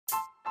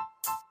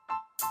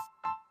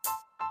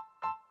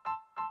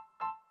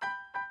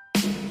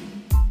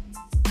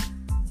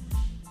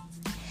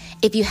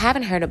If you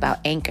haven't heard about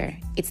Anchor,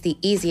 it's the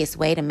easiest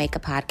way to make a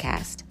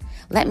podcast.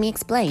 Let me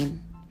explain.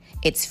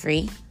 It's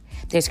free.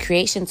 There's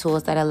creation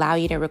tools that allow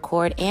you to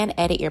record and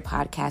edit your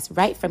podcast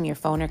right from your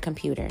phone or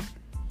computer.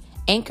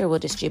 Anchor will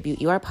distribute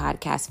your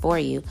podcast for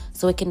you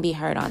so it can be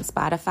heard on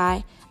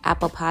Spotify,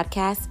 Apple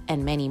Podcasts,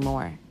 and many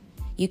more.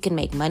 You can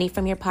make money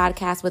from your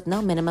podcast with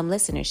no minimum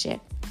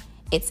listenership.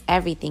 It's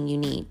everything you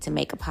need to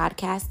make a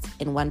podcast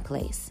in one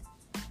place.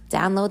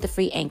 Download the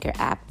free Anchor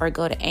app or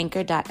go to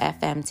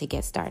anchor.fm to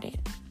get started.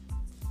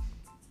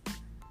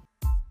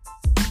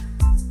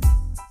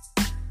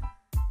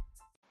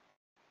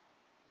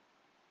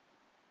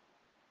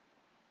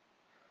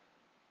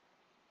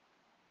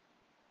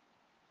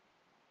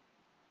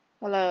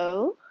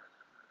 Hello.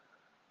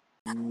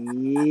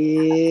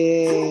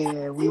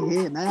 Yeah, we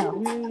here now.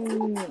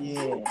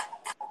 Yeah.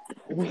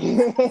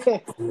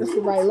 This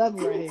the right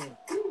level right here.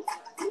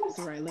 It's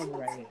the right level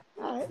right here.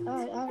 All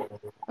right.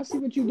 I see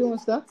what you're doing,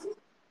 Steph. You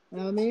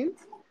know what I mean?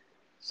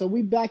 So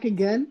we back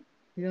again,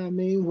 you know what I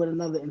mean, with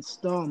another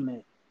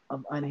installment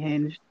of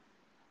Unhinged.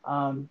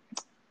 I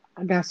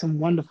got some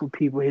wonderful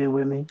people here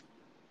with me.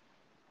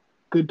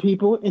 Good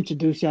people,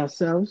 introduce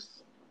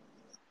yourselves.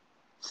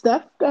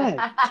 Steph, go ahead.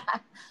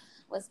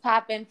 What's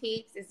poppin',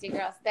 peeps? It's your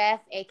girl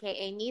Steph,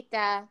 aka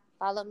Nita.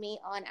 Follow me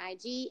on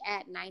IG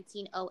at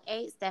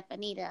 1908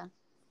 Stephanita.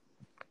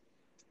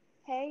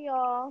 Hey,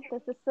 y'all.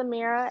 This is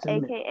Samira,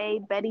 aka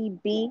Betty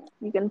B.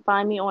 You can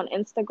find me on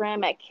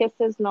Instagram at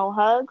Kisses No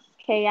Hugs,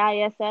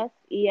 KISSESNOHUGS.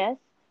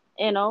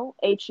 You know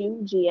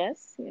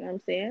what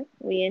I'm saying?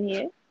 We in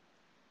here.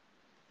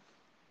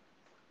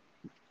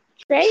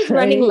 Trey's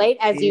running late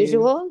as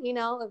usual. You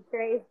know,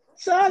 Trey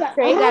got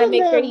to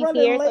make sure he's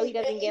here so he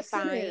doesn't get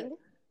fined.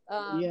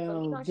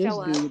 So this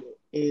show dude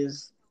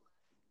is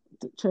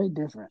Trey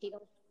different.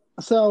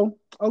 So,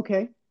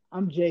 okay,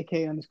 I'm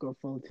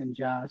JK_Fullerton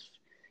Josh.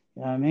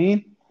 You know what I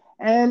mean?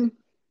 And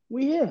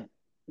we here.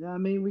 You know what I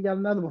mean? We got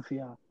another one for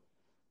y'all.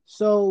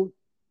 So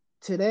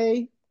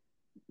today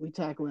we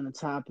tackling the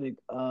topic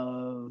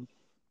of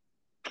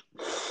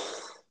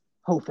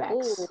Heaux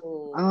facts.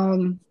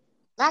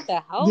 Not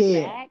the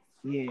Heaux facts.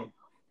 Yeah.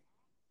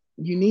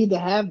 You need to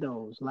have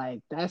those.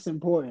 Like, that's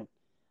important.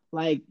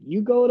 Like,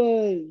 you go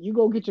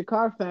get your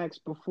Carfax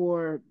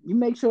before you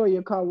make sure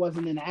your car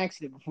wasn't in an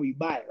accident before you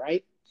buy it,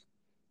 right?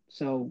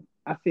 So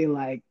I feel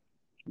like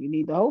you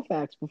need the Heaux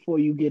facts before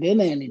you get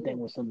into anything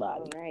with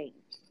somebody. All right.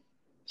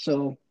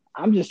 So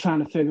I'm just trying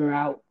to figure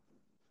out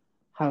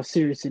how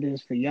serious it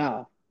is for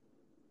y'all.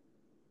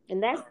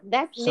 And that's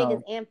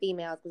niggas and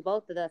females, because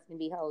both of us can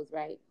be hoes,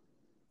 right?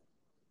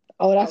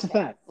 Oh, that's a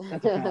fact.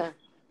 That's a fact.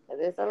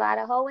 There's a lot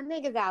of hoe and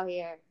niggas out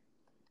here.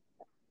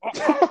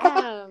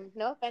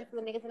 No offense to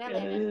the niggas in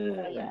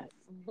Atlanta. Yeah.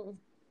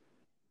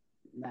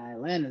 Nah,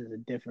 Atlanta's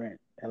different.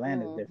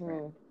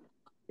 Different.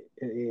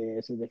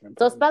 It's a different place.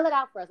 So place. spell it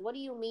out for us. What do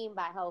you mean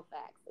by Heaux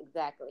facts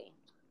exactly?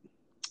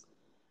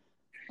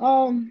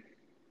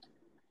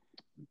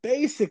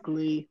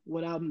 Basically,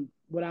 what I'm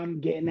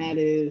getting at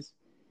is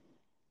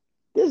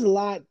there's a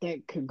lot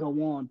that could go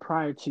on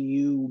prior to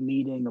you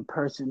meeting a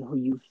person who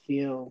you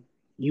feel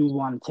you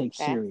want to take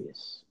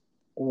serious,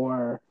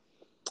 or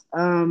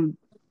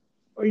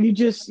you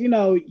just,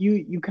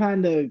 you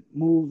kind of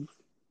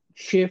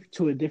shift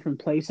to a different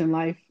place in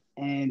life,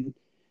 and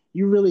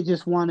you really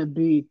just want to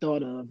be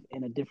thought of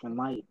in a different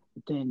light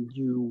than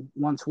you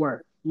once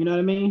were. You know what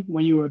I mean?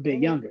 When you were a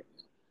bit younger.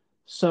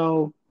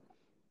 So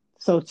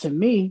to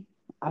me,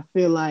 I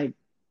feel like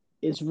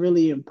it's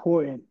really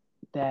important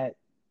that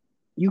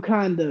you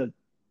kind of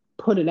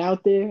put it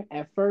out there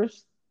at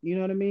first. You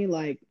know what I mean?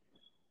 Like,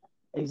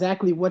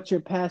 exactly what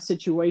your past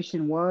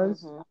situation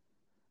was.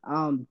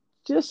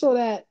 Just so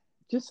that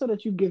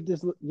you give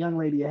this young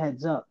lady a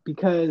heads up,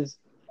 because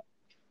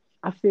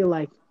I feel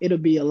like it'll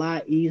be a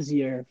lot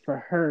easier for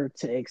her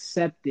to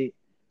accept it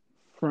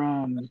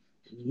from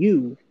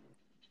you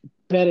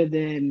better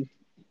than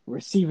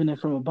receiving it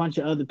from a bunch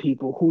of other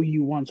people who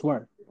you once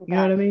were. You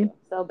know what I mean?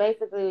 So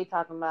basically, we're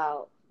talking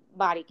about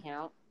body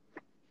count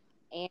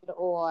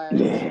or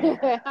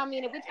I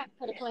mean, if we try to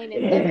put it plain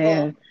and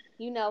simple,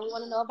 we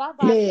want to know about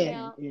body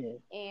count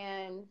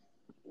and,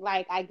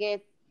 like, I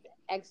guess,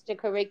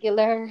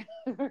 extracurricular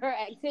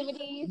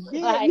activities.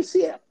 Yeah, like, you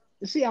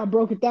see, I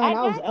broke it down.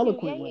 I was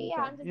eloquent with it.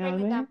 I'm just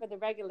breaking it down for the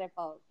regular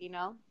folks,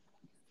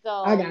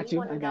 So I got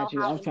you. I'm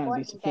trying to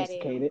be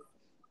sophisticated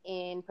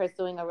in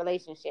pursuing a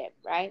relationship,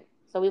 right?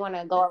 So we want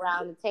to go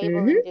around the table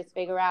and just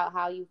figure out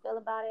how you feel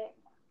about it.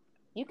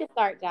 You can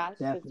start, Josh,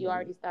 since you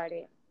already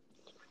started.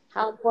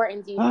 How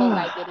important do you feel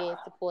like it is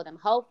to pull them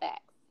Heaux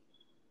facts?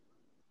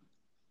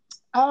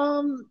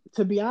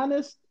 To be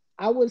honest,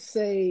 I would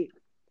say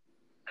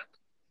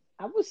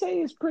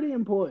it's pretty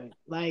important.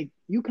 Like,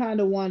 you could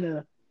kind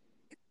of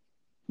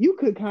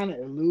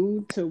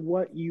allude to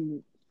what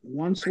you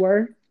once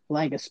were,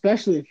 like,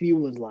 especially if you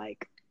was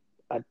like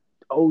a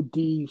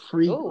OD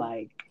freak. Ooh.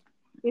 Like,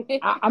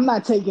 I'm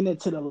not taking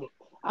it to the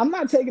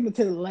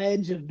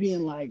ledge of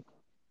being like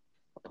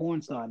a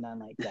porn star, nothing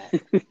like that,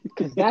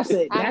 because that's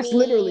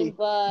literally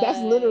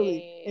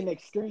an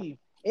extreme.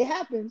 It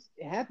happens,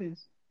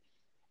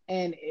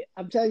 And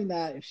I'm telling you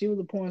now, if she was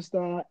a porn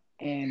star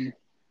and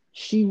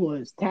she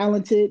was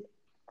talented,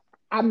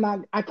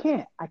 I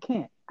can't.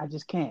 I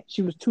just can't.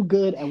 She was too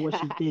good at what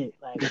she did.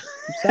 Like,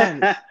 I'm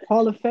sorry.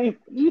 Hall of Fame.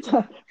 We're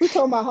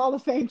talking about Hall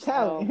of Fame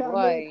talent. Oh You know what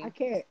I mean? boy. I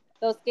can't.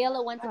 So scale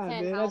of 1 to Ah,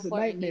 10, man, how that's a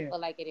important do you nightmare. feel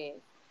like it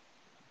is?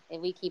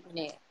 If we keeping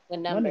it with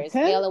 1 to numbers,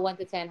 10? scale of 1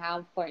 to 10, how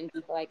important do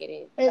you feel like it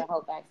is? The If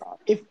whole facts off.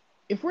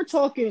 if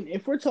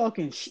we're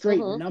talking straight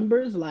Mm-hmm.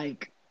 numbers,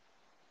 like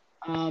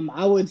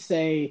I would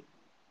say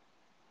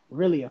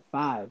really a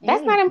 5.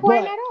 That's not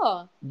important But at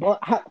all.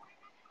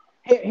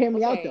 hear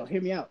me out though. Okay.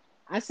 Hear me out.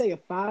 I say a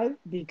 5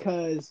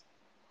 because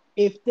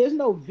if there's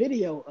no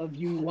video of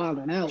you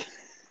wilding out,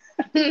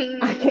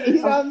 I can't.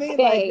 You know what I mean?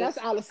 Like Okay. that's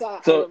out of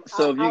sight, So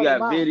if you out of got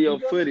mind. You video feel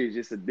me? footage,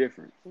 it's a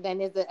difference.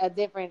 Then it's a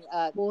different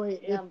Boy,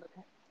 number.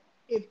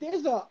 if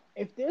there's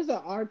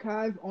an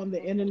archive on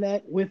the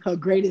internet with her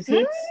greatest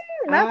hits,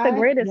 Not the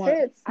greatest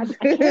hits. I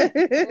can't.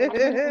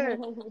 The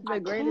I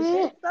greatest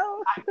can't. hits,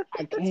 though.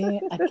 I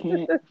can't.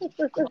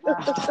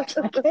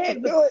 I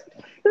can't do it.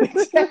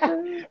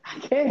 I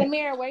can't.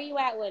 Samira, where you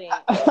at with it?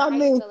 I How you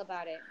mean, feel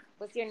about it?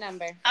 What's your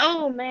number?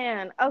 Oh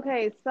man.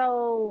 Okay,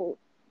 so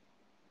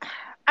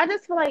I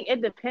just feel like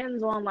it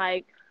depends on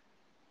like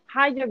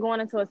how you're going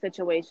into a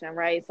situation,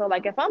 right? So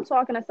like if I'm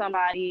talking to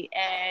somebody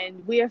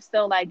and we're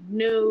still like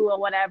new or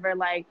whatever,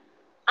 like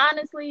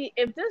honestly,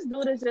 if this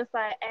dude is just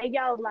like, hey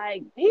yo,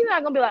 like he's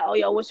not gonna be like, oh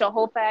yo, what's your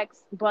whole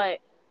facts? But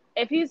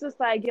if he's just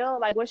like, yo,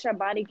 like what's your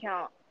body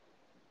count?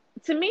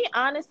 To me,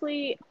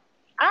 honestly,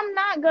 I'm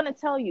not gonna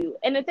tell you.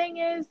 And the thing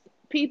is,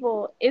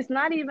 people, it's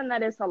not even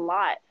that it's a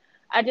lot.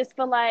 I just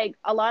feel like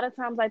a lot of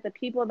times, like the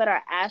people that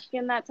are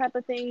asking that type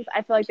of things,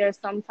 I feel like there's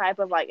some type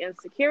of like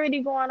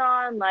insecurity going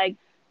on. Like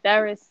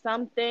there is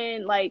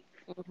something like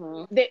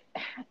Mm-hmm. that.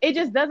 It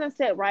just doesn't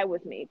sit right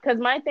with me. Because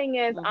my thing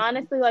is, Mm-hmm.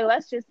 honestly, like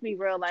let's just be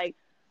real. Like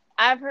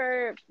I've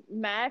heard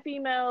mad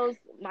females,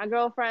 my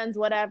girlfriends,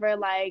 whatever,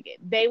 like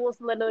they will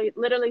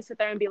literally sit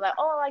there and be like,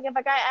 oh, like if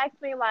a guy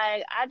asks me,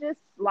 like I just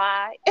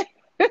lie.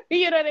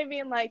 You know what I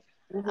mean? Like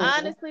Mm-hmm.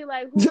 honestly,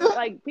 like who,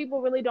 like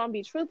people really don't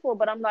be truthful.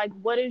 But I'm like,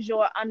 what is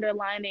your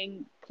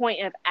underlining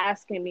point of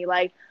asking me?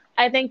 Like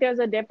I think there's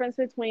a difference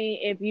between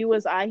if you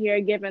was out here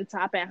giving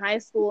top in high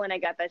school and I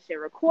got that shit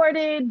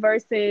recorded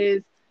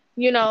versus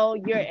you're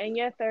in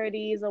your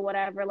 30s or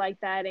whatever like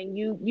that and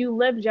you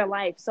lived your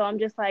life. So I'm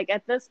just like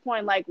at this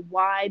point, like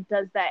why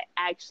does that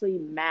actually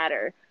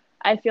matter?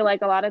 I feel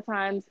like a lot of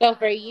times. So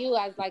for you,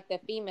 as like the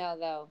female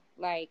though,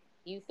 like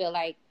you feel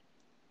like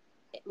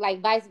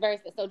vice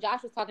versa. So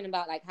Josh was talking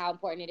about like how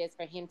important it is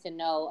for him to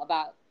know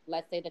about,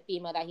 let's say, the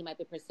female that he might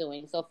be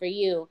pursuing. So for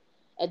you,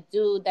 a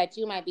dude that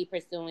you might be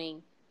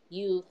pursuing,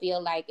 you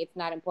feel like it's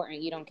not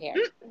important. You don't care.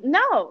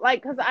 No,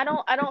 like because I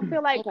don't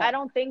feel like, Okay. I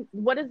don't think,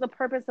 what is the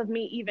purpose of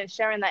me even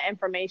sharing that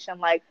information?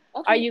 Like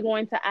are Okay. you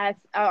going to ask,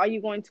 are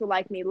you going to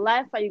like me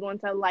less, are you going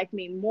to like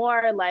me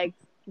more, like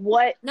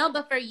what? No,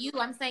 but for you,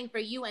 I'm saying for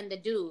you and the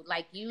dude,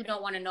 like you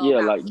don't want to know Yeah,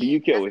 about like do him.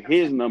 you care That's what what I'm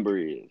his saying. number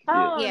is?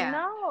 Yeah. Oh Yeah,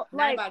 no, not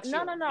like about no,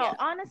 you. no, no. Yeah.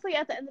 Honestly,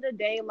 at the end of the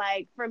day,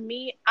 like for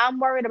me, I'm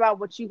worried about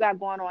what you got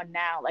going on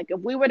now. Like if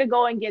we were to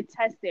go and get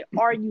tested,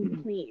 are you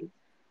clean?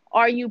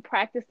 Are you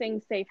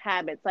practicing safe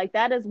habits? Like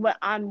that is what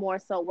I'm more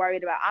so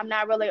worried about. I'm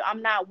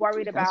not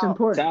worried that's about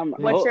important. Time.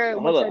 Yeah. what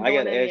Hold you're up. I doing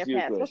gotta in ask your you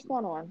a past. What's question.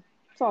 going on?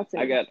 Talk to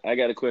I me. got I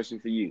got a question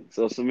for you.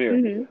 So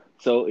Samira, Mhm.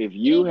 so if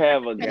You you need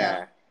have a to know.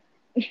 guy,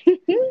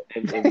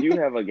 if you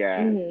have a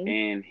guy Mhm.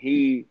 and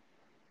he,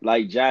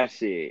 like Josh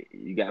said,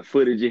 you got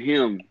footage of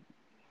him,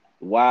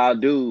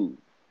 wild dude,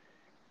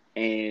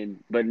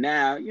 and but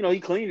now he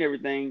cleaned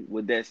everything.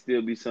 Would that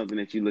still be something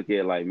that you look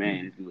at like,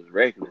 man, this dude was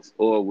reckless,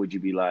 or would you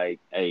be like,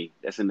 hey,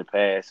 that's in the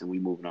past and we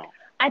moving on?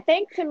 I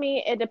think to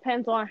me, it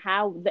depends on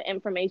how the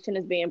information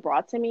is being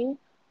brought to me.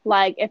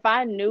 Like if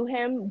I knew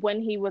him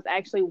when he was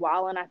actually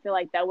wilding, I feel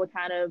like that would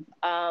kind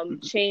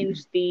of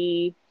change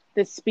the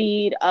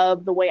speed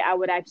of the way I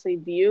would actually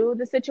view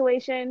the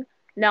situation.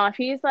 Now, if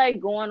he's like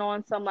going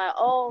on some like,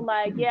 oh,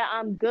 like yeah,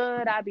 I'm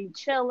good, I be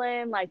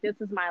chilling, like this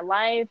is my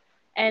life,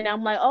 and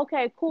I'm like,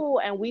 okay, cool,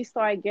 and we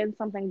start getting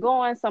something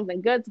going,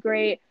 something good's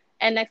great,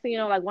 and next thing you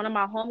know, like one of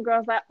my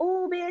homegirls like,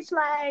 oh, bitch,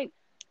 like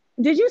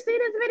did you see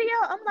this video?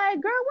 I'm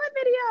like, girl, what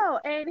video?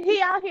 And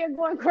he out here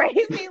going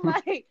crazy.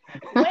 Like,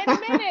 wait a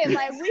minute.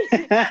 Like,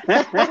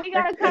 we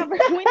gotta cover.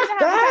 We need to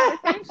have a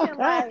conversation.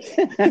 Like,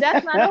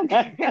 that's not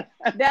okay.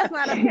 That's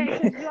not okay.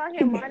 Cause you out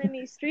here running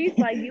these streets.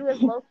 Like, you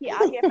is low key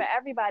out here for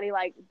everybody.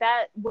 Like,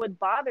 that would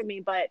bother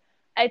me. But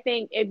I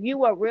think if you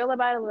were real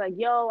about it, like,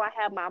 yo, I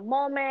had my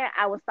moment.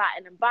 I was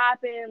starting and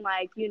bopping.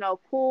 Like,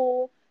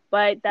 cool.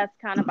 But that's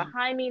kind of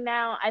behind me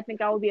now. I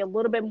think I would be a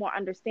little bit more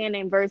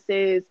understanding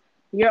versus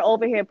you're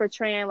over here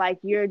portraying like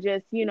you're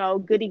just,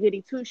 goody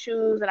goody two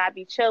shoes and I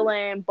be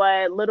chilling.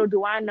 But little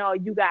do I know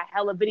you got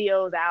hella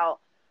videos out.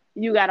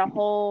 You got a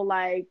whole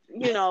like,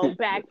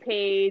 back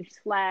page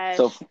slash.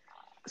 so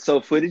so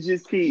footage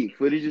is key.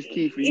 Footage is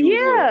key for you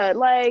as well. Yeah,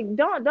 like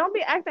don't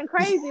be acting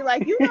crazy.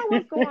 Like you know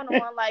what's going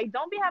on. Like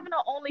don't be having an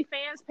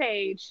OnlyFans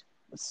page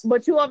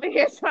But you over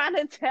here trying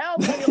to tell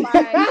me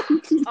like,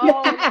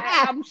 oh,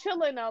 I'm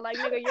chilling though. Like,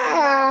 nigga, you're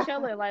not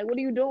chilling. Like, what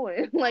are you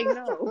doing? Like,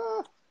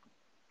 no.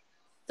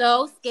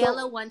 So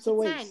scale of 1 to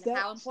wait, 10. Steph,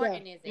 How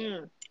important is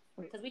it?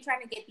 Because we're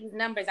trying to get these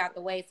numbers out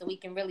the way so we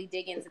can really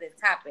dig into this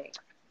topic.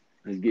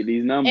 Let's get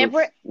these numbers.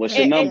 What's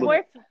your if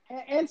number?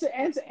 Answer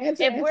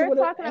if we're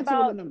talking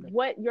about number.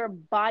 what your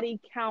body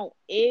count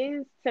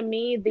is, to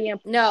me,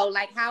 no,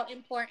 like how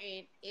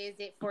important is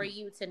it for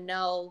you to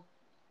know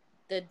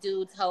the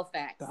dude's whole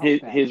facts?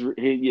 His past.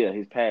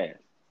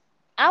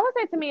 I would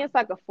say to me it's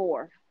like a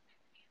 4.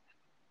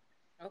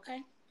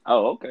 Okay.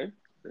 Oh, okay.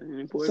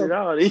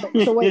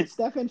 So wait,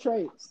 Steph and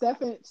Trey,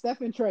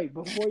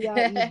 before y'all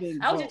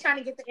even I was just trying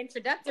to get the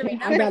introductory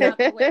numbers out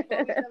the way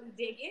before we really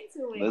dig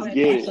into it. Let's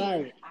get it.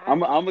 Sorry.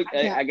 I'm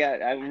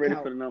ready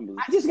for the numbers.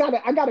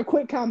 I got a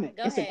quick comment.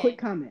 Go ahead. A quick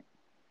comment.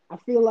 I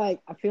feel like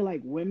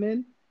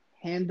women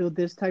handle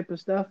this type of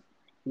stuff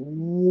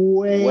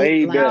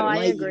way better.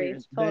 I agree.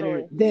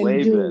 Totally. Than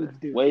dudes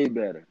do. Way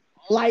better.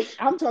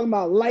 I'm talking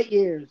about light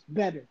years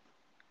better.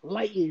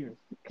 Light years.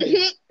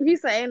 He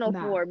say ain't no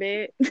 4,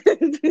 bitch.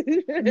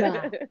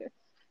 Nah.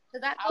 So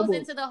that goes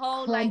into the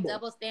whole like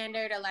double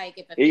standard of like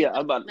if a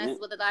female messes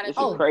with a lot of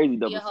dudes, crazy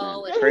double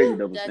standard. Crazy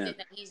double standard.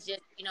 That he's just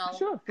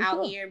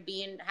out here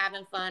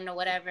having fun or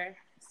whatever.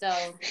 So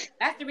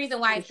that's the reason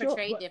why it's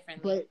portrayed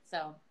differently.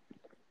 So.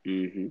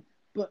 Mm-hmm.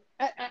 But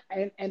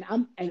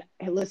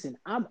listen,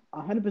 I'm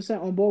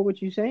 100% on board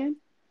with you saying,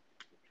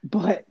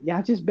 but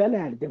y'all just better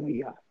at it than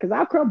we are, cause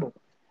I'll crumble.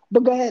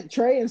 But go ahead,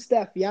 Trey and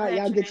Steph.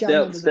 Y'all get y'all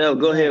numbers. Steph,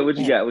 go ahead. What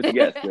you got,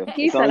 Steph?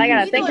 He said, I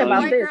gotta think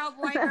about this.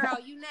 Boy, girl,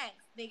 you next,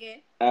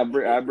 nigga. I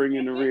bring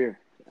in the rear.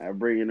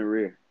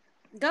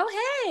 Go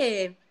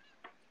ahead.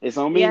 It's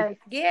on me?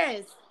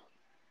 Yes.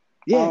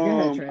 Yeah, go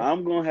ahead, Trey.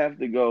 I'm going to have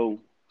to go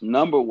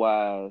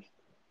number-wise,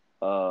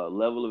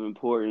 level of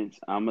importance.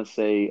 I'm going to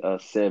say a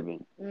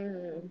 7.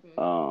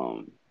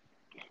 Mm-hmm.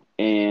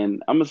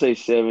 And I'm going to say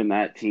 7,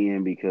 not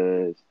 10,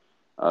 because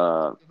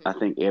I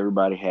think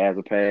everybody has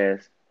a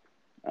past.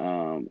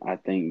 I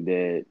think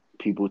that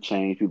people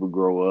change, people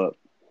grow up,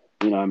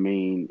 you know what I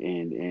mean?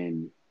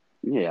 And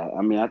yeah,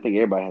 I mean, I think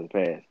everybody has a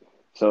past.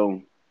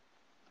 So,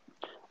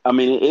 I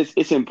mean,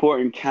 it's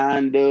important,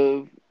 kind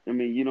of. I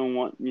mean, you don't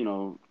want,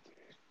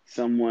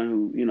 someone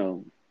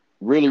who,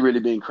 really, really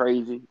been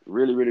crazy,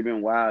 really, really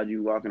been wild.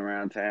 You walking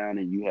around town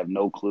and you have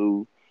no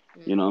clue,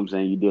 you know what I'm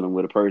saying? You're dealing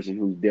with a person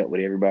who's dealt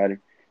with everybody.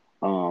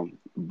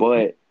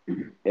 But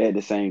at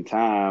the same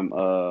time,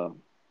 I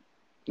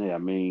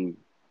mean,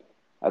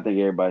 I think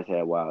everybody's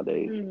had wild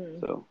days.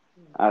 Mm-hmm. So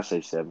I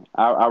say 7.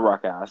 I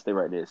rock out. I stay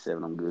right there at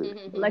 7. I'm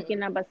good. Lucky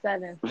number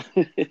 7.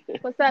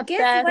 What's up, Guess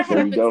Steph? what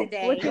happened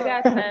today? What you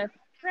got, Steph?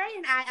 Trey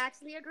and I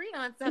actually agreed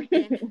on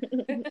something.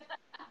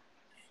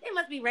 It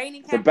must be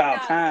raining. It's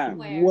about time.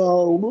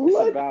 Whoa,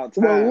 look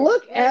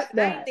at that.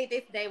 I didn't think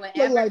this day would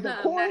ever like come.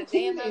 The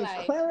quarantine not a day in my is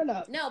life. clearing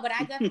up. No, but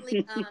I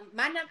definitely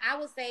I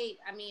would say,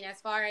 I mean, as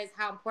far as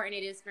how important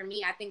it is for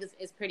me, I think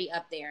it's pretty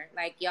up there.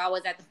 Like y'all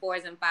was at the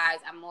 4s and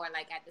 5s. I'm more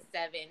like at the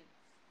 7.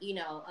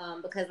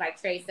 Because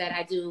like Trey said,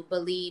 I do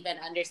believe and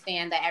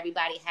understand that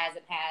everybody has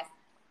a past.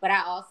 But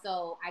I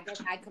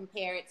guess I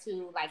compare it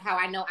to like how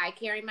I know I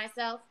carry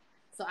myself.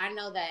 So I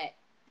know that,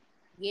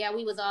 yeah,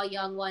 we was all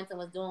young once and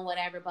was doing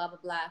whatever, blah, blah,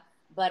 blah.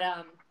 But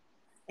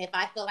if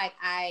I feel like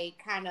I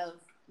kind of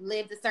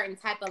lived a certain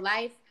type of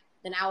life,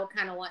 then I would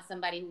kind of want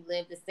somebody who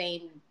lived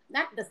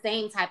not the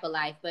same type of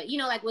life, but,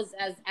 like was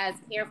as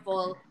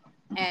careful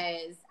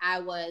as I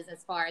was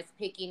as far as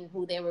picking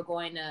who they were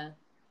going to,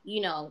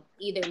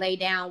 either lay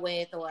down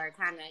with or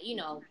kind of,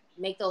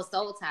 make those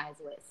soul ties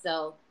with.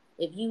 So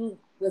if you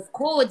was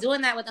cool with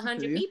doing that with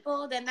 100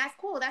 people, then that's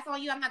cool. That's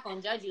on you. I'm not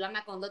going to judge you. I'm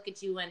not going to look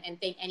at you and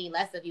think any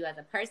less of you as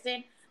a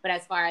person. But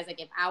as far as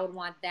like if I would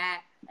want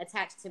that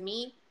attached to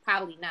me,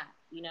 probably not,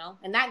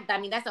 And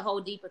that's a whole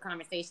deeper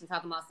conversation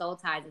talking about soul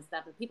ties and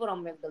stuff. And people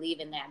don't really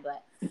believe in that,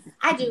 but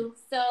I do.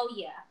 So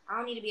yeah, I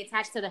don't need to be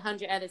attached to the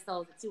 100 other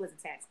souls that you was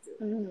attached to.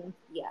 Mm-hmm.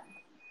 Yeah.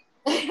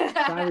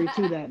 Sorry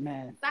to that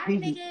man. Sorry,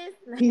 niggas.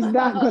 He's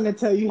not going to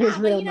tell you his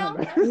real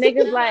number.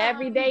 Niggas like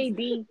every day,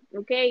 D.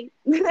 Okay.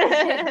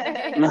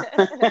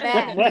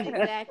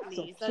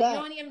 Exactly. So you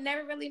don't even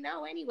never really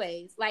know,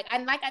 anyways.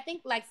 I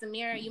think like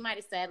Samira, you might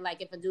have said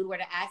like if a dude were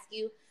to ask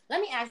you,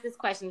 let me ask this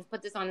question.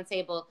 Put this on the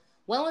table.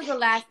 When was the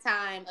last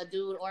time a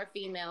dude or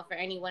female for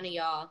any one of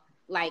y'all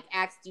like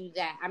asked you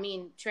that? I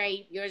mean,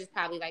 Trey, yours is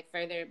probably like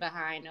further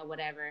behind or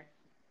whatever,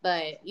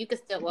 but you could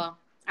still. Well,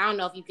 I don't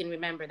know if you can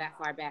remember that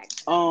far back.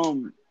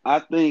 I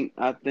think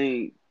that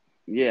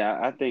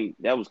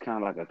was kind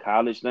of like a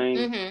college thing,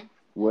 mm-hmm.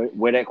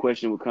 where that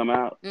question would come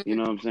out. Mm-hmm. You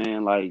know what I'm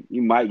saying? Like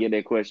you might get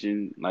that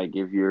question, like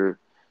if you're,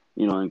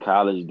 in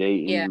college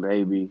dating,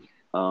 maybe,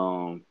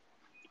 or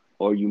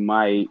you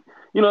might,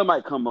 it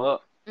might come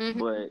up. Mm-hmm.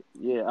 But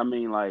yeah, I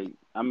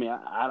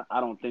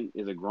don't think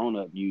as a grown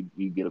up you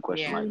get a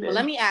question like that. Well,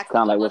 let me ask.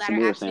 Kind of like what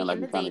Samira saying, like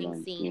the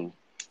dating scene.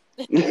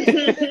 Josh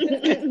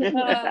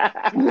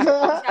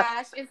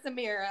and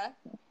Samira,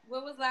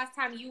 when was the last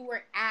time you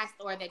were asked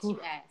or that you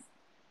asked?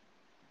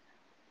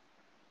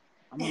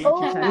 I'm gonna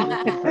let you tell your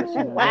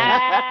confession. Oh,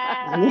 wow.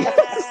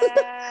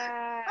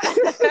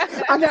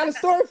 I got a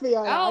story for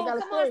y'all. I Oh, got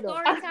a come on, story though.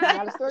 story I got a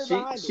time. story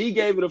behind it. She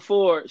gave it a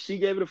 4. She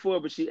gave it a 4,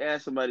 but she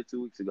asked somebody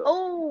 2 weeks ago.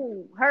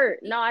 Oh, hurt.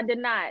 No, I did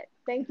not.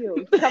 Thank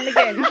you. Come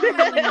again. Say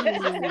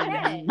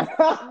that.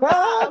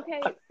 No,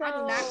 okay, I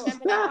do not so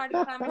remember that part of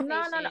the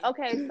no. conversation.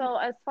 Okay, so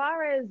as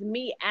far as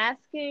me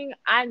asking,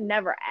 I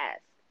never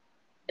asked.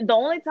 The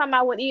only time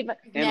I would even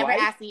And Never like,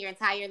 asked in your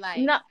entire life.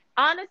 no,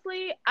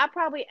 honestly, I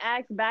probably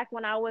asked back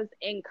when I was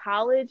in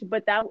college,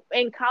 but that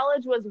in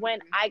college was when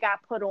I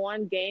got put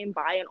on game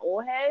by an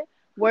old head,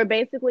 where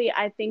basically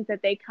I think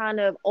that they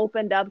kind of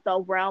opened up the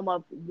realm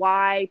of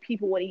why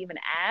people would even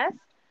ask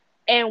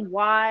and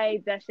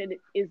why that shit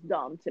is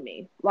dumb to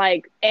me.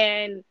 Like,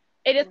 and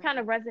it just kind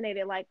of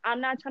resonated. Like,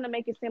 I'm not trying to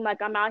make it seem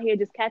like I'm out here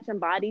just catching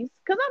bodies,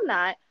 because I'm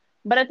not.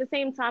 But at the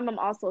same time, I'm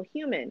also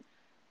human.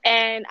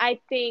 And I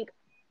think,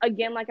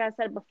 again, like I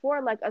said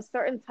before, like a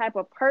certain type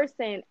of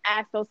person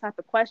asks those type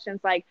of questions.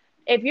 Like,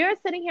 if you're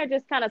sitting here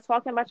just kind of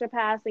talking about your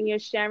past and you're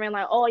sharing,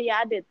 like, oh, yeah,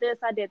 I did this,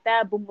 I did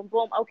that, boom, boom,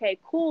 boom. Okay,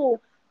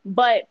 cool.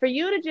 But for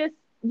you to just,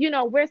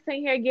 we're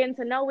sitting here getting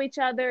to know each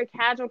other,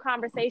 casual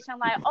conversation,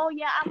 like, oh,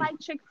 yeah, I like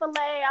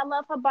Chick-fil-A, I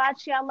love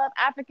hibachi, I love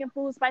African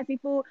food, spicy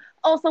food.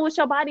 Oh, so what's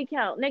your body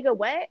count? Nigga,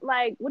 what?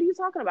 Like, what are you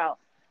talking about?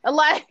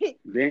 Like,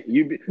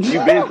 you've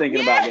been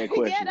thinking about that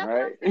question, yeah, that's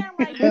right? what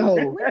I'm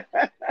saying. Like,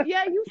 Yo,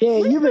 you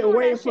you've sleeping been on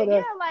waiting that for shit.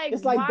 Yeah, the. like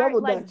It's like why,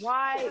 double dutch.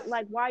 why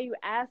are you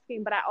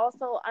asking? But I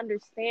also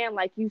understand,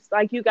 like you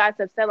guys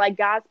have said, like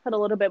guys put a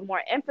little bit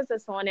more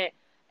emphasis on it,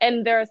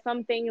 and there are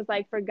some things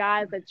like for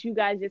guys that you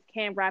guys just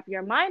can't wrap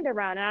your mind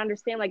around. And I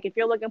understand, like if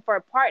you're looking for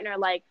a partner,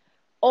 like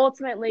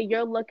ultimately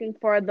you're looking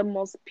for the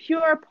most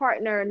pure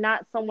partner,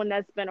 not someone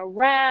that's been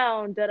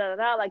around. Da da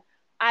da. Like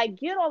I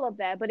get all of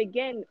that, but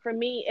again, for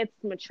me, it's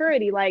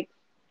maturity. Like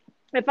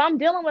if I'm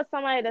dealing with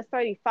somebody that's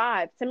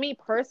 35, to me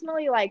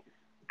personally, like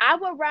I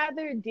would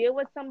rather deal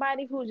with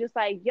somebody who's just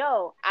like,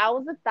 yo, I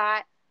was a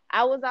thot.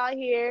 I was out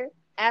here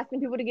asking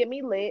people to get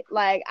me lit.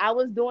 Like I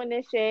was doing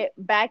this shit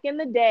back in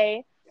the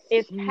day.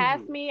 It's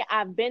past Jesus. me.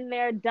 I've been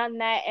there, done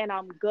that, and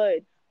I'm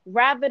good.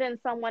 Rather than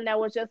someone that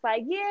was just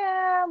like,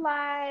 yeah,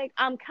 like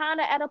I'm kind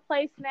of at a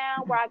place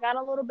now where I got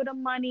a little bit of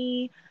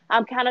money.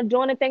 I'm kind of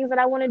doing the things that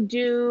I want to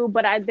do,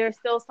 but there's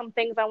still some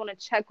things I want to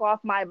check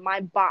off my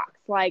box.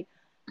 Like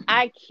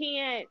I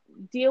can't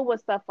deal with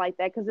stuff like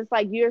that because it's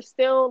like you're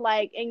still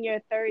like in your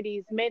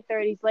 30s, mid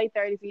 30s, late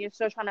 30s, and you're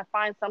still trying to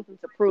find something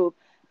to prove.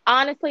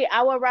 Honestly,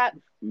 I would rather,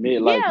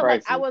 Midlife yeah,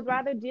 like I crisis. would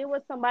rather deal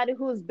with somebody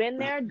who's been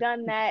there,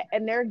 done that,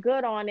 and they're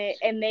good on it,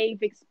 and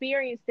they've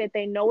experienced it.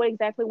 They know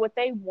exactly what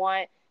they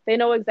want. They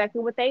know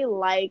exactly what they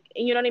like.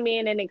 You know what I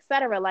mean, and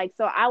etc. Like,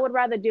 so I would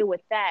rather deal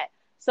with that.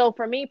 So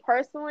for me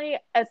personally,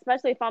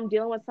 especially if I'm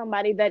dealing with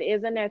somebody that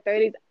is in their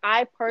 30s,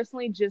 I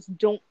personally just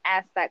don't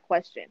ask that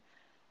question.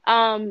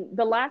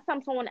 The last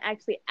time someone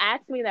actually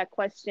asked me that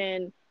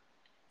question,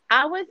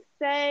 I would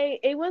say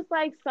it was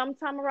like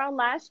sometime around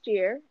last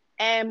year.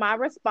 And my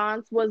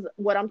response was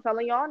what I'm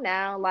telling y'all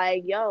now,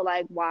 like, yo,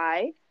 like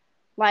why?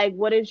 Like,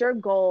 what is your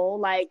goal?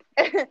 Like,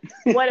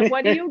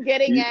 what are you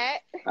getting you,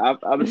 at? I'm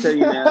gonna tell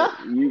you now.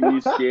 You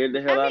scared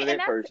the hell I out mean, of and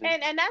that person.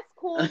 that's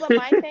cool. But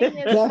my thing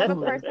is for the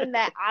Definitely. person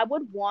that I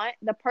would want,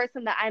 the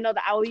person that I know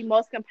that I would be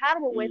most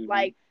compatible with, Hmm.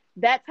 like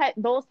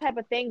those type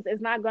of things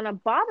is not gonna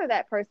bother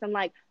that person.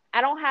 Like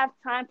I don't have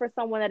time for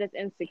someone that is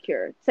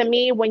insecure. To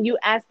me, when you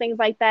ask things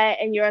like that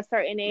and you're a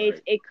certain age,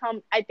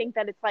 Right. I think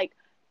that it's like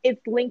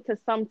it's linked to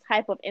some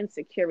type of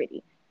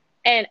insecurity.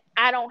 And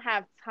I don't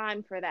have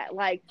time for that.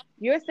 Like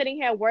you're sitting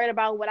here worried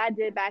about what I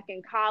did back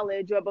in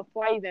college or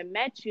before I even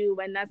met you,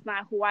 and that's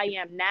not who I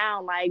am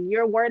now. Like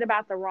you're worried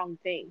about the wrong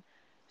thing.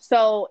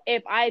 So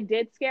if I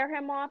did scare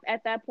him off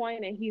at that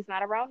point, and he's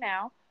not around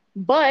now,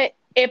 but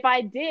if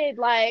I did,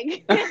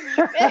 like,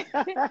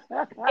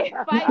 if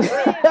I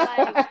did,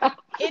 like,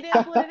 it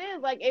is what it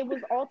is. Like, it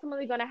was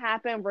ultimately going to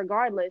happen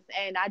regardless,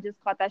 and I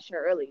just caught that shit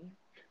early.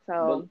 But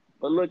So,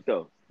 look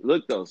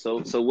though.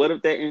 So what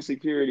if that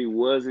insecurity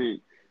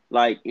wasn't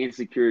like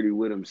insecurity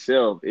with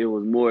himself? It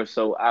was more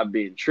so I've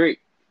been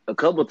tricked a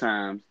couple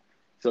times.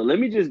 So let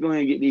me just go ahead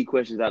and get these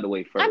questions out of the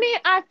way I first, mean,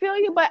 I feel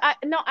you, but I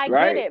get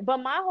right? it. But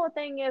my whole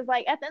thing is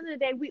like, at the end of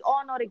the day, we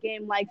all know the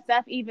game. Like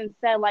Steph even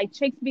said, like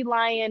chicks be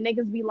lying,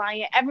 niggas be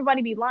lying,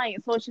 everybody be lying.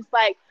 So it's just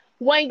like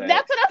when that's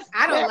Facts.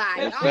 what I don't I'm. lie.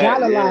 That's Y'all fact.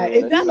 Gotta do. lie. Yeah,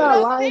 If that's you're That's what not fact.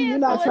 I'm lying, you're saying.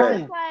 not So That's it's fact.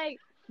 just trying. like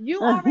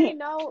you already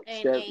know. And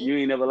Steph, you ain't.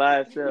 ain't never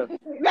lied, Steph.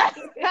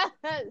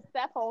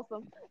 Steph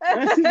wholesome.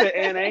 She said,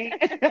 and ain't.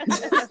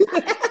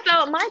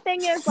 So my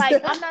thing is like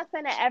I'm not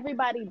saying that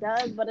everybody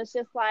does, but it's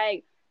just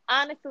like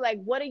honestly, like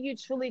what are you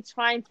truly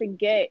trying to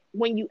get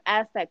when you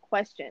ask that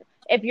question?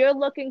 If you're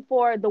looking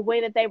for the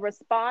way that they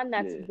respond,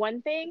 that's Yeah.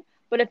 one thing.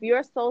 But if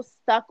you're so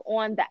stuck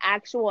on the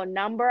actual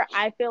number,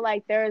 I feel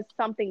like there's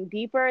something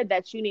deeper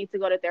that you need to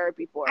go to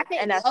therapy I for.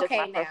 think And that's just my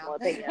okay personal now.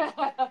 opinion.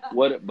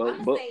 What? I'm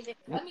gonna But say this.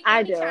 I Let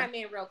me do. chime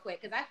in real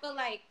quick because I feel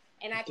like,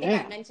 and I think I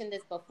Damn. mentioned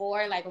this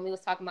before, like when we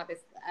was talking about this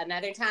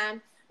another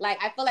time. Like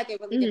I feel like it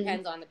really Hmm.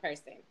 depends on the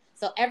person.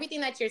 So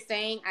everything that you're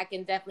saying, I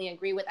can definitely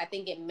agree with. I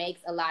think it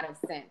makes a lot of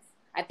sense.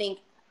 I think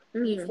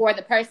Mm-hmm. for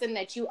the person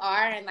that you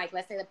are, and like,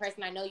 let's say the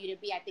person I know you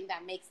to be, I think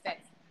that makes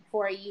sense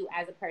for you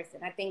as a person.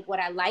 I think what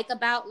I like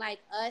about like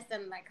us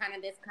and like kind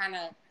of this kind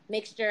of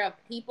mixture of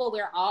people, we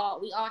all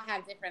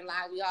have different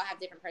lives. We all have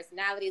different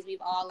personalities.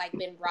 We've all like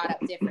been brought up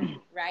differently,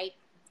 right?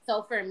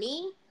 So for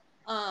me,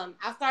 I'll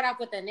start off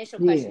with the initial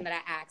question that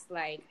I asked,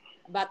 like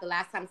about the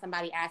last time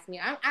somebody asked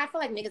me. I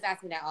feel like niggas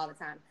ask me that all the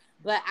time,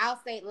 but I'll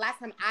say last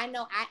time I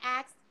know I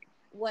asked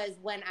was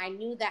when I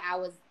knew that I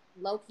was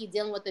low-key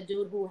dealing with a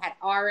dude who had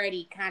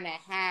already kind of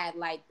had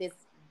like this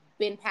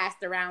been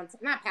passed around,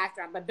 not passed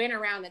around, but been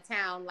around the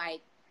town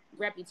like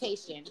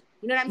reputation.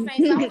 You know what I'm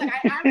saying? So I was like,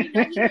 I already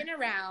know he's been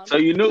around. So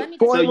you knew, Let me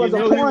Boy so you was a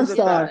knew he porn was a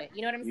star. thot.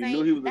 You know what I'm You saying?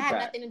 knew he was a That had thot.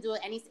 nothing to do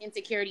with any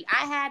insecurity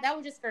I had. That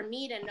was just for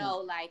me to know,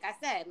 like I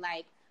said,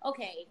 like,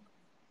 okay.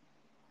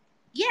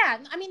 Yeah,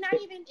 I mean, not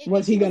even.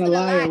 Was he gonna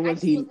lie, or was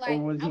he I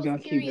was gonna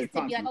keep curious it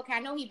to be like, funky? okay, I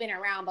know he's been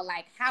around, but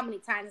like, how many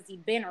times has he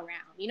been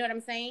around? You know what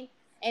I'm saying?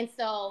 And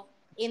so,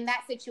 in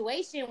that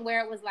situation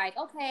where it was like,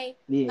 okay,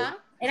 huh?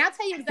 And I'll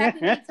tell you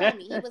exactly what he told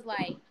me. He was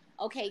like,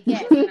 okay,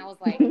 yes, and I was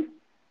like, 50.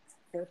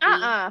 First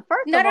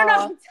No, of no,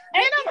 all, no.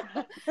 ain't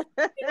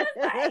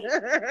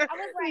I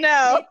was like,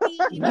 no. 50.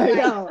 He was like,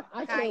 Yo,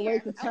 I can't higher.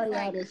 wait to I tell was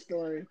y'all like, this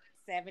story.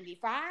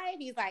 75.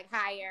 He's like,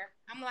 higher.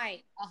 I'm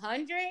like,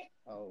 100.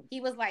 Oh,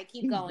 He was like,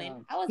 keep he's going.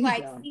 dumb. I was He's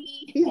like, dumb.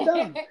 see. He's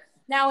dumb.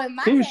 Now in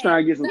my He was head,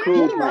 trying to get some but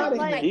cool I feel points.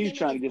 like He was him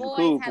trying and to his get some boys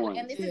cool have, points.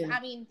 and this is, I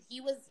mean,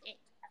 he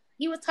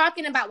was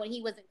talking about when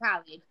he was in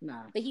college.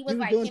 Nah, But he was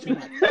like, doing him too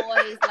and his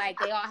boys, like,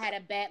 they all had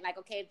a bet, like,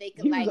 okay, if they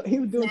could, like, he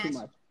was doing too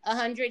smash much.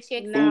 100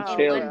 chicks No,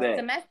 in one that?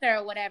 semester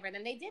or whatever,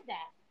 then they did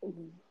that.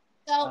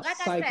 So, like I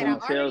said, psycho.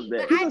 I already,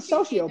 but He's I a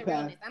appreciate the sociopath.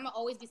 realness. I'm gonna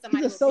always be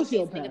somebody He's who a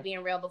appreciates a sociopath. nigga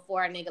being real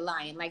before a nigga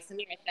lying. Like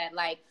Samira said,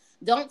 like,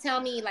 don't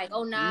tell me like,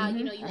 oh nah,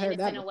 you know, you I heard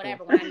that innocent or before.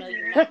 whatever when I know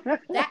you're not.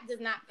 That does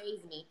not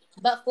faze me.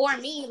 But for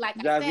me, like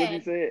Josh, I what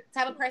you said, said?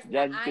 type of person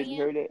Josh, that you I said you am.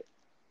 heard it?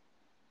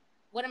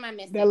 What am I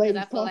missing? That Because lady's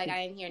I feel like talking.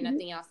 I didn't hear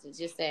nothing else to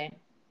just say.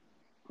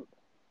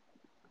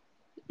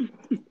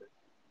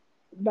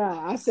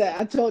 Nah,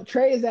 I told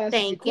Trey is asking the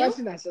Thank you.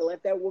 question. I said,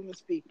 let that woman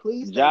speak,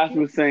 please. Josh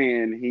was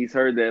saying he's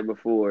heard that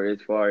before,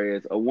 as far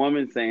as a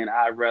woman saying,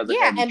 "I'd rather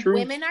have the and truth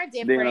women are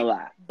than a different.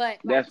 lie." But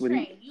That's like what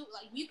Trey, you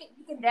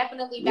can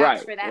definitely Right,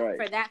 vouch right.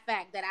 for that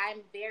fact that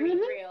I'm very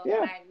real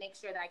Yeah. and I make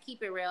sure that I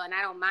keep it real and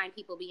I don't mind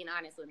people being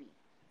honest with me.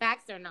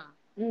 Facts or not.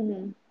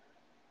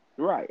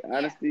 Right.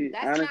 Honesty.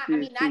 That's Honesty not. I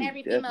mean, is not key,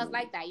 every female's definitely.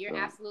 like that. You're So,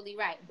 absolutely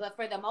right. But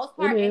for the most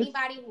part, It is.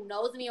 anybody who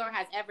knows me or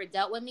has ever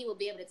dealt with me will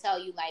be able to tell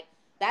you like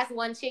that's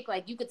one chick.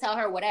 Like you could tell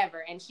her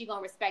whatever, and she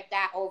gonna respect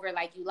that over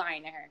like you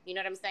lying to her. You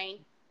know what I'm saying?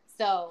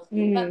 So,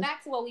 but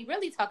back to what we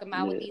really talking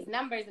about with these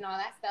numbers and all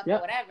that stuff or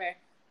whatever.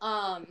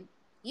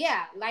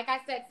 Yeah, like I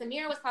said,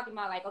 Samira was talking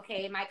about like,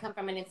 okay, it might come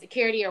from an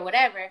insecurity or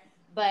whatever,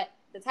 but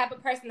the type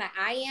of person that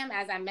I am,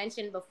 as I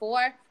mentioned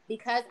before,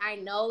 because I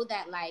know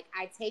that like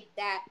I take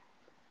that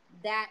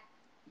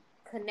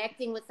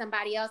connecting with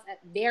somebody else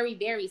very,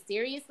 very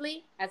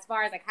seriously, as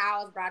far as like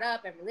how I was brought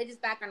up and religious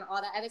background and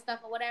all that other stuff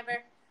or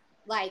whatever.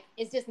 Like,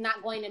 it's just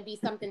not going to be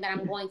something that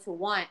I'm going to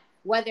want,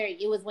 whether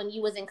it was when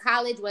you was in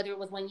college, whether it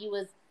was when you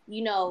was,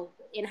 you know,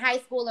 in high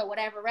school or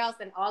whatever else,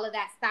 and all of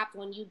that stopped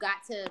when you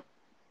got to,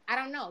 I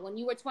don't know, when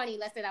you were 20,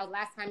 let's say that was the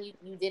last time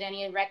you did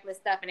any reckless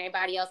stuff and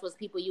everybody else was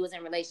people you was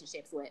in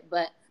relationships with.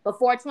 But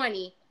before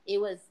 20, it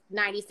was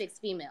 96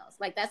 females.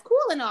 Like, that's cool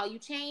and all. You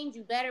change,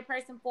 you better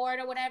person for it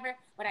or whatever,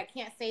 but I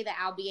can't say that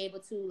I'll be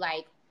able to,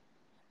 like,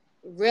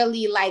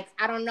 really, like,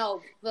 I don't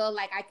know, feel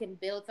like I can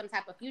build some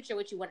type of future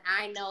with you when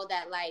I know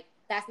that, like,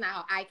 that's not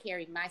how I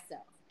carry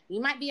myself.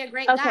 You might be a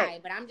great guy,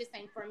 but I'm just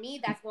saying for me,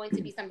 that's going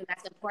to be something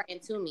that's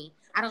important to me.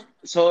 I don't.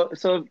 So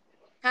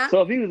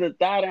if he was a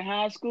thot in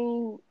high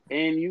school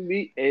and you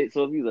meet,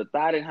 so if he was a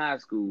thot in high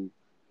school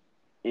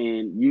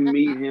and you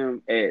meet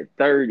him at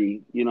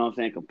 30, you know what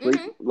I'm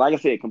saying? Like I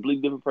said,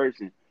 complete different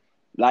person.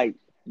 Like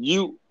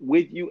you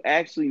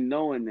actually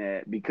knowing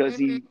that because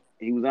he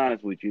was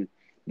honest with you,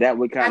 that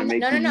would kind of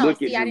make you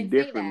look at See, I him didn't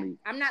say differently.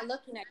 that. I'm not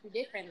looking at you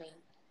differently.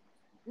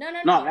 No.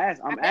 I'm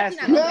asking. I'm definitely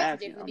not looking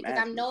at you differently because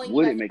I'm knowing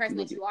you as the person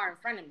that you are in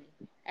front of me.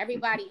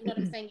 Everybody, you know what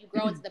I'm saying? You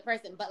grow into the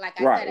person. But like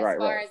I said, as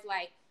far as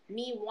like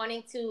me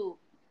wanting to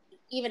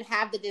even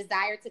have the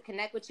desire to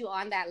connect with you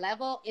on that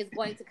level is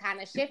going to kind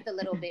of shift a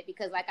little bit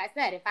because like I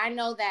said, if I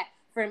know that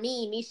for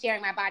me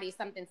sharing my body is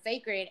something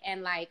sacred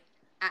and like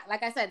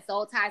I said,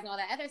 soul ties and all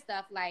that other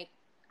stuff, like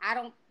I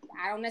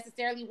don't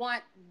necessarily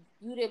want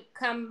you to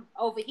come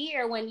over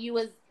here when you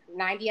was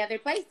 90 other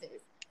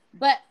places.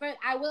 But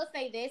I will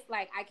say this,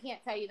 like I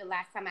can't tell you the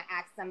last time I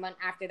asked someone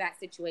after that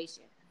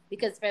situation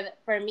because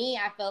for me,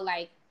 I feel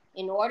like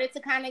in order to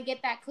kind of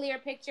get that clear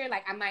picture,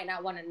 like I might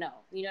not want to know.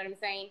 You know what I'm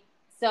saying?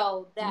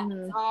 So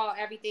that's all.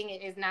 Everything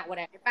is not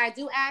whatever. If I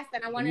do ask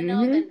and I want to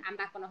know, then I'm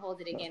not going to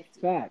hold it against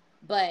you. Fact.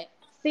 But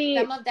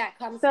some of that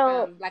comes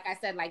from, like I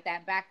said, like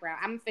that background.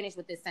 I'm finished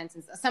with this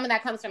sentence. Some of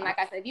that comes from, like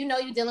I said, if you know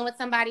you're dealing with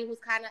somebody who's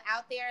kind of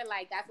out there,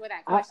 like that's where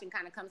that question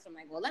kind of comes from.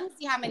 Like, well, let me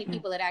see how many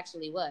people it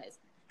actually was.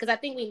 Because I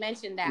think we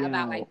mentioned that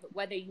about like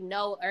whether you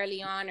know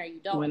early on or you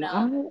don't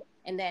know.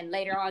 And then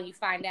later on you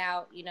find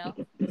out, you know.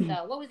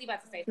 So, what was you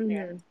about to say,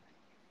 Samira?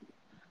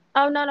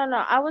 Oh, no.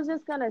 I was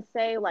just gonna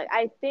say, like,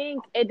 I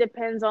think it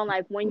depends on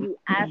like when you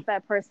ask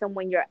that person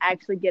when you're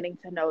actually getting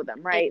to know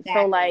them, right?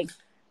 So Exactly.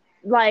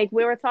 like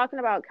we were talking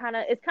about,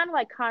 it's kind of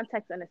like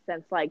context in a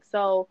sense. Like,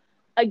 so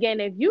again,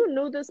 if you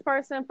knew this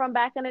person from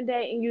back in the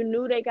day and you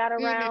knew they got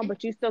around,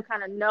 but you still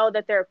kind of know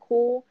that they're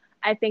cool,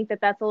 I think that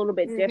that's a little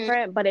bit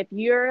different. But if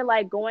you're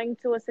like going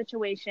to a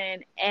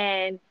situation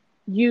and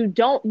you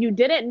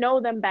didn't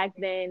know them back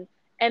then,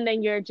 and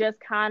then you're just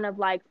kind of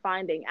like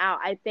finding out,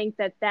 I think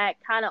that that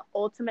kind of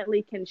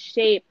ultimately can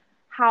shape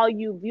how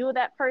you view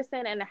that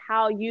person and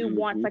how you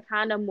want to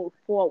kind of move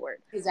forward.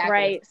 Exactly.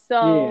 Right.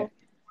 So,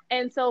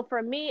 and so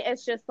for me,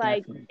 it's just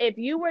like, Definitely. if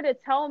you were to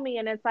tell me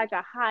and it's like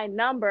a high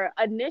number,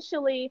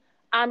 initially,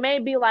 I may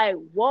be like,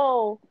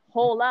 whoa,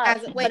 hold up.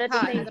 But at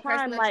the same As a person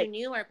time, that you like,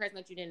 knew or a person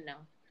that you didn't know?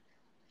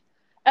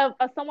 of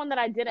someone that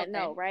I didn't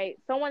know, right?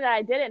 Someone that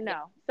I didn't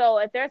know. So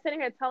if they're sitting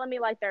here telling me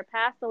like their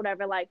past or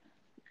whatever, like,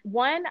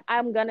 one,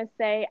 I'm going to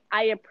say,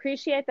 I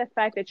appreciate the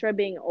fact that you're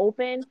being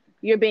open,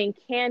 you're being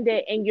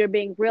candid, and you're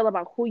being real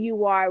about who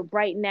you are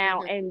right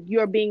now, and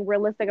you're being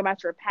realistic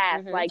about your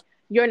past. Like,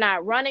 you're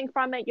not running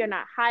from it, you're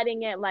not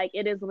hiding it, like,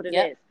 it is what it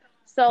is.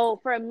 So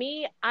for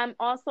me, I'm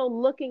also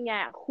looking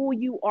at who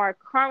you are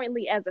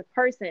currently as a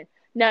person.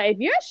 Now, if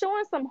you're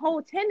showing some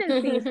whole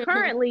tendencies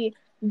currently,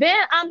 then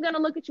I'm gonna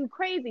look at you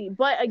crazy.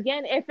 But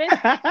again, if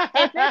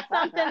it's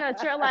something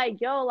that you're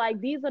like, yo, like,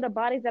 these are the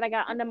bodies that I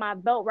got under my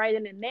belt right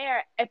in and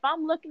there, if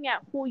I'm looking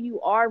at who you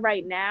are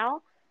right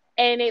now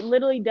and it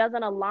literally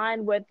doesn't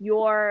align with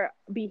your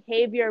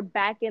behavior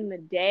back in the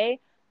day,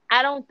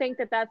 I don't think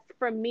that that's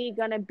for me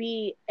gonna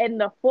be in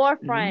the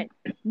forefront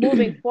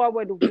moving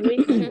forward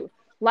with you.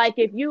 Like,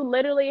 if you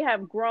literally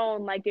have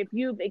grown, like if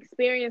you've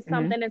experienced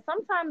something, and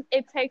sometimes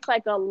it takes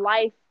like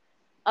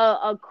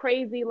a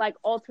crazy, like,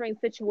 altering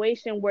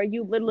situation where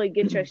you literally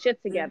get your shit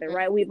together,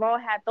 right? We've all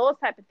had those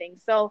type of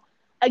things. So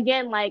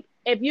again, like,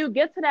 if you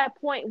get to that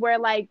point where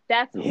like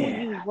that's who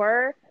you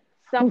were,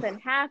 something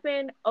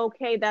happened,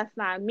 okay, that's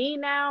not me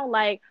now.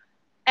 Like,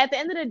 at the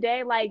end of the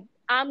day, like,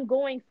 I'm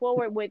going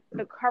forward with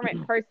the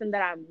current person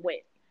that I'm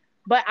with.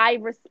 But I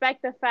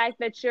respect the fact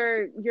that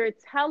you're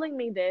telling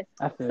me this.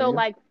 So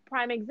like,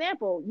 prime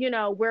example,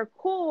 we're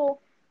cool,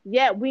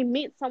 yet we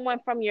meet someone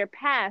from your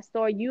past,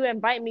 or you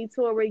invite me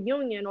to a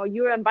reunion, or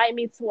you invite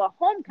me to a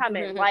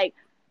homecoming. Like,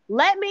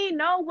 let me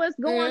know what's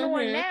going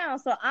on now,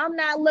 so I'm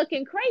not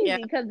looking crazy,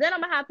 because then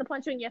I'm gonna have to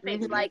punch you in your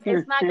face. Like,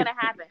 it's not gonna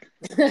happen.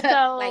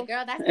 So like,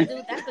 girl, that's the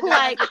girl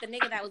like, that's with the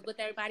nigga that was with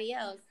everybody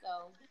else.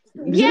 So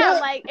yeah,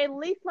 like, at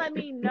least let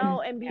me know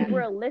and be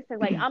realistic.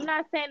 Like, I'm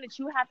not saying that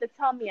you have to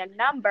tell me a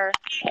number,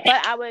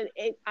 but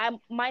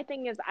my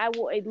thing is, I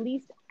will at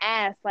least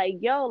ask, like,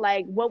 yo,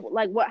 like, what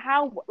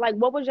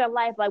was your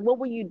life? Like, what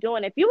were you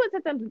doing? If you were to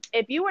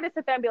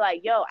sit there and be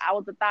like, yo, I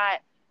was a thot,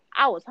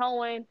 I was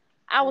hoeing,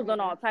 I was on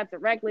all types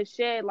of reckless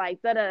shit,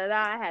 like, da da da,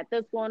 I had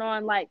this going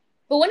on, like.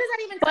 But when does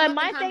that even come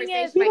up in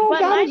conversation? You don't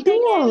gotta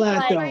do all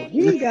that, though.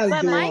 You ain't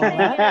gotta do all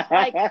that.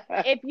 Like,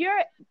 if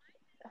you're.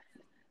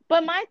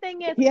 But my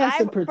thing is, he has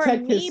to for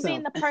protect me himself.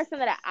 being the person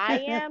that I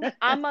am,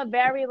 I'm a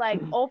very, like,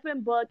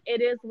 open book.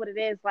 It is what it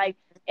is. Like,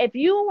 if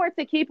you were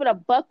to keep it a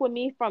buck with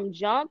me from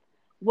jump,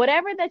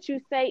 whatever that you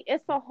say,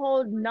 it's a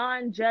whole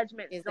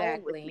non-judgment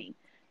zone with me.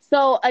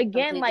 So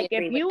again, like,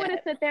 if you were to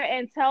sit there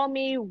and tell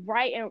me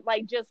right and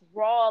like just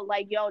raw,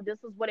 like, yo, this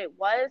is what it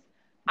was,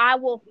 I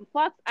will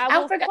fuck you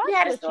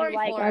had a with story you.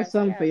 Like, for I got us.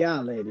 something for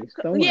y'all, ladies.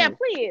 Don't worry. Yeah,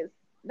 please.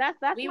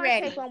 That's my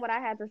ready. take on what I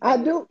had to say. I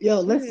do. Yo,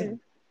 listen.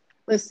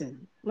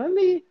 Let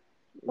me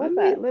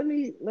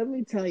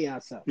tell y'all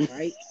something,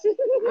 right?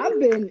 I've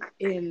been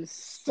in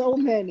so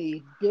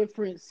many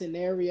different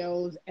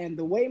scenarios, and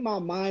the way my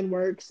mind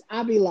works,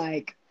 I'll be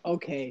like,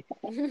 okay,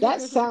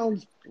 that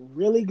sounds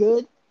really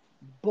good,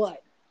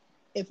 but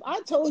if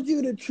I told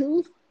you the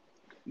truth,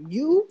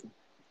 you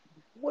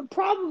would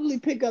probably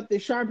pick up the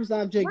sharpest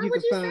object Why you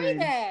would could you find say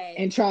that?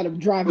 and try to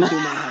drive it through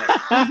my head.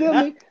 You feel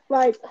me?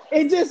 Like,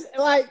 it just,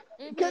 like,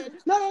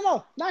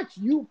 no, not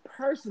you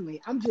personally.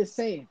 I'm just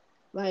saying,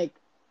 like,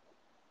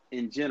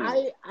 in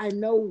general. I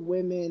know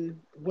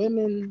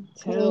women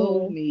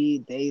tell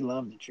me they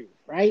love the truth,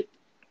 right?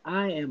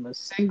 I am a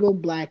single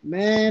black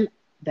man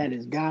that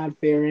is God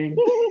fearing,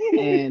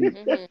 and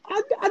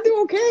I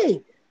do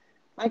okay.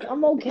 Like,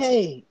 I'm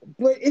okay,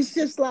 but it's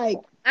just like,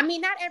 I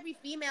mean, not every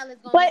female is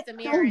gonna be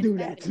Samira and don't do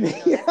that to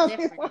Stephanie. me. That's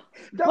different.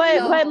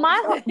 But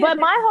my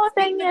whole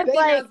thing is,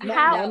 like,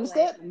 how. I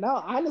understand. No,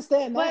 I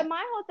understand that. But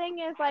my whole thing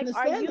is, like,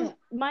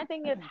 my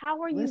thing is,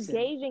 how are you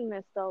gauging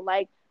this though?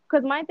 Like,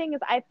 because my thing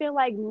is, I feel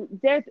like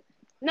there's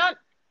no,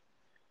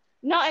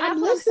 and that's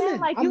what I'm saying.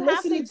 Like, you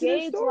have to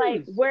gauge,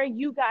 like, where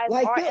you guys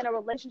are in a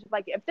relationship.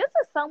 Like, if this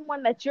is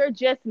someone that you're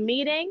just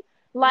meeting,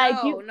 like,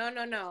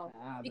 no.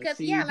 Because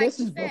see, like this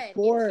you is said,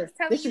 before. if she's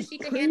telling This you is she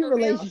can handle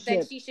real,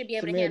 then she should be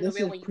able to handle Samira,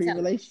 real when you tell her.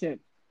 Pre-relationship.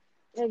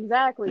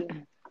 Exactly.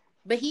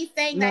 But he's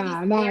saying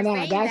that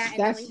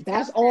Nah.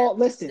 That's all.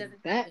 Listen,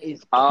 that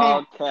is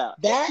all cap. cap.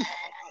 That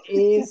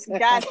is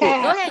cap. Go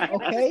ahead,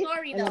 give us okay? the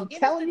story And though. I'm Give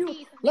telling us the you.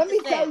 tea. Let me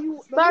tell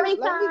you. Let me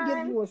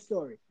give you a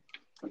story.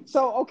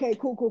 So okay,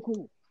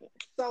 cool.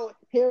 So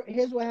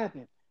here's what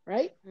happened,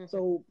 right?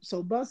 So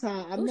Bus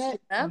High, Ooh, she's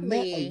I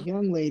met a lovely.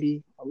 young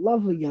lady, a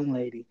lovely young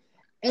lady,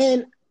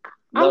 and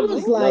I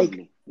was Lovely, like,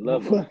 lovely,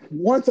 lovely.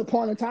 once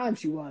upon a time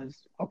she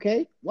was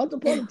okay. Once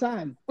upon a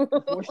time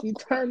before she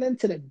turned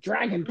into the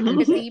Dragon The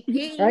Princess,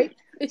 DP. right?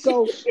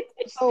 So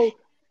so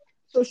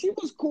so she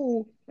was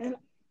cool,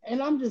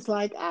 and I'm just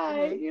like, all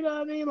right, you know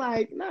what I mean?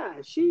 Like,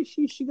 nah, she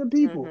good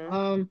people.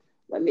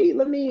 Let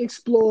me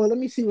explore. Let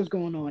me see what's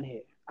going on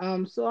here.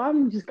 So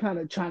I'm just kind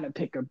of trying to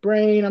pick her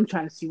brain. I'm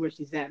trying to see where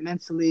she's at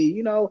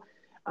mentally.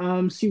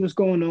 See what's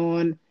going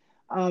on.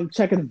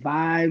 Checking the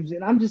vibes,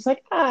 and I'm just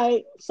like, all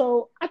right.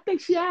 So I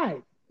think she all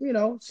right.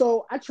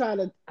 So I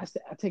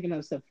take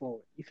another step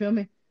forward. You feel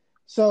me?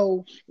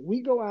 So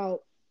we go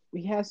out.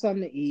 We have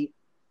something to eat.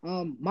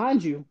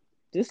 Mind you,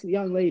 this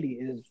young lady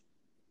is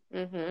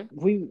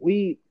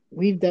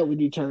we've dealt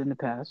with each other in the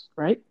past,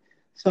 right?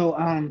 So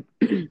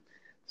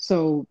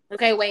so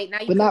Okay, wait. Now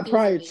you but not confusing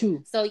prior me.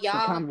 to So the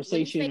y'all,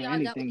 when you say conversation or y'all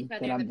dealt with each anything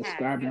other that in I'm the past,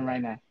 describing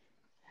right now.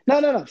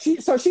 No.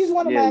 She's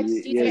one of Yeah, my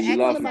you, she's exes. yeah, your She's you ex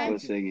one in of lost the me my for a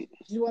past. exes. second.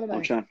 She's one of my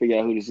I'm trying exes. to figure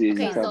out who this is you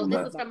Okay, Sorry, so talking this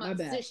about. was from my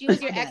bad. so she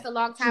was My your ex bad. a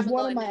long She's time one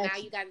ago, of and my then now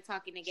exes. you guys are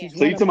talking She's again.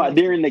 So one you of talking my about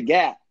exes. during the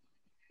gap?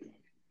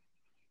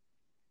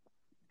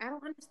 I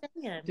don't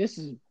understand. This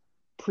is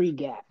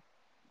pre-gap.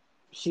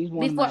 She's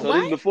one of Before my So this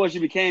is what? before she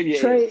became your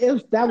Trey.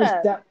 ex.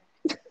 That.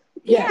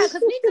 Yeah, Yes,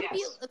 because we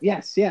confused.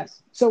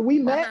 yes. So we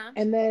met, Uh-huh.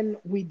 and then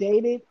we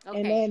dated, and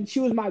Okay. then she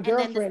was my And then the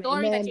girlfriend, and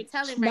story that you're then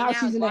telling right now now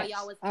she's is an while y'all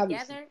ex, was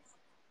obviously. together.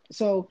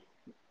 So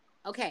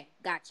Okay,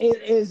 got you.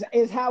 it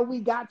is how we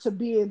got to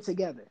being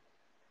together.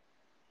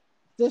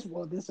 This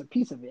is a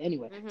piece of it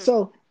anyway.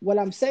 So what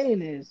I'm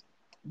saying is,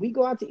 we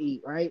go out to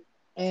eat, right?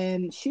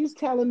 And she's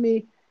telling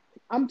me,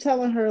 I'm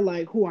telling her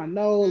like who I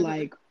know,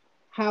 like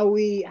how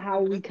we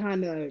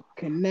kind of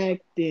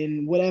connect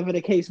and whatever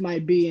the case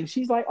might be. And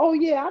she's like, "Oh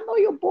yeah, I know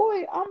your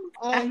boy.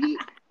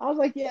 He." I was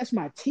like, "Yeah, it's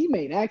my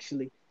teammate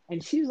actually."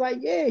 And she's like,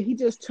 "Yeah, he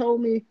just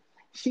told me."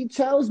 She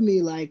tells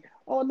me like,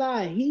 "Oh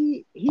nah,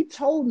 he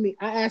told me."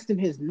 I asked him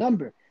his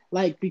number,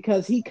 like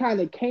because he kind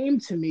of came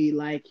to me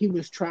like he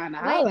was trying to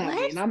Wait, holler at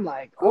me, what? and I'm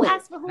like, Who "Oh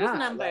asked for whose nah, like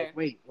number?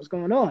 wait, what's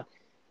going on?"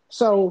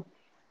 So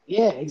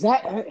yeah,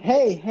 exactly.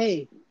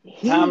 Hey,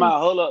 Time he out.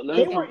 Hold up.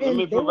 they were Let in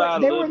me provide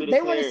a little bit of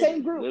they were in the clarity. same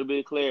A group. little bit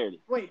of clarity.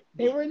 Wait,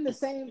 they were in the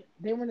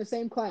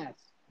same class.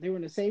 They were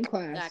in the same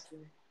class, Got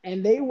you.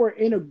 and they were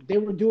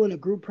doing a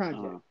group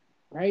project, Uh-huh.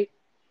 right?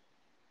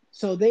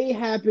 So they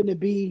happened to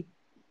be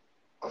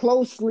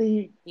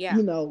closely, Yeah.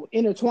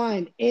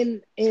 intertwined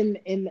in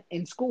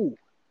school.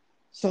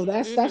 So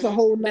that's a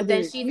whole But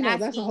then nother, she's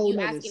that's a asking whole you,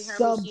 nother asking her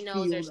who she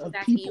knows, or subfield she's of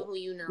asking you people. who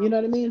you You know. know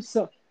what I mean?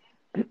 So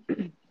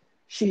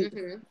she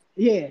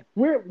yeah,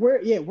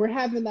 we're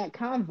having that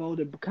convo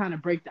to kind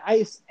of break the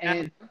ice,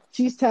 and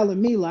she's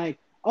telling me like,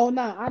 "Oh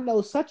no, I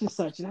know such and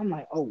such," and I'm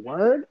like, "Oh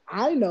word,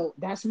 I know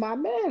that's my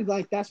man,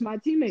 like that's my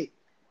teammate."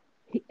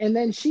 And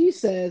then she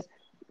says,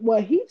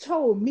 "Well, he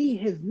told me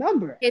his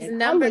number," His and I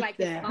number, like looked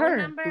his at phone her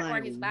number or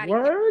like, his body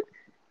count. "Word."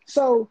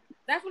 So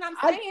That's what I'm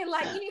I saying.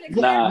 Like, you need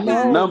to Nah, his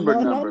clarify. number,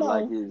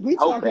 like no. his We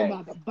hoe talking pad.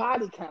 about the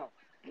body count.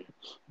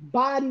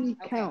 Body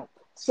Okay. count.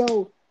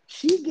 So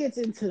she gets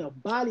into the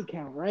body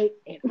count, right?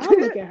 And I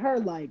look at her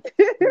like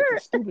with a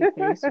stupid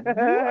face.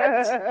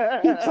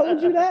 What? He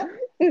told you that?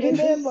 And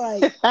then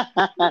like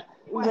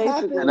what In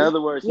happened? Basically.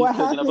 other words, he's What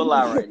cooking up a happened?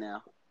 lie right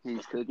now.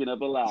 He's cooking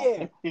up a lie.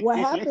 Yeah.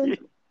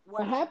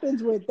 What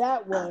happens with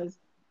that was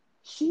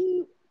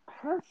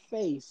her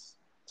face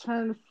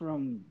turned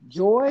from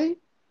joy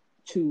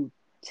to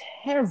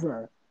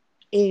terror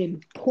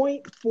in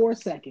point 0.4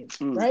 seconds,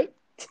 Mm. right?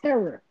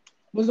 Terror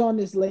was on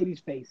this lady's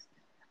face.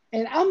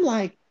 And I'm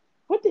like,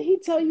 what did he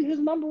tell you his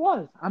number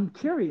was? I'm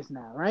curious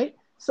now, right?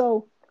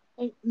 So,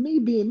 and me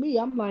being me,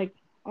 I'm like,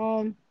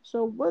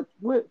 so what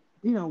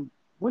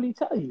did he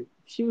tell you?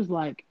 She was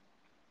like,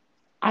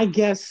 I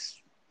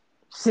guess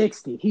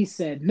 60. He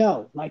said,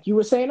 no, like you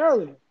were saying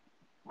earlier.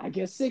 I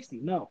guess 60,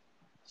 no.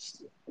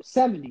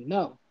 70,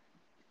 no.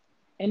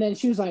 And then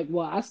she was like,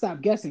 well, I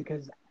stopped guessing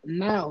because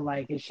now,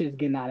 like, it's just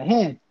getting out of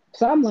hand.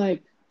 So I'm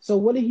like, so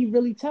what did he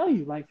really tell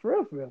you? Like, for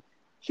real, for real?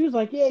 She was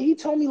like, yeah, he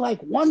told me,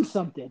 like, one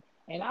something.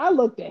 And I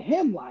looked at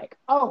him like,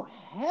 oh,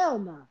 hell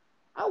no. Nah.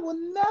 I will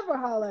never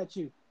holler at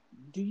you.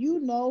 Do you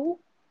know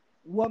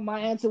what my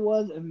answer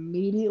was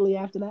immediately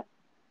after that?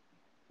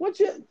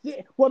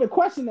 Well, the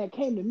question that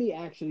came to me,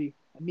 actually,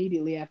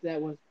 immediately after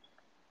that was,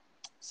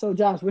 so,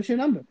 Josh, what's your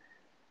number?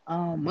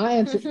 My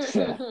answer,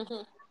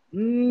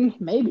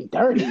 maybe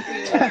 30.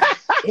 Yeah.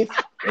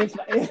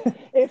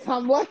 if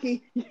I'm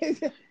lucky,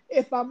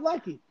 if I'm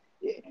lucky,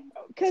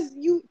 because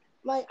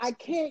I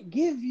can't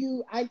give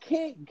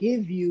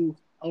you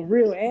a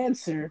real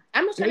answer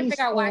I'm just trying to figure based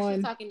out why she's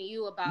on talking to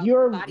you about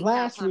your body count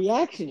last conversation. She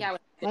reaction. had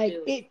with the Like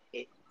dude.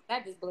 it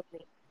That just blew me.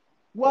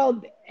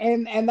 well,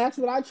 and that's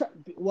what I try.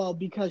 Well,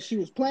 because she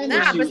was planning Well,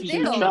 Nah, on but she she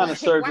was still, wanted trying to us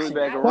to like, circle why? it answer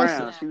back the I don't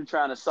question. around. She understand. was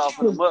trying to She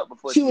soften was him up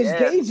before she she was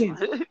asked him. gauging.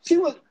 She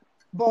was,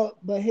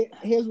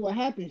 here's what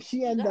happened.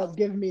 She ended up No.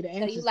 giving me the So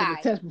you answers to the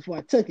lied. test before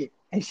I took it,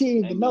 and she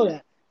didn't even know Amen.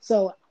 that.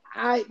 So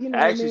you know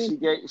what I Actually,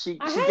 mean? she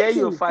I had gave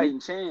you a to, fighting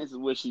chance is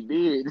what she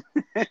did.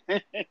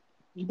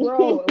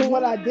 bro.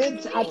 What I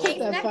did, I took Hey,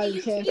 that Stephanie, fighting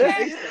you chance see for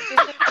that? Easter.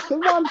 This is Cause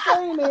what I'm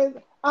saying is,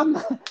 I'm,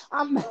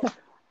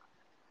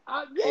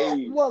 yeah.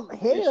 Hey, Well, and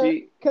here,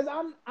 she cause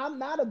I'm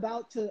not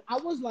about to. I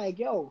was like,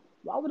 yo,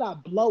 why would I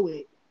blow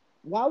it?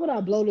 Why would I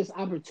blow this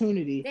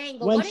opportunity dang,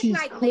 but when what if she's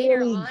like later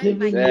clearly on, like giving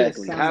me a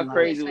after exactly. y'all How sign? Like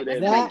crazy finish, would like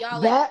let's that say like be? that,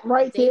 y'all like that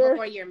right day there.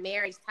 before your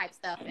marriage type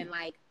stuff, and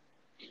like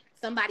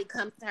somebody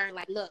comes to her and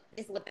like, look,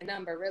 this is what the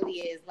number really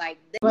is. Like,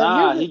 But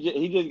Nah, here's the,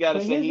 he just got to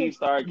but say here's he the, ain't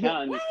started yeah,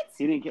 counting. what?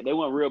 He didn't. They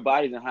weren't real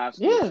bodies in high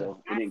school, yeah.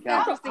 so it I didn't still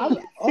count.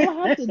 proceed. All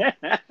I have to.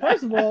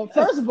 First of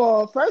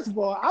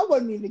all, I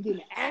wasn't even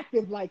getting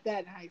active like that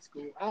in high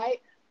school.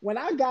 When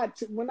I I got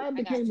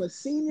became you. a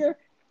senior,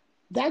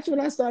 that's when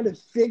I started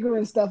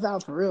figuring stuff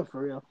out for real,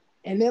 for real.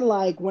 And then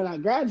like when I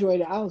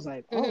graduated, I was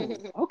like, oh,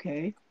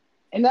 okay.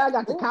 And then I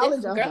got to Oh, this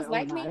college, I was like, girls oh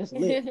like nah, me. it's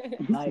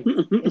lit. Like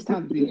it's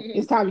time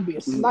to be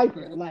a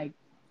sniper. Like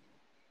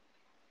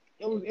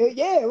it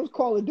was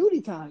Call of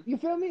Duty time. You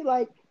feel me?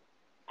 Like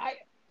I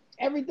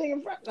everything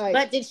in front. Like,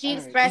 But did she all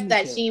right, let express me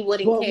that chill. she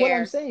wouldn't But what I'm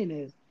care, saying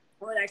is,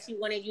 or that she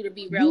wanted you to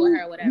be real with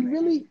her, or you whatever?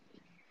 really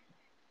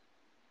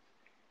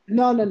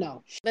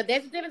no. But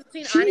there's a difference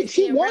between She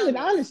honesty and wanted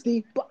realness.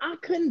 honesty, but I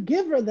couldn't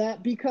give her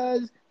that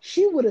because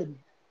she would have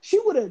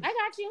I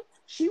got you.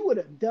 she would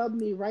have dubbed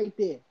me right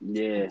there. I'm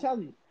Yeah,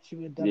 telling you, she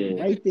would have dubbed me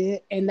yeah. right there,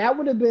 and that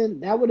would have been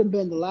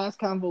the last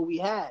convo we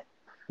had.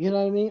 You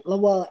know what I mean?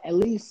 Well, at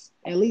least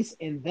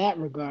in that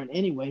regard,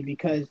 anyway.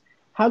 Because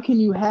how can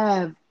you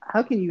have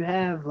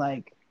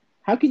like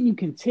how can you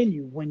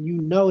continue when you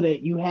know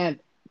that you have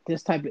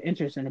this type of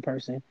interest in a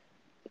person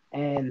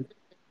and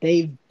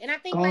they've And I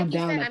think, gone like you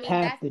down said, a I mean,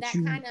 path that's that that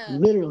you kind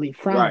of. literally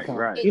frown Right, upon?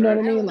 right, You know what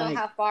right. I I mean? don't know Like,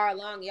 how far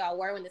along y'all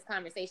were when this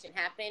conversation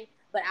happened,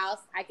 but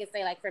I could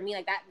say, like, for me,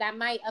 like that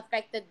might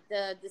affect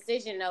the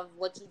decision of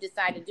what you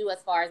decide to do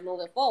as far as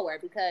moving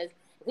forward. Because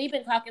we've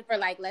been talking for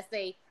like, let's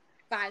say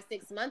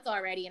 5-6 months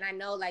already, and I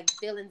know like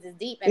feelings is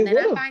deep, and it then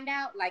would I have. find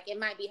out like it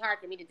might be hard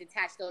for me to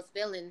detach those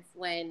feelings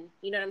when,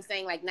 you know what I'm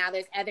saying, like now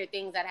there's other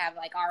things that have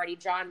like already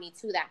drawn me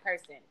to that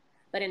person.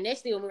 But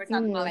initially, when we were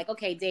talking about Yeah, like,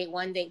 okay, date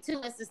one, date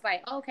two, it's just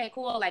like, okay,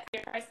 cool. Like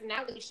your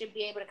personality should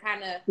be able to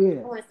kind of, I yeah.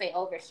 don't want to say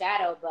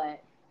overshadow,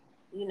 but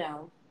you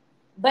know,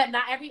 but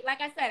not every.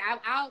 Like I said,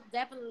 I'll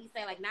definitely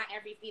say like not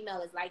every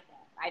female is like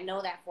that. I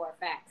know that for a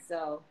fact.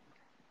 So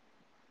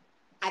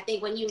I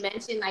think when you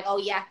mention like, oh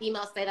yeah,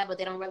 females say that, but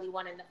they don't really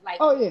want to. Like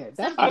Oh yeah, some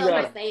that's I for females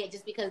got sure. might say it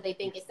just because they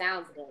think it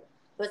sounds good,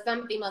 but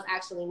some females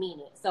actually mean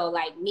it. So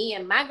like me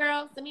and my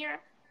girl Samira,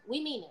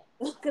 we mean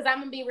it because I'm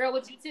gonna be real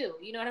with you too.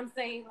 You know what I'm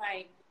saying?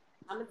 Like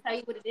I'm gonna tell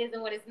you what it is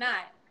and what it's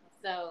not.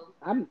 So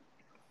I'm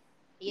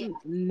yeah.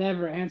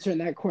 never answering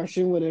that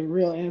question with a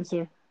real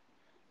answer.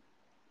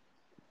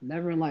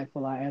 Never in life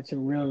will I answer a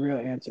real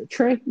answer.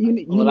 Trey, you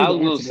Well, I need to was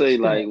gonna answer this. say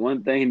Go like ahead.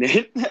 one thing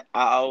that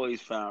I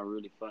always found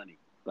really funny,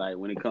 like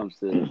when it comes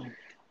to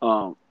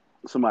um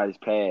somebody's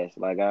past.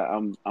 Like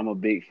I'm a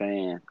big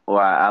fan, or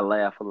I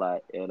laugh a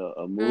lot at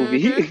a Mhm.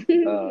 movie,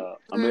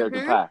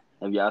 American Mhm. Pie.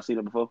 Have y'all seen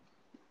it before?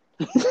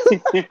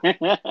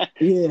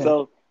 Yeah.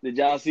 So did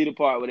y'all see the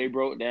part where they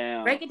broke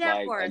down Break it down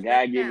like for a us. Break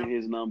guy it giving down.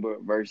 his number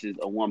versus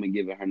a woman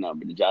giving her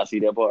number? Did y'all see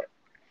that part?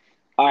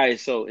 All right,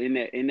 so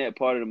in that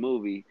part of the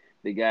movie,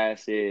 the guy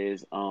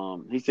says,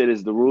 he said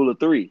it's the rule of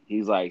three.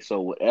 He's like,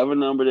 so whatever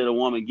number that a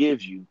woman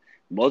gives you,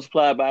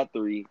 multiply by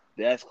three,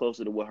 that's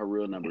closer to what her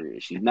real number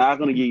is. She's not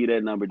gonna give you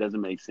that number, it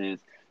doesn't make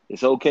sense.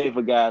 It's okay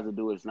for guys to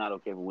do it, it's not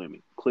okay for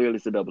women. Clearly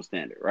it's a double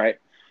standard, right?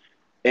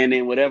 And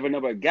then whatever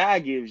number a guy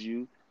gives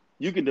you,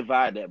 you can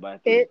divide that by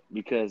three It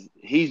because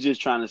he's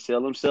just trying to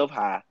sell himself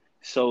high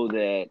so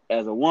that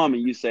as a woman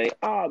you say,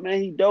 oh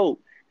man, he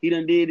dope. He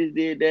done did this,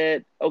 did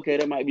that. Okay,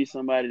 that might be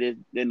somebody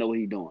that know what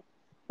he doing.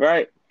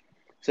 Right?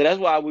 So that's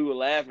why we were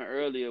laughing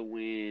earlier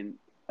when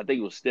I think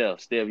it was Steph.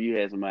 Steph, you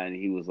had somebody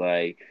and he was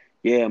like,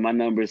 yeah, my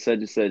number is such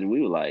and such. And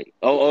we were like,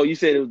 oh, you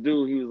said it was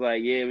dude. He was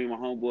like, yeah, me and my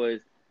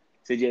homeboys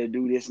said you had to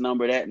do this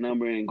number, that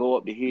number, and go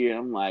up to here.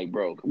 I'm like,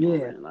 bro, come on,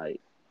 Yeah. man.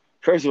 Like,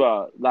 first of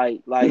all,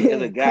 like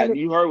as a Yeah. guy, Cut it.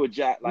 you heard what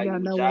Josh You like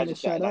gotta what know when Josh to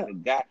just said. shut Like up. a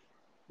guy,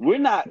 we're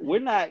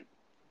not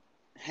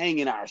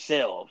hanging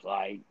ourselves.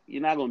 Like,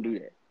 you're not gonna do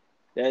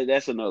that.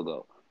 That's a no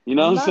go. You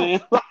know I'm what I'm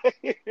not. saying?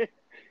 Like,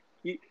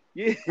 you,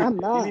 you, I'm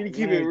you need not. to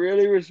keep it Like,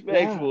 really nah.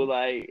 respectful.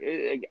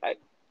 Like,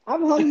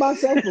 I've hung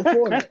myself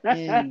before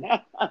and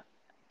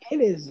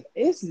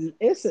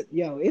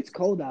it's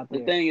cold out the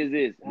there. thing is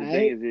this. All The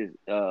thing right. is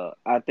this.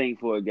 I think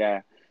for a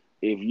guy,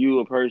 if you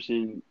a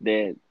person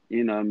that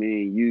you know, what I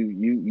mean,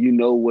 you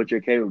know what your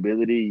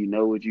capability, you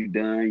know what you've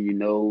done, you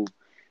know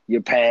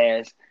your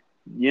past.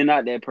 You're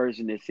not that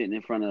person that's sitting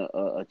in front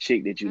of a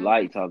chick that you Mhm.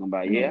 like talking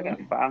about. Yeah, I got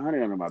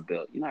 500 under my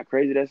belt. You know how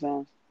crazy that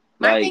sounds.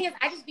 My thing Like, is,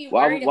 I just be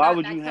why worried why about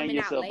would you that hang coming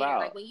out yourself later. Like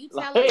out? when you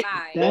tell a Like,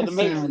 lie That that in a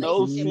makes sounds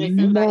no relationship with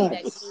sense. somebody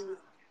that nuts. you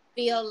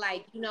feel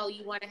like you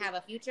want to have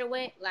a future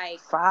with, like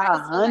I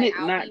just feel like 500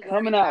 I'll not be worried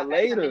coming out about that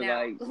later. coming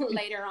out Like,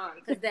 later on.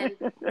 Because then,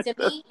 to that's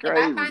me, if I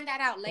crazy. find that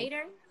out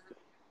later,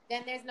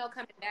 then there's no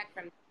coming back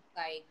from.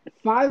 Like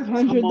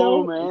 500 Come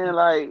though. on, man.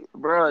 Like,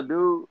 bro,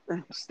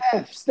 dude.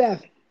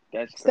 Steph,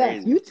 That's Steph,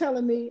 crazy. you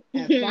telling me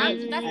at that's at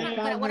fine.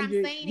 But what I'm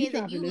 500, saying you is, if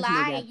dropping you this nigga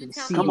lie at and the you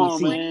tell me Come it was on,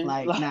 CDC? 20, man.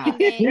 Like, nah, and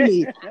then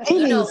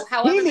he needs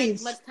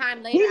however much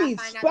time later, I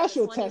needs find out that the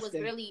special 20 was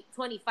testing. really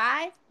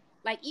 25.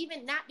 Like,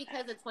 even not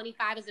because the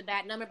 25 is a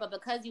bad number, but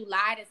because you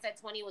lied and said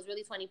 20 was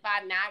really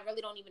 25. Now I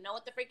really don't even know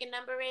what the freaking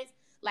number is.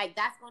 Like,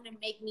 that's going to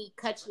make me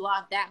cut you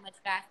off that much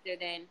faster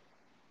than.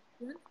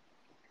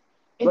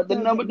 But the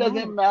number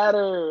doesn't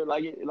matter.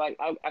 Like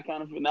I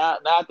kind of feel now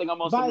I think I'm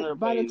on Samira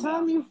By the page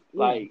time now.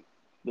 Like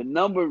the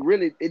number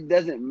really, it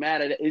doesn't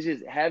matter. It's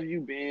just, have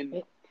you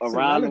been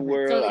around the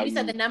world? So you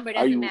said the number are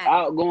doesn't you matter.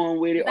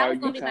 outgoing with it? That Or are was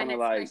you going to be my kind of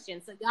next like?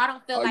 question. So y'all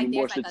don't feel Are like you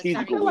more there's like a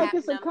strategical? certain like cap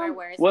it's a number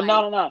where it's well,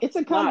 like, no. It's a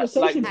Like,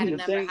 conversation. had a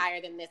piece. number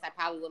higher than this, I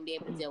probably wouldn't be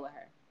able to deal with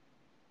her.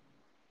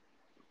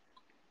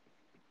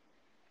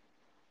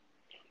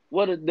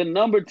 Well, the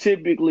number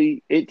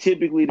typically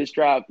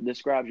describes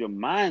your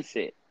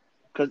mindset,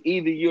 because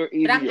either you're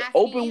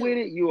open you, with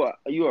it, you're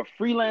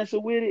a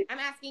freelancer with it, I'm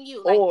asking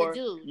you, like the or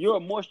dudes. you're a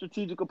more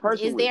strategical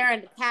person. Is with there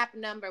it. a cap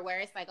number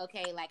where it's like,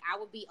 okay, like I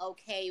would be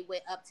okay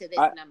with up to this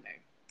number?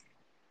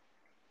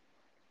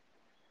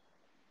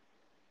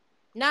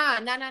 Nah.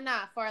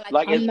 For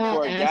like I'm not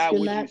for a guy, asking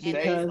would that you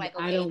say because like,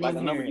 okay, I don't like a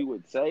want number to. you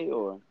would say,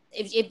 or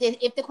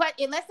if the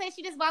question, let's say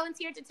she just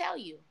volunteered to tell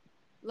you,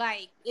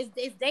 like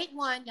it's date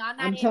one, y'all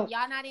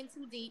not in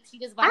too deep. She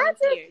just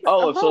volunteered.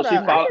 so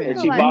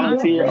she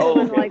volunteered.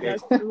 Oh, okay. Like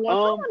when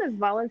someone is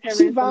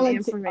volunteering some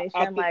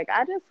information, like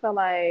I just feel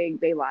like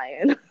they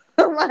lying.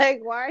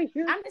 Like, why are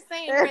you? I'm just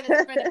saying for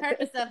the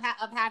purpose of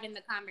having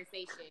the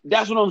conversation.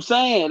 That's what I'm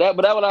saying. Most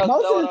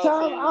of the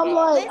time, I'm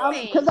like,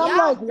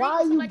 why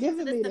are you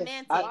giving me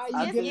this? Why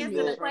are you giving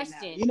me this right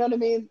now? You know what I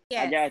mean?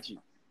 Yes.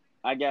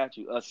 I got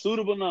you. A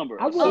suitable number.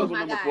 A suitable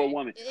number for a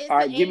woman. All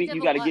right,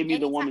 you got to give me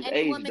the woman's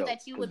age though,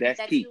 because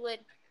that's key.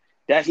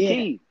 That's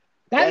key.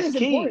 That's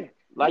key. Important.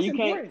 Like you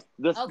can't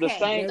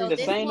the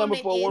same number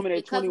for a woman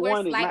at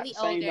 21 is not the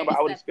same number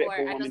I would expect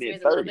for a woman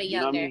at 30. You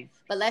know what I mean?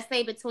 But let's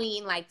say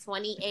between like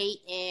 28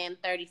 and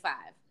 35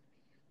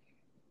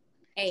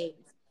 age.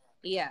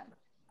 Yeah.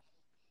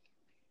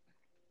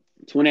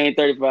 28 and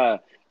 35.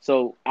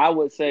 So I'm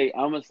gonna say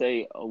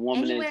a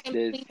woman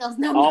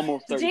that's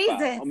almost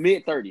 35,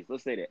 mid 30s.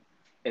 Let's say that.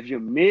 If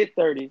you're mid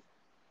 30s,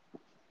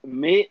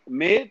 mid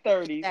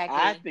 30s, exactly.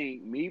 I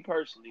think, me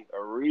personally,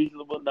 a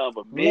reasonable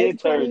number. Mid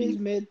 30s.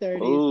 Mid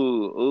 30s.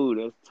 Ooh,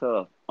 that's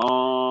tough.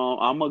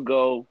 I'm gonna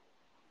go.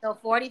 So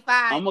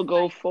 45. I'm gonna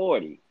go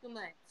 40. Too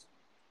much.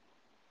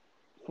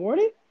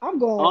 40? I'm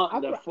going.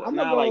 I'm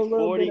now like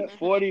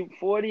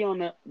 40 on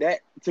the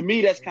that. To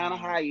me, that's kind of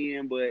high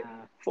end, but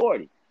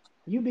 40.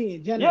 You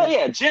being generous.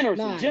 Yeah,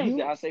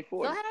 generously. I say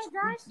 40. Go ahead,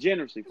 Josh.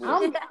 Generously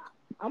 40.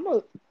 I'm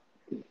a.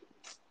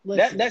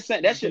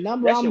 Listen, that's your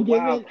number that's I'm your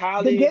giving, wild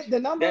college.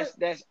 the number,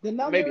 that's the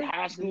number, maybe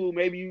high school.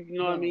 Maybe you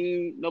know what I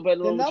mean. Nobody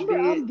knows the number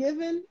what you I'm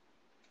giving.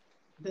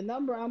 The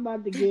number I'm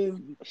about to give,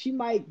 she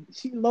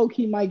low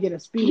key might get a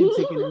speeding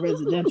ticket in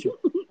residential.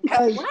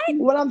 Because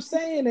what I'm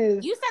saying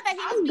is, you said that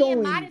he was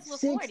being modest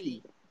with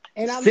 40,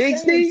 and I'm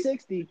saying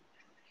 60.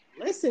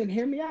 Listen,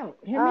 hear me out.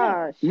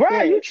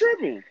 Right, you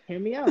tripping? Hear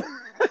me out.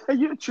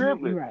 You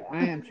tripping? You're right,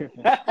 I am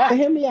tripping. But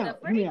hear me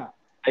out.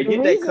 Hey,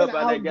 get that cup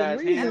out of that guy's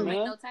hand,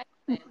 man.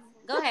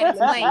 Go ahead,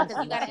 explain,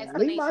 because you got an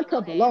explanation. Leave my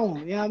cup alone.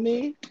 You know what I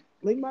mean?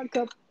 Leave my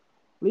cup.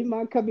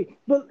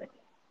 But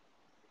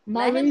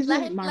my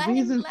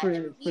reason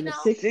for the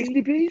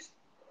 60 piece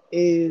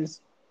is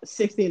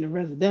 60 in the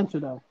residential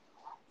though.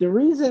 The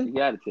reason you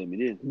gotta tell me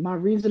this. My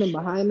reasoning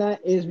behind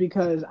that is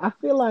because I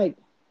feel like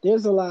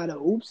there's a lot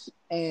of oops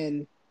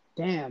and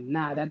damn,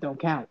 that don't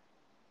count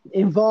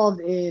involved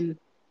in,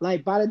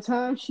 like, by the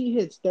time she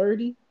hits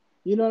 30,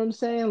 you know what I'm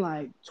saying?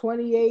 Like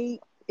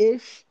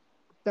 28-ish,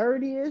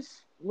 30-ish,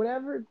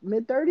 whatever,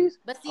 mid 30s.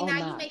 But see,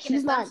 now you making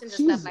assumptions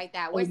and stuff like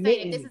that. We're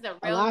saying if this is a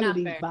real lot number, of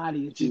these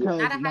bodies, because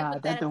not a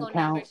hypothetical that don't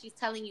number. count. She's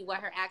telling you what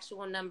her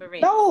actual number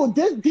is. No,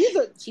 these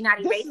are. She's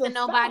not erasing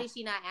nobody.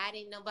 She's not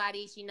adding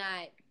nobody. She's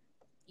not,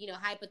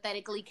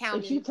 hypothetically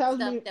counting she tells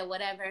stuff me, that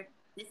whatever.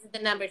 This is the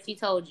number she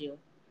told you.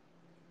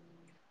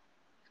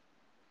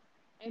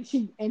 And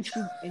she.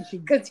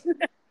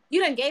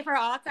 You done gave her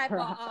all type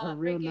of her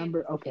real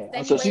number. Okay.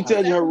 So she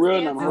tells you her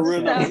real number. Her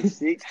real number is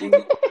 60,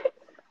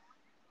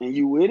 and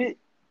you with it?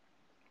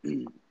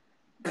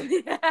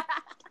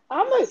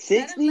 I'm at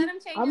 60.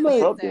 I'm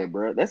up there,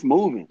 bro. That's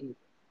moving.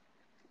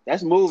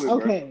 That's moving,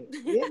 okay.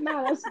 Bro.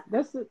 Yeah,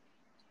 that's it.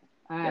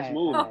 That's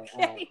moving.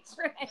 Okay,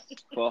 Trey.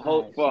 For a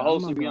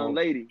wholesome young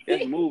lady,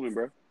 that's moving,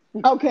 bro.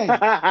 Okay.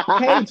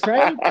 Hey,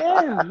 Trey.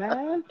 Damn,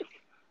 man.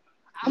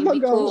 I'm gonna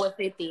go cool with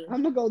 50.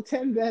 I'm gonna go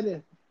 10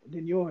 better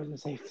than yours and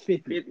say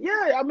 50.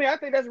 Yeah, I mean, I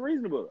think that's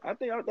reasonable. I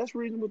think that's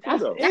reasonable too,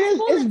 though.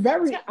 It's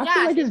very. I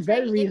feel like it's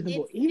very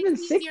reasonable. Even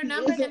 60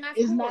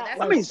 is not.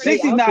 I mean,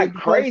 60 is not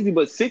crazy,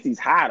 but 60 is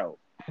high though.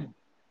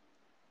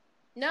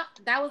 No,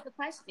 that was the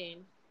question.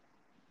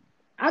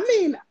 I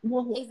mean,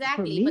 well,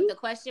 exactly. Me, but the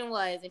question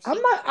was, if she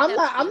I'm not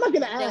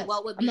gonna ask. Then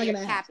what would be your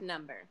cap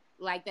number?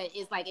 like that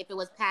is like if it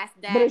was past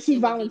that, But if she it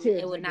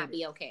volunteers, would not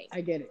be okay.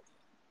 I get it.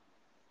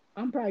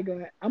 I'm probably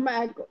going. I'm gonna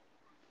act.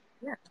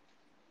 Yeah.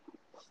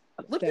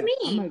 What Steph, you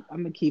mean?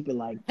 I'm gonna keep it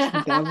like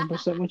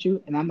 2,000% with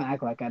you, and I'm gonna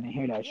act like I didn't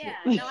hear that Yeah,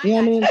 shit. no, I You know what I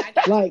got mean? you. I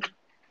got Like, you.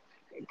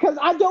 because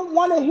I don't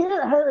want to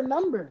hear her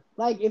number.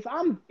 Like, if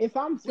I'm We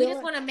feeling,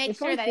 just want to make if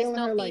sure I'm that it's feeling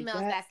no her like females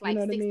that, that's you like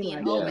know what I mean? 60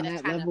 and Like over on that's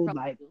that trying to level, approach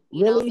like you.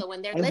 You know, really, so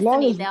when they're as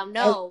long listening, as, they'll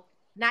know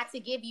not to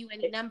give you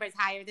any numbers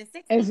higher than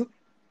 60. as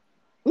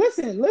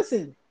listen,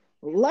 listen.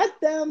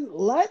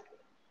 Oh,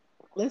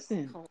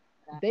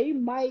 They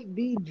might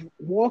be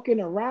walking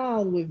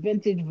around with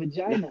vintage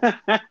vagina,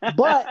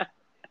 but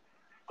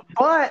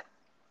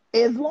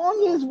as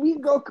long as we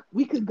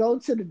could go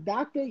to the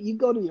doctor. You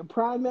go to your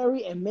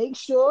primary and make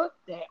sure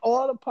that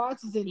all the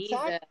parts is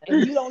intact, Jesus.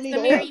 and you don't need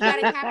Samira, to. you got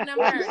a cap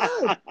number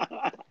or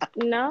no?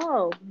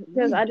 No,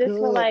 because I just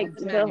feel like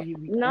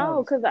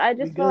because I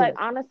just feel like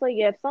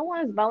honestly, if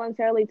someone is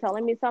voluntarily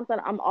telling me something,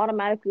 I'm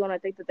automatically gonna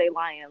think that they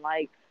lying.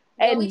 Like,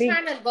 But we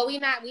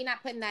not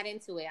putting that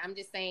into it. I'm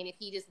just saying if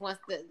he just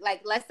wants to,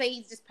 like, let's say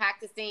he's just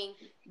practicing,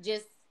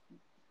 just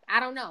I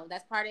don't know.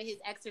 That's part of his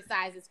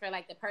exercises for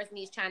like the person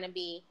he's trying to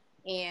be,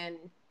 and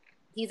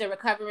he's a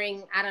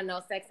recovering, I don't know,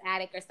 sex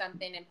addict or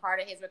something. And part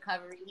of his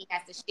recovery, he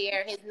has to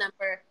share his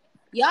number.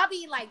 Y'all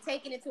be like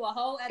taking it to a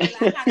whole other.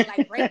 I gotta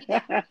like break it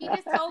down. He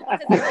just told me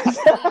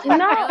because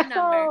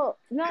no.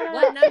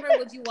 What number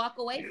would you walk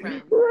away from?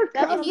 If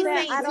he's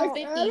saying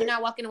 250, you're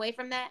not walking away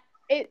from that.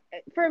 It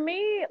for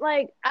me,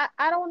 like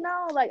I don't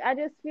know. Like I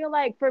just feel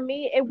like for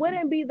me, it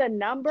wouldn't be the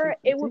number.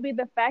 It would be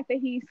the fact that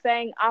he's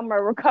saying I'm a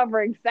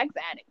recovering sex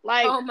addict.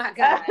 Like, oh my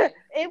god,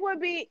 it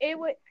would.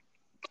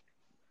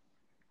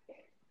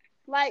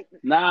 Like,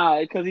 nah,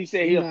 because he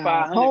said he'll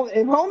 500.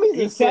 If homie's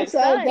a sex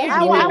addict, that's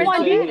I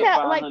want detail.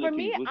 detail. Like for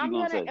me, I'm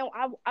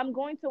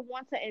going to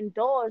want to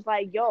indulge.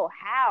 Like, yo,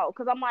 how?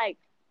 Because I'm like,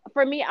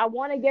 for me, I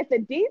want to get the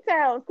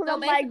details. Because so I'm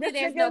like, this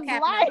there's nigga's no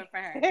cap life. number for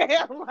her. Like,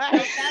 so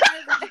fellas,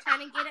 if you're trying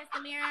to get at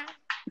Samira,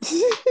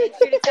 make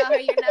sure to tell her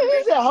your number.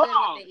 She's good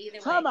with it either way.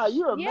 Time out,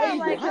 you're amazing. Yeah,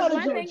 like how did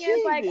one you thing achieve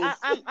is like this?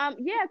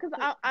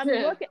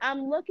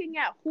 I'm looking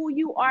at who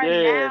you are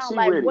Yeah, now,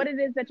 like what it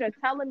is that you're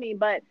telling me.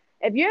 But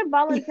if you're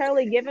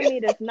voluntarily giving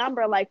me this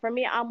number, like for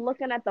me, I'm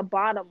looking at the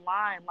bottom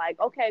line. Like,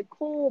 okay,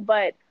 cool,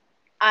 but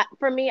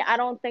for me, I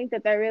don't think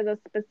that there is a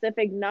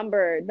specific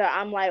number that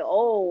I'm like,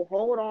 oh,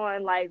 hold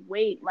on, like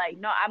wait, like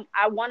no,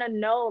 I want to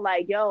know,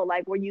 like, yo,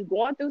 like were you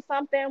going through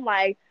something,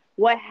 like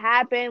what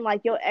happened,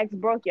 like your ex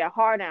broke your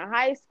heart in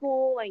high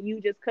school and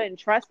you just couldn't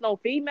trust no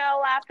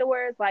female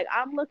afterwards. Like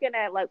I'm looking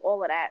at like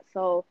all of that.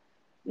 So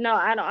no,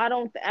 I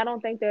don't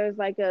think there's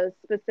like a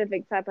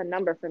specific type of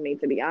number for me,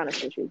 to be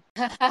honest with you.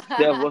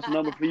 Steph, what's the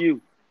number for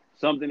you?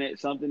 Something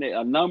that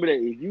a number that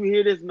if you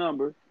hear this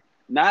number,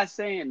 not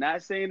saying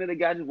that the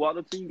guy just walked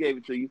up to you and gave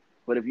it to you,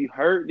 but if you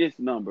heard this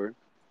number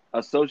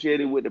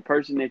associated with the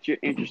person that you're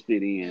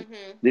interested in,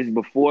 this is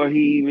before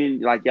he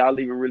even like y'all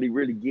even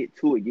really get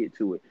to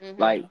it.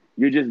 Like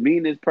you're just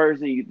meeting this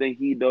person, you think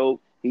he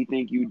dope, he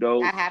think you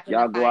dope,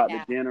 y'all go out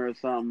to dinner or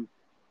something,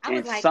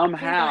 and like,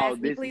 somehow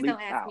this leaks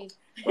out.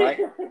 Right?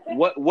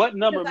 What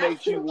number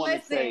makes you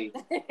want to say?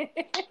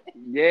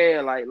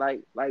 Yeah, like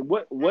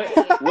what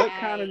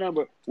kind of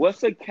number?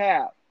 What's a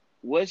cap?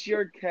 What's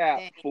your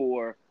cap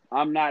for?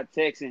 I'm not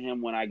texting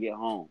him when I get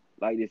home.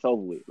 Like it's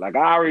over with. Like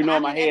I already know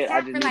in my head.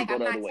 I just need to go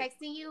the other way. I'm not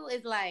texting you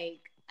is like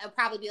it'll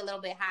probably be a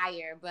little bit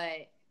higher,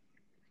 but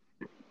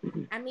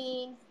I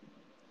mean,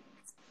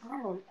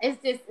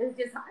 it's just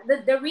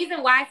the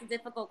reason why it's a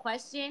difficult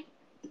question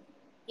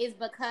is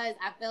because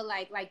I feel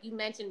like you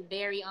mentioned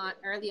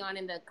early on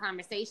in the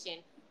conversation,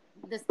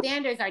 the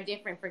standards are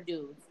different for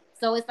dudes.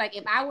 So it's like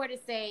if I were to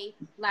say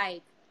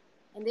like,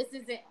 and this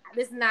is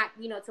not,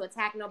 to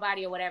attack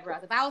nobody or whatever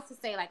else. If I was to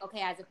say like,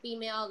 okay, as a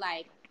female,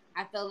 like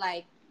I feel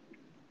like,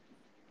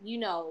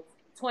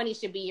 20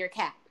 should be your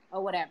cap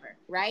or whatever,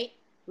 right?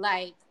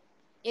 Like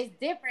it's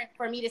different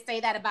for me to say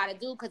that about a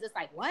dude because it's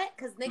like what?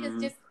 Because niggas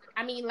just,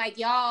 I mean, like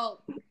y'all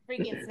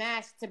freaking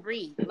smash to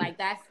breathe. Like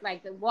that's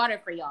like the water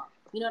for y'all.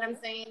 You know what I'm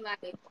saying?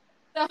 Like,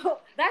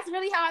 so that's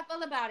really how I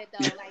feel about it,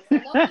 though. Like, so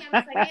low-key, I'm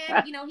just like,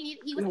 man, he was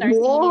thirsty. He needed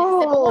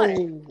a sip of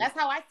water. That's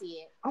how I see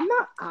it. I'm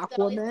not Aquaman.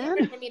 So it's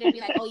different for me to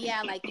be like, oh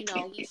yeah, like he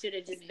should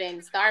have just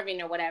been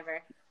starving or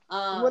whatever.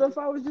 What if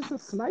I was just a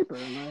sniper?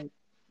 Like,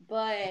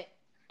 but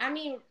I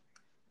mean,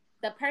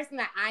 the person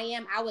that I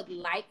am, I would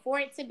like for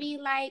it to be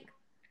like,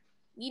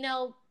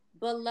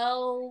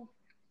 below,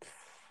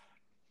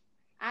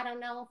 I don't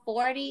know,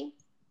 40.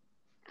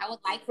 I would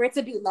like for it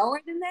to be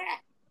lower than that.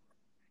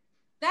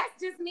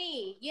 That's just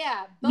me.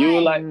 Yeah. But you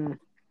were like,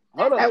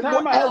 hold up,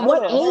 time out. At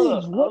what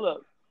age? Hold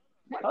up.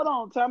 Hold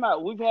on, time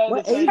out. We've had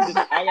this thing.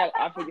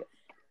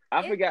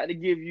 I forgot to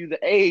give you the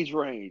age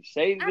range.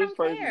 Say to this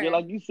person, just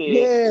like you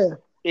said,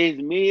 is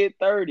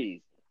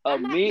mid-30s. A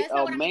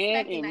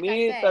man in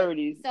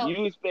mid-30s. So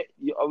you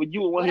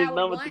would want his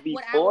number to be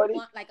 40?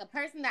 Like a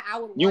person that I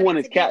would want you want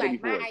it his to be cat like to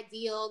be 40. my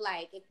ideal,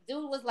 like if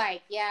dude was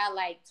like, yeah,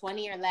 like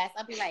 20 or less,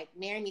 I'd be like,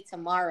 marry me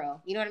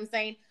tomorrow. You know what I'm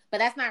saying? But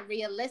that's not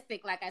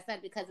realistic, like I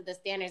said, because of the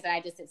standards that I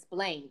just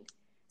explained.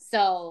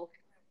 So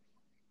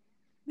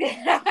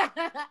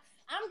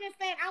I'm just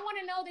saying, I want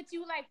to know that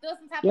you like feel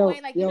some type of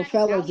way, like you're not just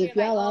fellas, out here if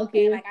like, y'all oh, out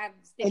okay, there, like I'm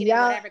and sticking in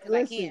y'all whatever because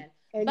I can.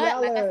 and But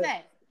y'all like I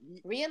said,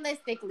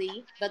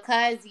 realistically,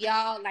 because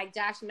y'all, like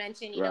Josh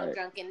mentioned, you know, Right.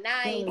 drunken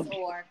nights fellas,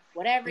 or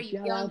whatever, if you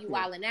y'all young, out you there,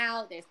 wilding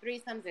out, there's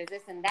threesomes, there's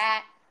this and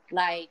that.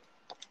 Like,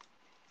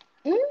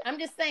 Hmm? I'm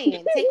just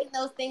saying, taking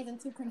those things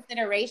into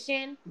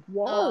consideration,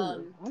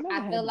 Whoa, I never I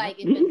had feel that. like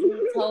if a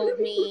dude told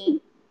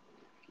me,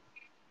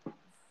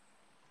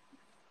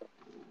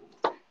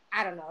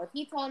 I don't know, if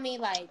he told me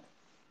like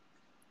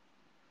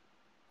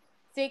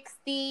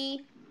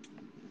 60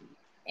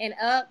 and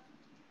up,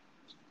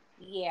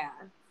 yeah,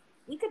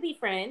 we could be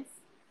friends.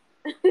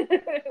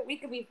 We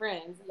could be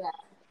friends. Yeah,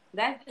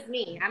 that's just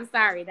me. I'm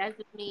sorry, that's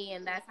just me,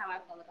 and that's how I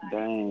feel about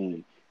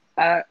Dang.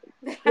 I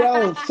it.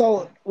 Yo,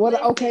 so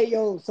what? Okay, Listen,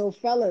 yo, so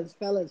fellas,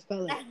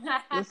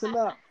 listen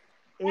up.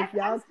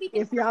 I'm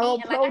speaking If for me, y'all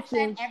and like I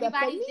said, approaching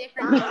everybody's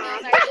different. Stefanita,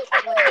 Females are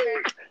different.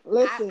 Whatever.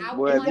 listen, I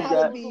boy, it if want you a gotta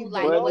got, dude be who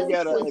like boy, if you below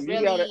got a, was if you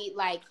got a, 60. really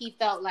like he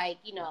felt like,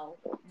 you know,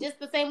 just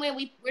the same way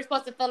we're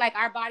supposed to feel like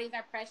our bodies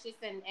are precious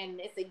and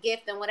it's a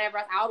gift and whatever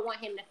else. I would want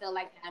him to feel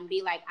like that and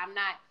be like, I'm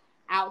not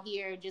out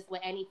here just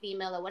with any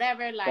female or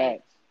whatever. Like,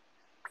 facts.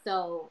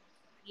 so,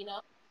 you know,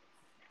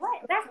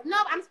 what? That's no.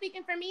 I'm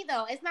speaking for me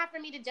though. It's not for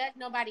me to judge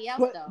nobody else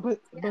But though. but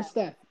Yeah, but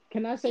Steph,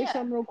 can I say yeah.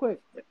 something real quick?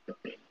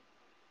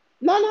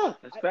 No,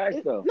 That's facts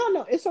though.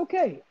 no, it's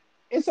okay.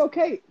 It's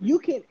okay. You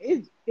can.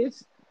 It's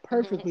Mm-hmm.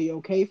 perfectly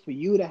okay for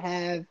you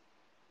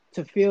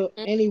to feel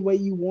any way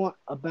you want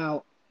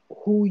about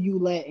who you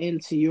let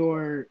into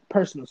your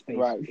personal space.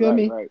 Right, You feel right,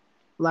 me? right.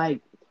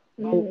 Like,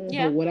 but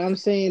Yeah. what I'm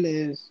saying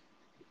is,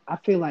 I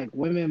feel like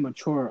women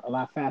mature a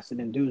lot faster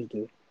than dudes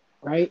do,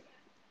 right?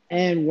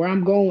 And where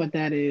I'm going with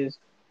that is,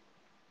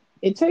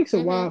 it takes a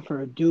Mm-hmm. while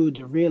for a dude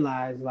to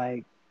realize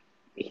like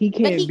he But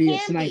can't he be a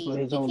can sniper be.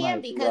 his He whole can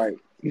life. be because Right.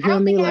 You I feel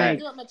don't me? think it has to Facts.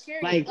 do with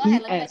maturity. Like Go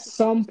ahead. he Let me at let you finish.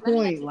 some Let me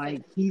let point, you finish.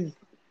 like he's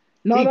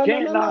He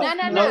can't not No,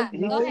 no, no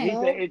no. Go he ahead.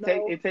 said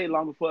it take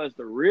longer for us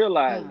to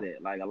realize nah.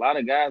 that. Like a lot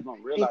of guys don't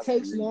It realize that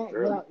takes really long.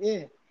 early. Well,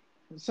 yeah.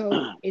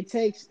 So it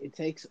takes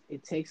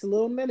a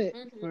little minute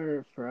Mm-hmm.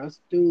 for us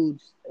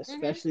dudes, Mm-hmm.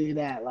 especially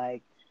that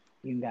like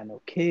you got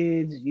no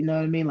kids. You know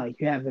what I mean? Like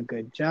you have a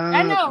good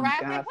I job. know, You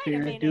right? I'm like, God wait a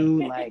fearing minute.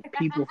 dude. Like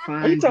people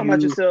Are you find talking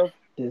about you yourself?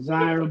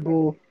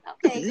 desirable.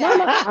 Okay, No,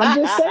 guys. I'm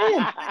just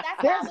saying. But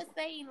that's why I There's was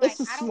saying, like, it's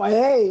a small.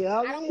 Hey,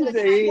 I I don't mean, feel He like it's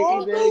said it a has to do small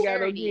with he ain't group. got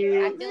no maturity. You know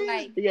I what kids. I feel mean?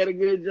 like He got a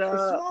good It's a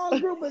job. small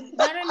group of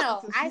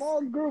no. it's a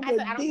small group I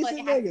said I of don't feel like decent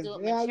it has to do niggas.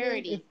 with You know what I mean?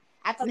 maturity.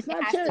 I feel like It's it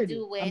not has to charity.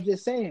 do with I'm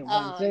just saying. What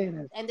I'm saying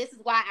is, and this is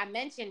why I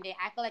mentioned it.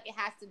 I feel like it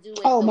has to do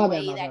with oh the my bad,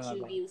 way that my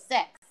you bad. view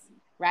sex,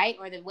 right?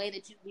 Or the way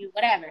that you view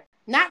whatever.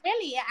 Not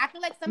really. I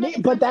feel like some of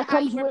it But comes with that how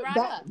you comes were with brought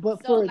that. up.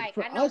 But So like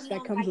I for know us, we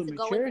that don't comes like with to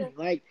go into maturity.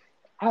 Like,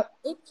 I,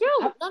 it's true.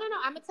 I No.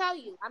 I'm gonna tell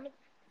you.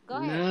 Go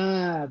ahead.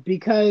 nah,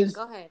 because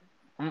Go ahead.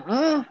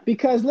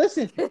 because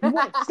listen, you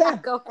want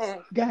Steph. Go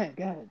ahead. Go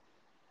ahead.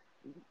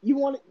 You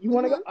want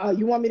to go? Mm-hmm.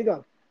 You want me to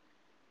go?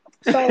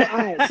 So all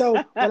right.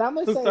 So what I'm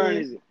gonna Whose say turn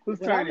is is it? Whose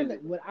turn is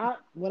it?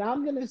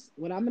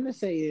 what I'm gonna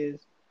say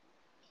is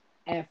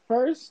at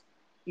first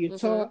you're Mm-hmm.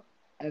 taught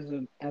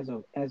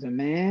as a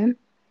man,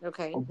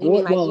 Okay. a You boy,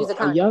 mean like use well, a a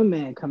condom? young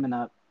man coming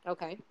up,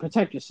 Okay.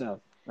 protect yourself,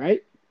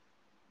 right?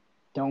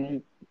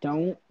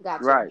 Don't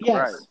Gotcha. Right,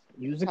 right. yes,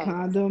 use a Okay.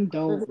 condom.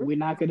 Don't Mm-hmm. we're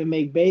not gonna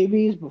make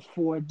babies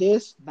before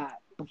this, not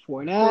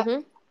before that.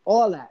 Mm-hmm.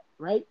 All that,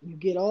 right? You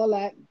get all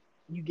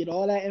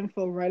that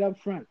info right up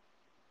front.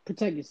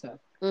 Protect yourself.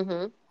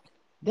 Mm-hmm.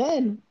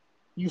 Then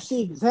you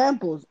see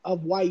examples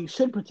of why you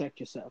should protect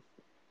yourself.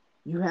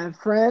 You have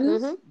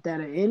friends Mm-hmm. that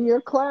are in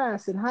your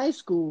class in high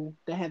school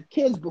that have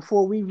kids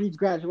before we reach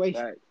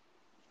graduation. Right.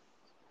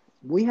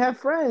 We have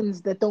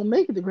friends that don't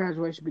make it to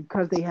graduation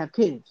because they have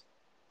kids.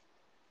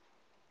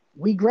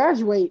 We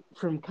graduate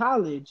from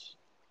college.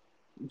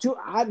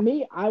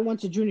 I went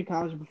to junior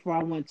college before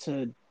I went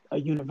to a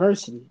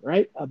university,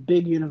 right? A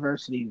big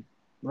university,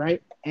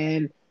 right?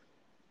 And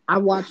I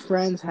watched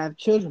friends have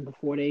children Mm-hmm.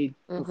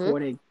 before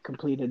they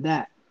completed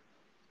that.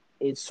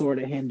 It sort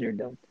of hindered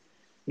them.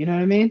 You know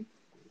what I mean?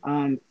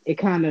 It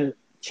kind of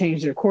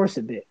changed their course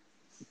a bit.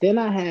 Then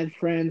I had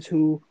friends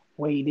who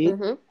waited.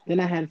 Mm-hmm. Then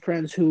I had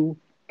friends who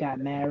got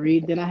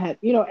married. Then I had,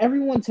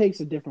 everyone takes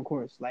a different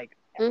course. Like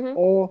Mm-hmm.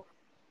 all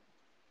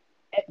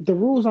the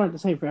rules aren't the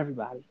same for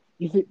everybody.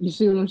 You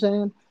see what I'm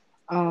saying?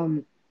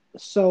 Um,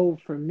 so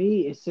for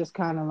me, it's just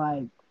kind of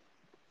like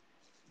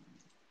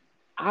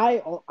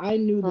I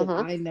knew that Mm-hmm.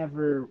 I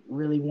never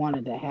really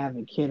wanted to have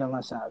a kid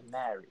unless I was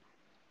married.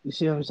 You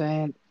see what I'm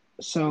saying?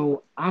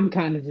 So I'm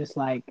kind of just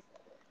like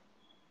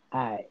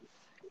I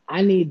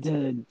I need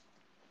to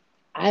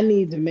I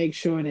need to make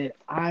sure that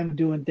I'm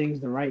doing things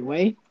the right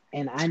way,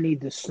 and I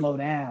need to slow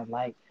down.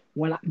 Like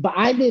but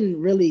I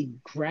didn't really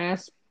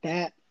grasp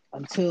that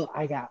until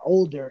I got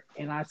older,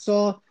 and I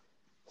saw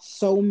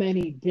so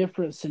many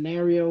different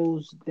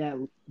scenarios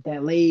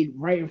that laid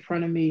right in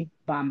front of me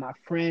by my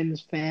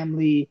friends,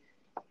 family,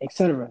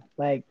 etc.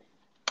 Like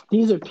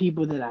these are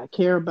people that I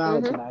care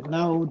about, Mm-hmm. that I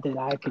know, that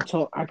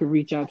I could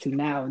reach out to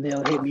now, and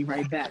they'll hit me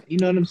right back. You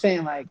know what I'm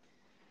saying? Like,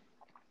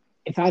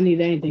 if I need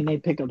anything, they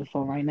pick up the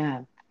phone right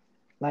now.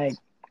 Like,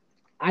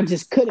 I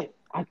just couldn't.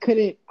 I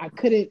couldn't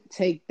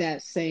take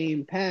that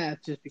same path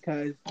just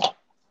because,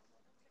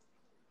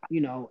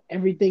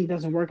 everything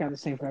doesn't work out the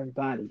same for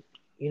everybody.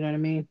 You know what I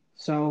mean?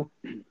 So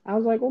I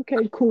was like,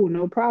 okay, cool,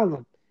 no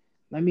problem.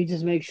 Let me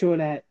just make sure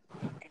that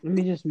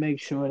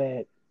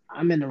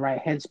I'm in the right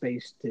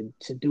headspace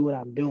to do what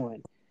I'm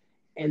doing.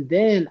 And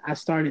then I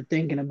started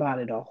thinking about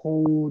it a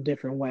whole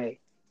different way.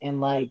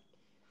 And like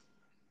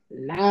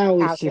now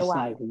it's Out here just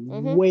like wilding.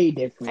 Mm-hmm. way I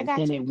different got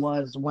than you. it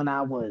was when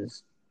I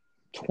was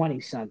 20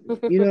 something.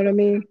 You know what I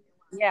mean?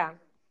 Yeah.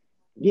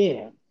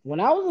 Yeah. When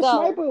I was a So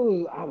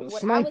sniper, I was a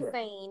what I was sniper.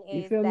 saying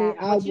You is feel me? that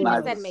I what you was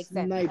just a said makes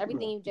sense. sniper.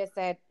 Everything you just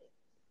said,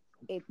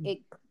 it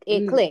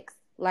Mm, clicks.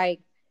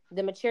 Like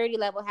the maturity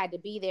level had to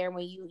be there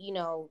when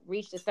you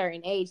reached a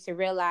certain age to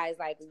realize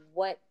like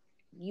what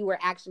you were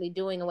actually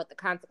doing and what the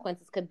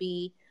consequences could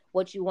be,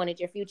 what you wanted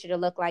your future to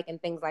look like,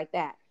 and things like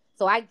that.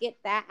 So I get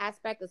that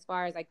aspect as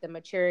far as like the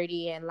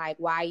maturity and like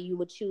why you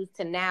would choose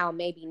to now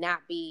maybe not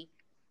be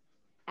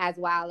as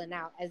wild and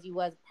out as you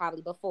was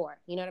probably before.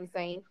 You know what I'm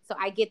saying? So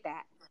I get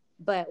that.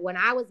 But when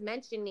I was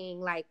mentioning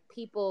like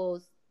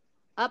people's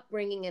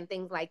upbringing and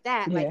things like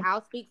that, like yeah.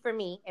 I'll speak for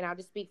me and I'll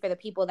just speak for the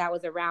people that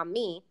was around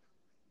me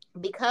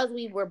because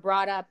we were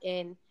brought up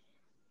in,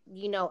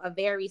 a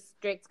very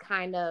strict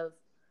kind of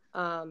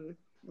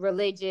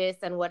religious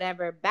and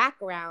whatever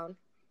background,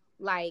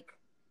 like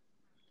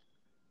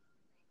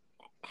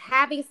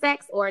having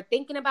sex or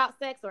thinking about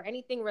sex or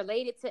anything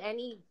related to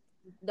any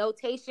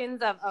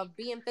notations of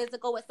being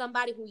physical with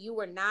somebody who you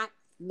were not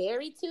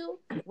married to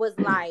was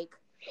like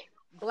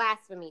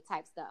blasphemy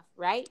type stuff,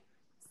 right?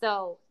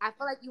 So I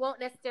feel like you won't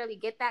necessarily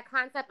get that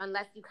concept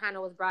unless you kind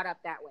of was brought up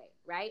that way,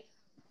 right?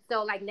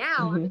 So like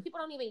now, I mean, Hmm. people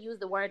don't even use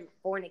the word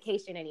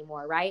fornication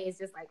anymore, right? It's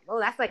just like, oh,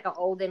 that's like an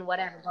olden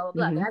whatever, blah blah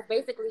blah. But Hmm. that's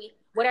basically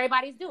what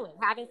everybody's doing,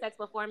 having sex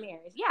before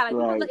marriage. Yeah, like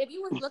people Right. look if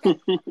you was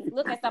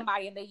look at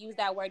somebody and they use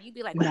that word, you'd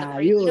be like, what the Nah,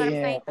 freak? You know what I'm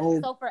yeah, saying?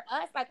 oh, So for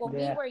us, like when we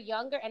yeah. were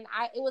younger, and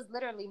it was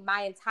literally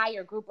my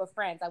entire group of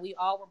friends. Like we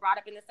all were brought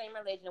up in the same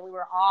religion, and we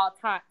were all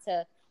taught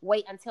to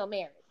wait until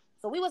marriage.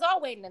 So we was all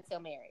waiting until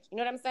marriage. You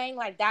know what I'm saying?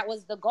 Like that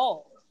was the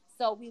goal.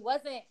 So we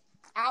wasn't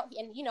out,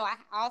 and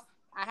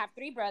I have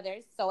three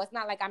brothers, so it's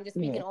not like I'm just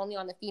speaking Yeah. only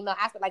on the female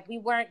aspect. Like we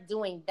weren't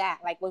doing that.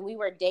 Like when we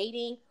were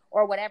dating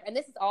or whatever, and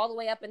this is all the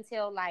way up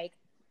until like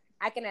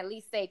I can at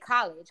least say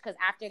college, because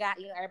after that,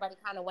 everybody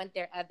kind of went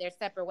their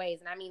separate ways,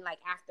 and I mean like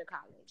after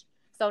college.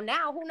 So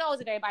now, who knows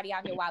if everybody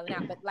out here wilding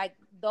out? But like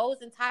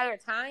those entire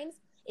times,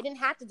 it didn't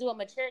have to do with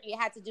maturity. It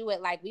had to do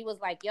with like we was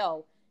like,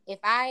 yo, and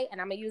I'm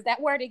gonna use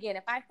that word again,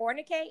 if I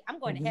fornicate, I'm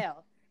going to Hmm.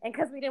 hell. And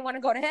because we didn't want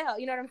to go to hell,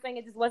 you know what I'm saying?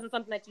 It just wasn't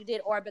something that you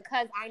did, or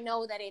because I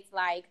know that it's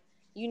like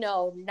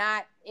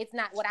it's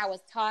not what I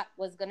was taught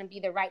was going to be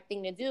the right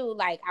thing to do.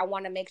 Like, I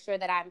want to make sure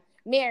that I'm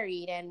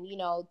married and,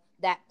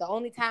 that the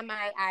only time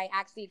I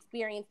actually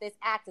experience this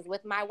act is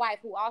with my wife,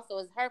 who also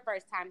is her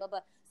first time, blah,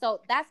 blah.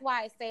 So that's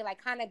why I say,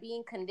 like, kind of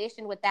being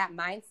conditioned with that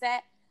mindset.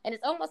 And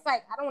it's almost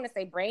like, I don't want to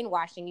say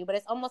brainwashing you, but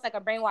it's almost like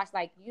a brainwash.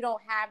 Like, you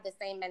don't have the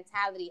same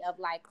mentality of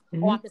like, oh,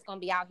 Hmm. I'm just going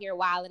to be out here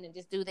wilding and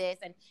just do this.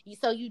 And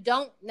so you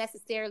don't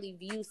necessarily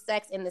view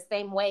sex in the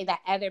same way that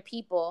other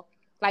people,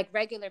 like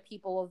regular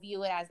people, will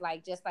view it as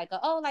like just like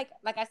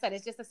like I said,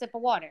 it's just a sip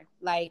of water,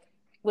 like,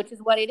 which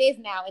is what it is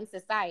now in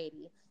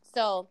society.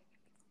 So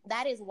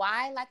that is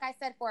why, like I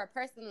said, for a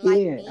person like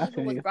Yeah, I me who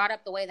feel was you. brought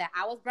up the way that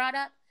I was brought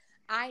up,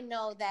 I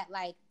know that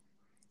like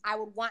I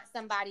would want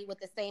somebody with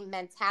the same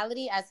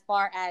mentality, as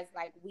far as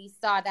like we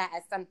saw that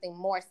as something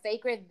more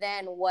sacred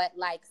than what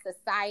like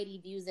society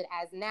views it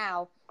as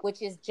now,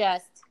 which is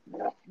just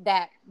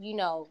that,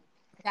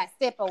 that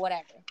sip or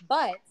whatever.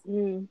 But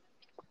Mm.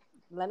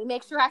 let me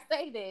make sure I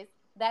say this.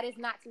 That is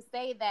not to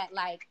say that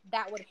like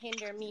that would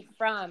hinder me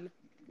from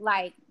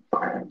like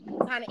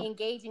kind of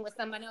engaging with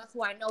someone else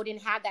who I know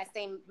didn't have that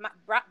same,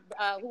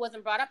 who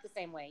wasn't brought up the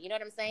same way. You know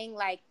what I'm saying?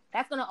 Like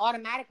that's going to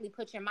automatically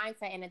put your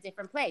mindset in a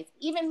different place.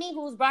 Even me,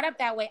 who was brought up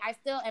that way, I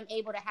still am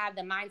able to have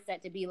the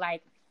mindset to be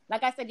like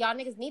I said, y'all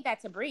niggas need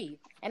that to breathe.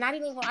 And I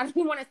didn't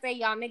even want to say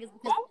y'all niggas,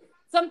 because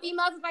some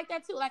females is like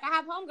that too. Like I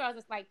have homegirls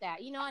that's like that,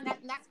 and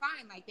that's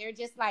fine. Like they're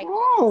just like,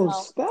 Oh,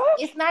 Steph.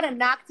 it's not a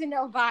knock to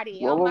nobody.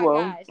 Whoa, Oh whoa, my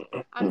whoa. gosh.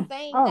 I'm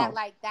saying that Oh,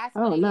 like that's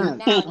what oh, it is no.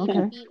 now. And even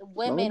Okay. Slow it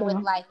women with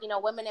down. like,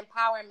 women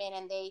empowerment,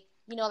 and they,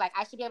 like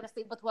I should be able to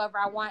sleep with whoever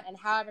I want and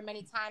however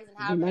many times and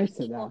Be however many nice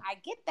to people. them. I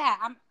get that.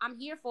 I'm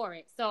here for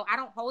it. So I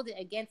don't hold it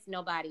against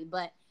nobody.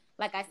 But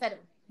like I said,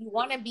 you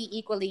want to be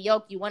equally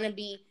yoked. You want to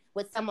be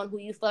with someone who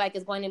you feel like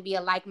is going to be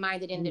a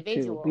like-minded Me too. Be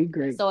individual.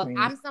 great, So if Queen.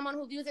 I'm someone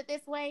who views it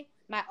this way,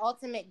 my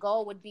ultimate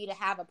goal would be to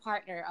have a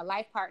partner, a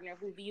life partner,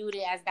 who viewed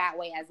it as that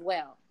way as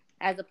well,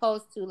 as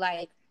opposed to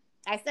like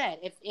I said,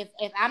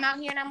 if I'm out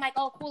here and I'm like,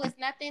 oh, cool, it's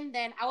nothing,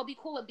 then I would be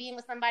cool with being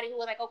with somebody who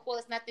was like, oh, cool,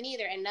 it's nothing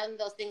either, and none of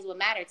those things would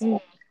matter to me.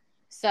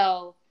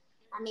 So,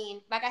 I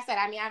mean, like I said,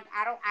 I mean,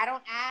 I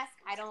don't ask,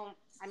 I don't.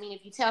 I mean,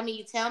 if you tell me,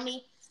 you tell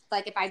me.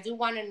 like if I do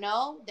want to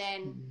know,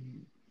 then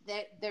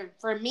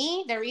for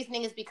me, the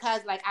reasoning is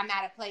because like I'm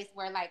at a place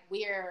where like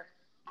we're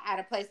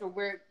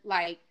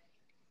like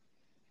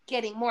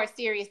getting more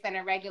serious than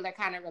a regular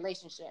kind of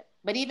relationship.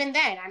 But even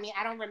then, I mean,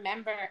 I don't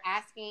remember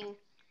asking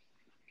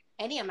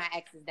any of my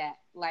exes that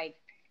I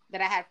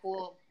had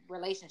full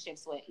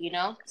relationships with, you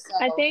know? So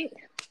I feel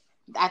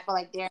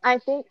like I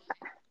think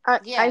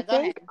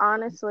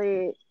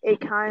honestly it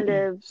kind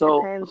of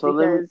depends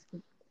because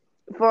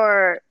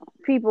for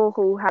people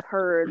who have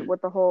heard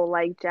with the whole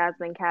like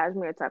Jasmine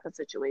Cashmere type of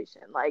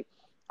situation, like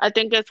I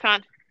think it's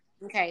kind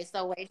of... Okay,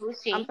 so wait,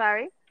 who's she? I'm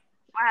sorry,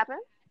 what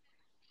happened?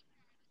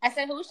 I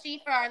said who's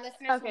she for our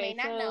listeners who may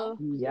not know.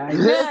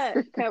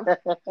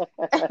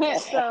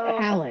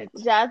 So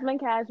Jasmine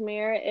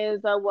Cashmere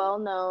is a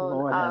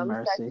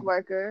well-known sex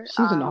worker.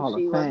 She's in the Hall of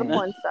Fame. She was a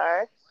porn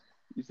star.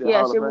 You said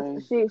Hall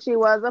of Fame? She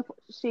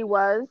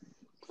was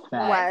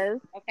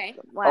okay.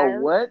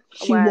 What?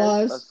 She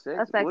was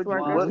a sex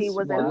worker. She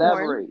was in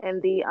elaborate. porn in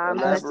the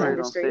sex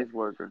industry. On sex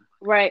worker.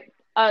 Right.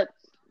 Oh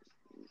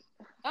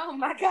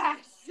my gosh.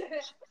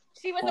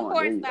 She was a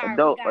porn star.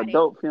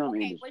 Adult film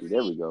industry.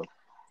 There we go.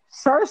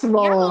 First of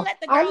all,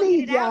 I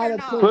need y'all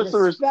to put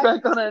some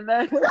respect on her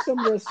name. Put some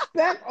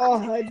respect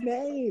on her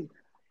name.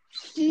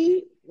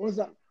 She was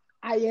a.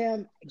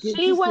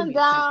 She went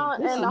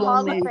down in the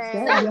Hall of Fame.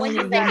 So when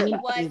you say she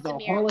was,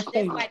 Samira, was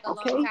this like a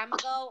long time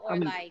ago, or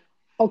like?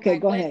 Okay,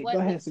 go ahead,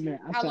 Samira.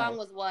 How long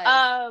was what?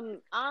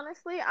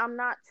 Honestly, I'm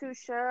not too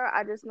sure.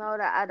 I just know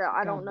that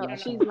I don't know.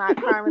 She's not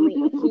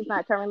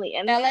currently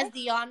in there. Fellas, do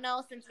y'all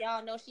know? Since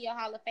y'all know she a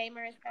Hall of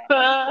Famer and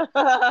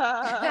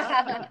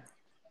stuff.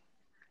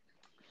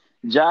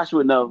 Josh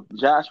would know.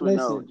 Josh,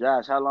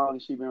 how long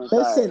has she been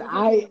retired? Listen,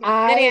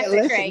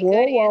 listen.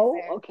 Whoa.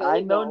 Okay, I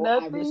know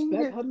nothing. I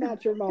respect her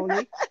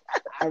matrimony.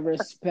 I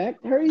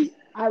respect her.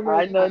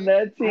 I know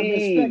nothing. I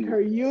respect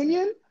her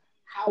union.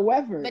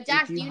 However, but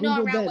Josh, do you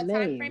know around what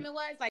time frame it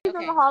was? Like, she's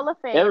in the Hall of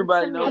Fame.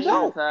 Everybody knows she's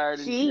retired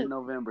in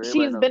November.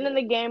 She's been in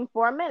the game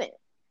for a minute.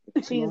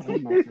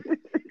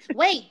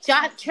 Wait,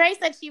 Trey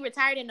said she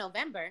retired in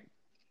November.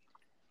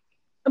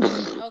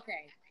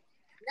 Okay.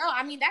 No,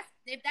 I mean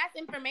if that's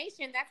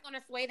information, that's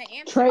gonna sway the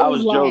answer. I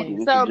was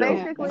joking. So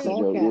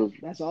basically,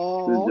 that's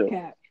all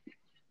cap.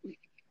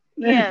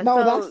 Yeah, no,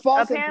 so that's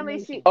false.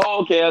 Apparently, she.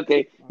 Oh,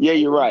 okay. Yeah,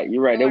 you're right.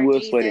 Lord that will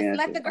Jesus, sway the answer.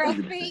 Let the girl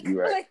speak.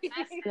 You're right.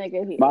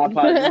 My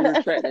apologies.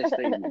 Retract that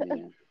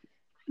statement,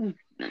 man.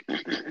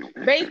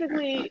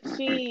 Basically,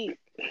 Kisses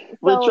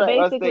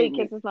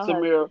No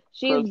Hugs.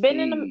 She's been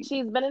in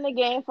the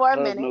game for a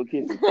minute. No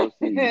kisses.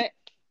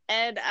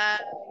 And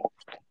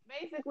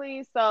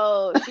basically,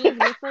 so she's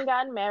recently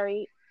gotten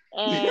married,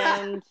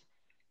 and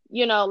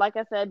you know, like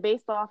I said,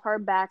 based off her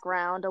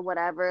background or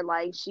whatever,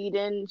 like she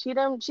done been, you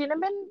know, she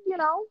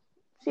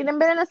done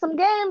been in some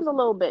games a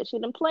little bit. She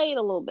done played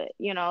a little bit,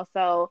 you know.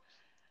 So,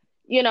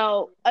 you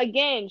know,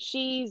 again,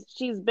 she's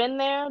been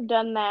there,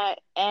 done that,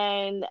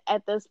 and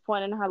at this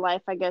point in her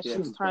life, I guess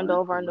she's turned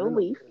over a new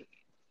leaf,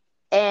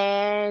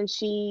 and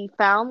she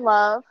found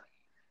love.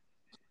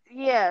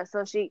 Yeah,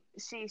 so she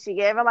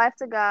gave her life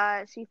to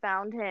God. She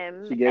found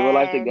him. She gave her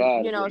life to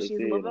God. You know, she's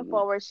moving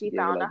forward. She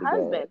found a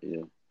husband.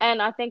 Yeah.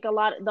 And I think a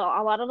lot of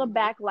the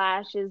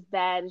backlash is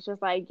that it's just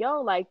like,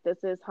 yo, like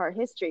this is her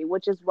history,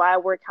 which is why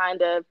we're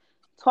kind of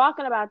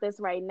talking about this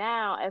right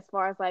now as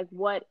far as like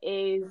what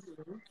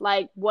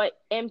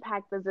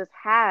impact does this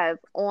have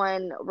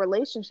on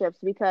relationships,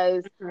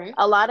 because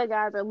a lot of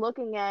guys are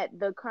looking at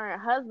the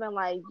current husband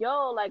like,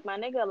 yo, like my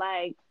nigga,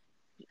 like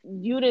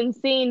you done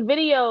seen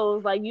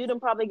videos, like you done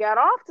probably got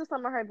off to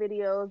some of her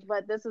videos,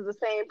 but this is the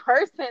same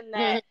person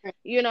that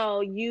you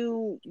know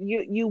you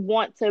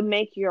want to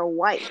make your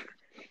wife.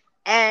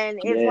 And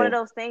it's one of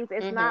those things.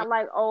 It's not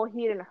like, oh,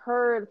 he didn't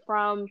heard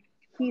from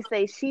he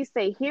say, she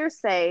say,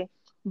 hearsay,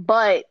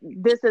 but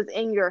this is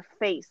in your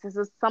face. This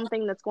is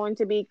something that's going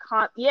to be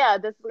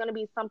this is going to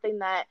be something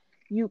that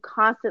you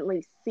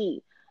constantly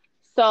see.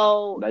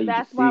 So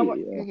that's why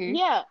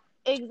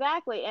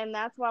exactly. And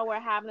that's why we're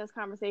having this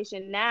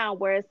conversation now,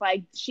 where it's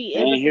like she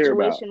is in a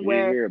situation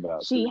where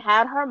she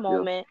had her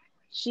moment.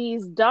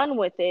 She's done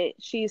with it.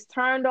 She's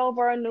turned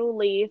over a new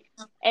leaf,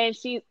 and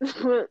she's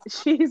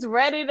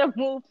ready to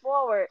move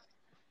forward.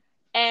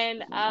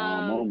 And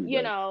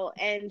you know,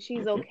 and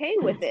she's okay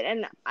with it.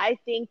 And I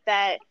think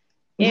that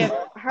if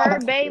her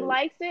bae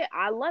likes it,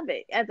 I love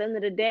it at the end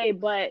of the day.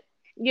 But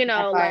you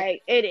know,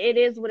 like it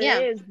is what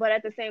it is. But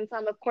at the same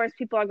time, of course,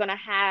 people are gonna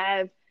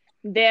have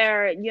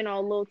their, you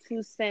know, little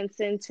 2 cents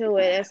into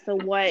it as to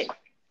what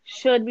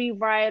should be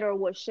right or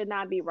what should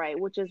not be right,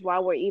 which is why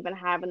we're even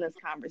having this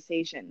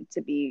conversation,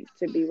 to be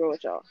real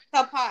with y'all.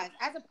 So pause.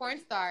 As a porn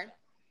star,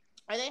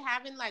 are they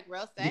having like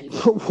real sex?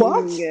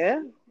 What?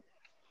 Yeah.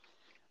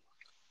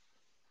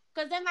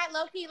 Because then like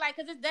low key, like,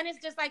 then it's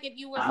just like if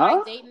you were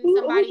like dating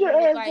somebody who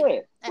was like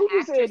an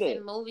actress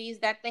in movies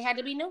that they had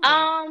to be new.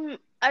 Normally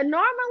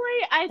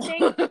I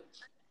think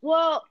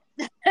well,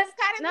 that's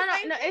kind of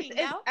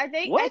I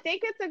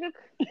think it's a good.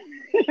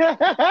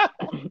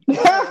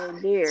 Oh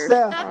dear.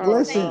 Steph,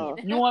 listen.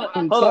 You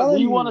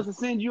want us to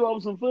send you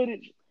over some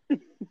footage?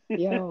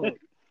 Yo,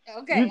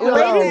 Okay, Ladies you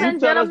and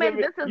tell us gentlemen,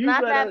 this is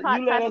not that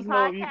you let type us of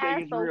know if you think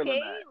podcast, it's real or okay?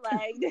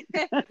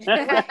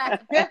 not.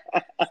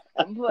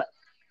 Like, but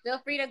feel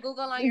free to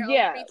Google on your own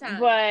yeah, free time.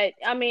 but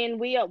I mean,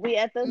 we at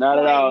this Not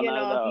at point, all, you not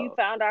at know, if you all.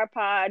 found our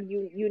pod,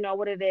 you know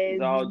what it It's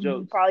is. all You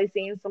jokes. probably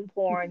seen some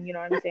porn, you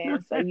know what I'm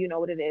saying? So you know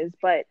what it is.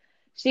 But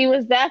she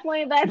was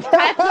definitely that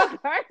type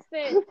of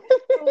person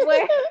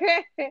where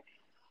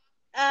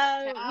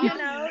you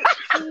know,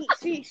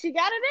 she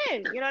got it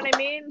in. You know what I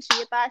mean?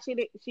 She thought she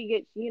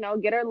get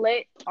get her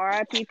lit.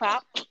 R.I.P.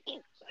 Pop.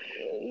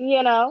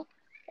 You know,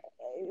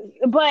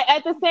 but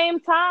at the same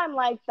time,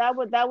 like that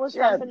was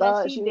Yeah, I something that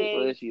thought she she was, did.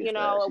 well, she You thought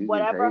know, she was getting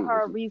whatever paid.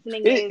 her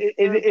reasoning is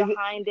Is it,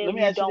 behind it, let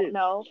me we ask you don't this.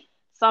 know.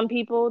 Some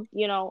people,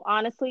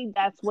 honestly,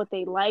 that's what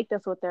they like,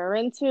 that's what they're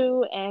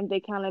into, and they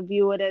kind of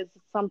view it as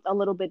something a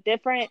little bit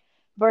different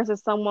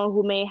versus someone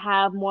who may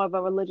have more of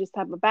a religious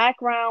type of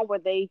background where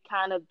they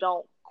kind of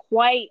don't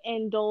quite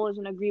indulge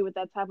and agree with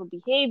that type of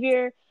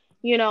behavior,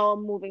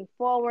 moving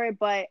forward.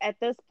 But at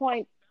this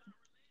point,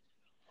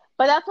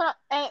 but that's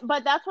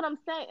what I'm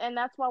saying, and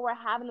that's why we're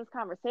having this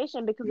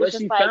conversation because it's But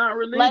just she like, found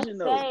let's religion,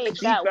 though. say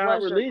She that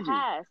found was your religion.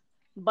 past,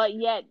 but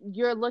yet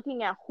you're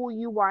looking at who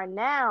you are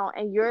now,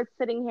 and you're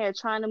sitting here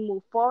trying to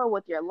move forward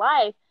with your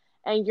life,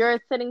 and you're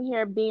sitting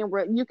here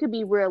you could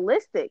be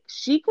realistic.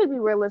 She could be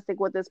realistic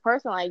with this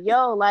person, like,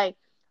 yo, like,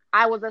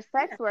 I was a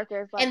sex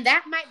worker. It's like, And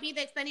that might be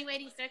the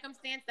extenuating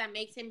circumstance that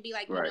makes him be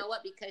like, you Right. know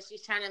what, because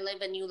she's trying to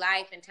live a new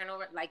life and turn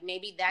over, like,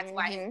 maybe that's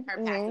why her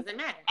past doesn't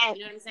matter. And,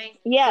 you know what I'm saying?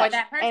 yeah, For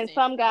that person. and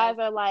some guys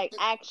are like,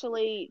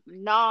 actually,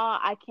 nah,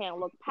 I can't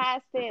look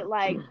past it.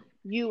 Like,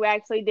 you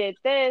actually did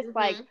this.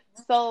 Like,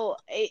 so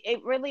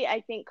it really,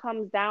 I think,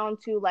 comes down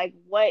to like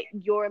what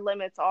your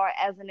limits are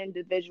as an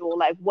individual,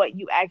 like what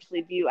you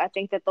actually view. I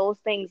think that those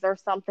things are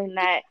something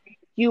that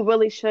you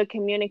really should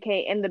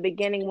communicate in the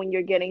beginning when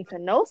you're getting to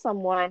know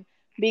someone,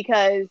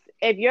 because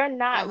if you're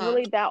not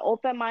really that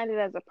open-minded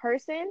as a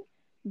person,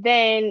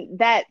 then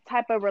that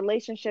type of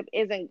relationship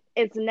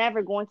it's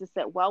never going to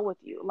sit well with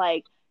you.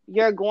 Like,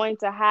 you're going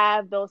to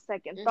have those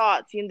second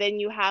thoughts, and then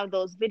you have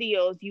those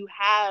videos,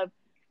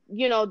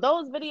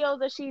 those videos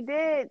that she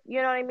did,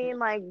 you know what I mean?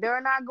 Like,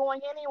 they're not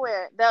going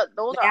anywhere.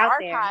 Those are out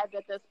there. archived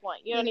at this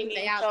point. You know what I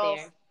mean? Out So,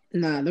 there.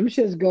 Nah, them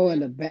shits go in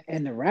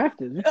the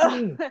rafters. What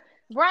you mean?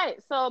 right.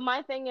 So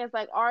my thing is,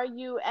 like, are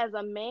you, as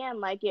a man,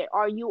 like,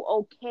 are you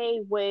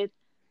okay with,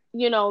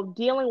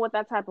 dealing with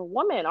that type of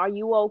woman? Are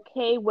you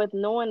okay with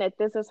knowing that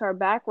this is her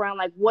background?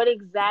 Like, what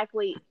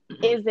exactly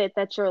is it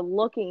that you're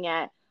looking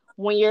at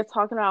when you're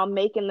talking about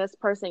making this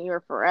person your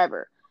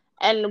forever?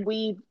 And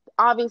we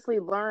obviously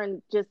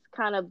learned, just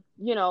kind of,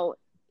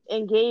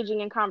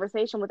 engaging in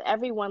conversation with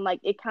everyone, like,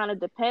 it kind of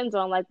depends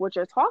on like what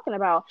you're talking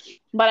about.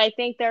 But I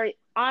think there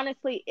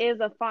honestly is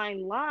a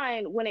fine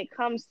line when it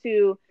comes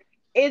to,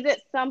 is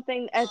it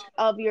something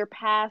of your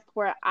past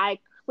where I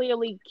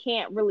clearly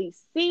can't really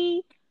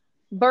see,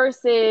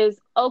 versus,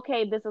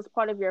 okay, this is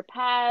part of your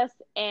past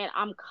and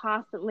I'm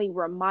constantly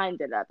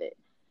reminded of it.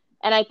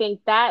 And I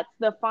think that's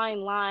the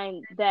fine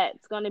line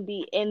that's going to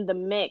be in the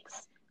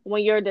mix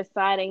when you're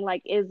deciding,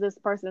 like, is this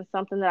person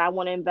something that I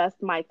want to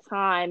invest my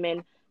time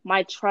and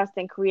my trust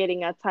in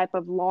creating a type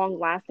of long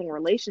lasting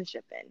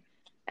relationship in.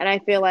 And I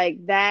feel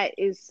like that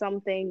is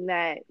something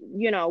that,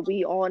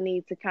 we all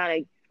need to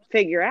kind of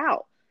figure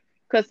out,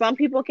 because some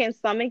people can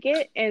stomach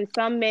it and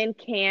some men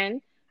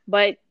can.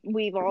 But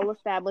we've all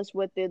established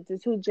with the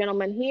two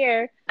gentlemen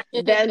here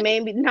that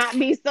maybe not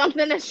be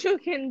something that you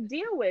can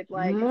deal with.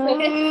 Like,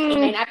 It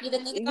may not be the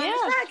niggas on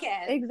this yeah,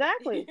 podcast.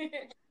 exactly.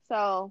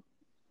 So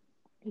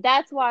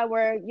that's why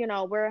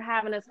we're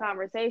having this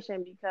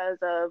conversation, because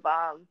of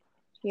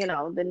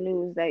the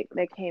news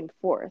that came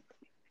forth.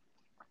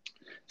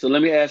 So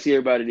let me ask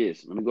everybody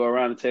this. Let me go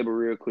around the table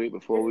real quick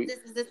before we.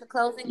 Is this a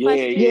closing Yeah,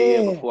 question?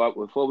 yeah. Yeah. Before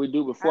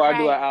I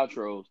do our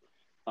outros,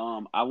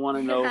 I want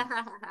to know.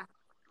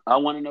 I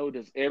want to know,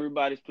 does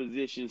everybody's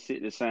position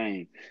sit the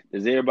same?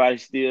 Does everybody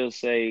still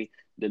say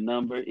the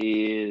number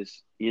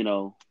is,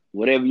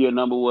 whatever your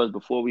number was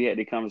before we had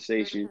the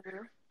conversation?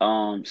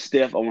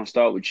 Steph, I want to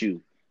start with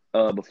you.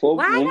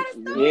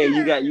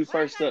 You got you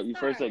first up. You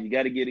first up. You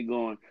got to get it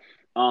going.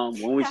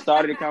 When we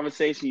started the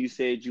conversation, you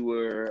said you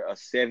were a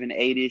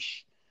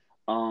 7-8ish.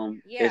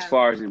 As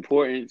far as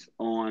importance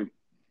on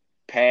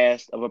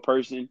past of a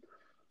person,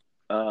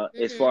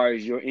 as far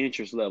as your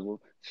interest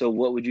level. So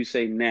what would you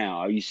say now?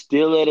 Are you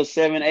still at a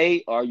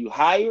 7-8? Are you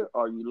higher?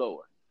 Or are you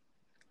lower?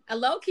 A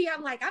low key,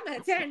 I'm like, I'm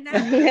at a 10 now.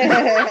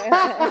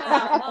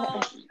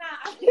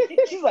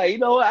 She's like, you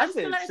know what? I I'm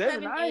said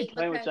 7. I ain't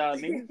playing with y'all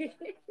niggas.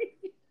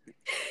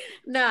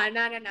 No.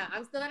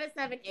 I'm still at a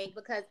 7-8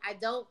 because I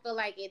don't feel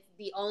like it's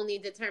the only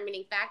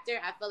determining factor.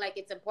 I feel like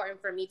it's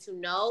important for me to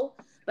know,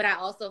 but I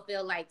also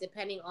feel like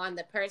depending on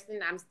the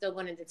person, I'm still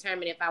going to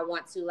determine if I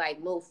want to like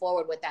move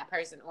forward with that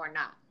person or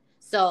not.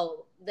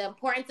 So the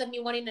importance of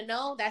me wanting to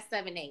know, that's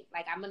 7-8.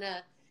 Like, I'm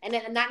gonna, and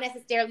then not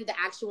necessarily the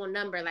actual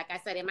number. Like I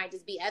said, it might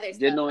just be other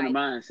stuff. Just knowing like,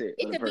 the mindset.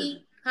 It could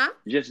person.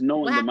 be, Just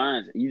knowing the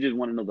mindset. You just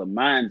want to know the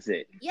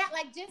mindset. Yeah,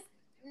 like just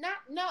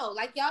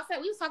like y'all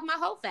said, we was talking about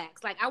whole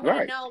facts. Like I want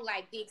to know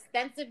like the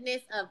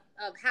extensiveness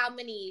of how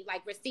many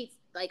like receipts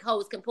like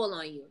hoes can pull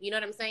on you. You know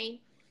what I'm saying?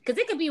 Because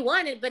it could be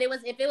one, but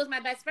if it was my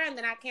best friend,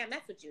 then I can't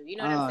mess with you. You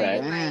know what I'm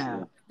saying? Man.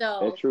 Like so,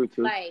 that's true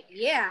too. like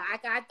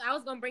I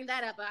was gonna bring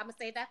that up, but I'm gonna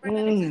save that for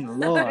another time.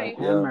 Lord, have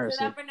mercy.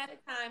 Save that for another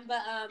time.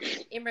 But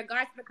in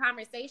regards to the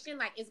conversation,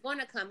 like it's going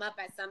to come up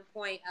at some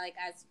point. Like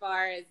as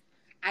far as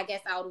I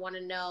guess I would want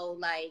to know,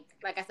 like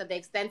I said, the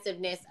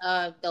extensiveness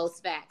of those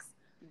facts.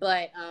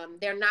 But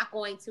they're not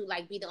going to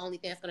like be the only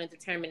thing that's going to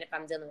determine if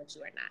I'm dealing with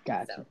you or not.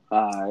 Gotcha. So,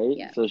 All right.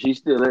 Yeah. So she's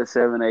still at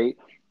 7-8.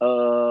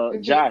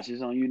 Josh,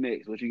 it's on you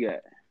next. What you got?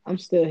 I'm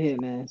still here,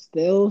 man.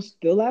 Still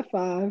at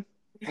 5.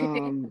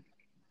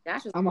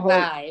 Josh was I'm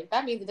 5.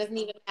 That means it doesn't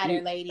even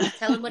matter, ladies.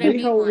 Tell him whatever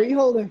you want. We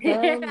holding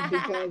firm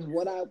because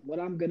what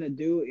I'm gonna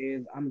do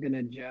is I'm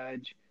gonna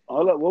judge.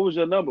 Hold up. What was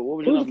your number? What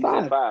was your number?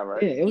 You said 5,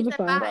 right? Yeah, it was a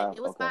 5. 5.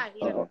 It was 5.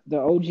 Yeah. The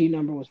OG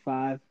number was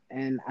 5,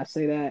 and I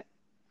say that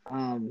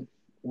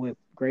with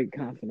great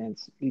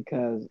confidence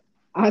because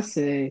I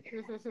say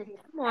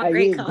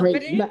great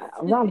confidence.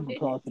 A round of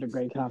applause for the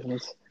great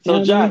confidence.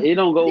 So Josh, it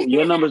don't go.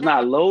 Your number's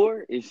not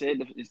lower. It's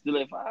still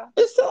at 5.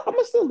 I'm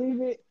gonna still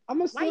leave it.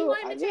 Why you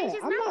want him to change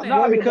his number?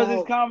 No,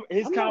 because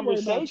his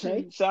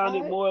conversation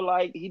sounded more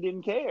like he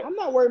didn't care. I'm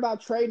not worried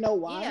about Trey. No,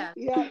 why?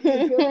 Yeah. You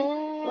feel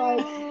me?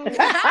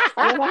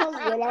 Like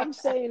what I'm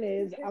saying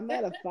is I'm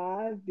at a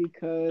 5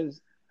 because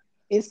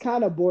it's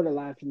kind of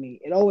borderline for me.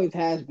 It always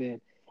has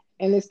been,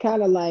 and it's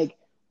kind of like,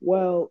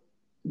 well,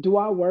 do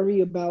I worry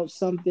about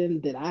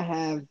something that I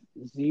have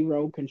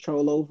zero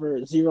control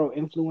over, zero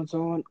influence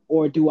on,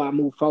 or do I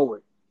move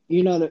forward?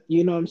 You know what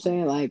I'm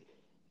saying? Like,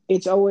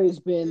 it's always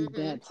been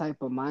that type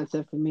of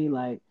mindset for me,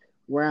 like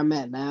where I'm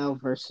at now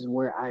versus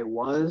where I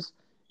was,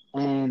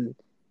 and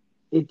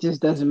it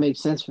just doesn't make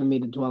sense for me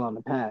to dwell on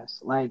the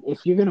past. Like,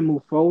 if you're gonna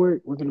move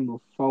forward, we're gonna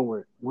move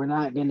forward. We're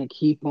not gonna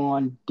keep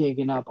on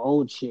digging up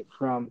old shit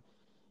from,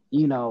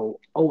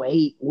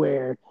 '08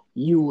 where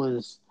you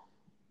was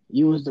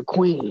the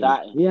queen. You know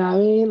what I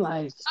mean?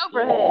 Like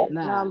overhead.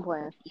 No, I'm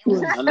playing.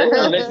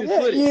 Unless it's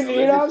footage.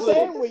 You know what I'm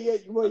saying? Where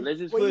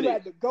you footage.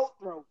 had the goat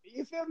throat.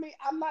 You feel me?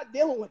 I'm not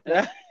dealing with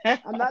that.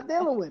 I'm not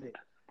dealing with it.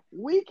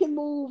 We can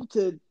move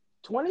to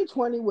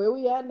 2020 where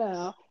we at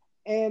now,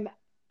 and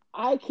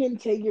I can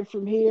take it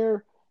from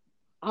here.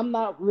 I'm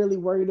not really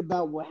worried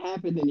about what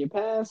happened in your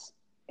past,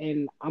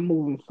 and I'm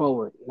moving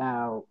forward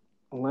now.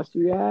 Unless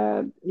you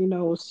had,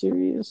 a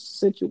serious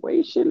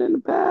situation in the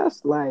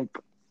past, like,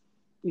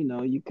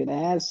 you could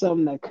have had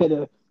something that could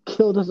have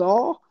killed us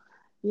all.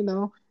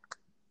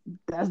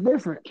 That's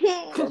different.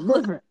 That's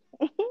different.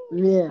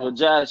 Yeah. Well,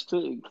 Josh,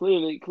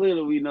 clearly,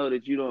 we know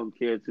that you don't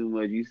care too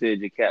much. You said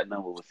your cat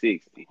number was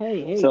 60.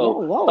 Hey, so,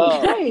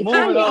 whoa, Trey,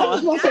 moving on. I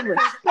just want some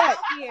respect.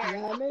 Here. You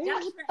know what I mean?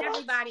 Josh for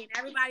everybody, and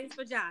everybody's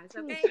for Josh.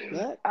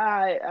 Okay.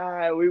 All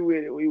right, we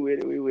with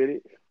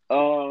it.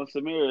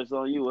 Samira, it's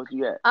on you. What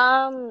you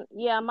got?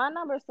 Yeah, my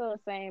number's still the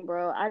same,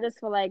 bro. I just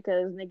feel like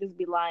because niggas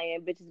be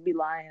lying, bitches be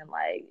lying.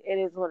 Like, it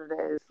is what it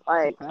is.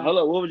 Like, hold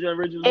up, what was your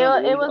original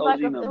number? It was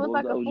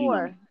like a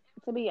 4.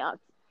 To be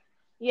honest.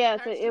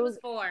 Yeah, so it was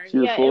 4. She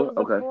was 4? It was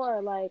okay. a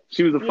 4. Like,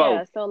 she was a 4.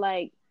 Yeah, so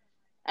like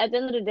at the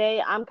end of the day,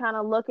 I'm kind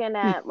of looking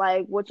at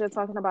like what you're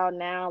talking about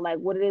now, like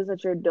what it is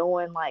that you're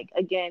doing. Like,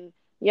 again,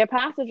 your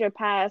past is your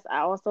past. I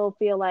also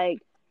feel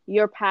like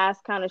your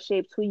past kind of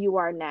shapes who you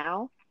are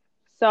now.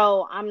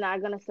 So I'm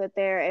not gonna sit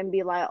there and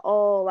be like,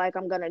 oh, like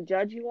I'm gonna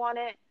judge you on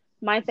it.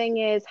 My thing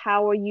is,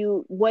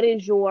 what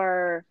is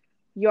your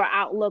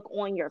outlook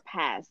on your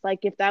past?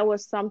 Like, if that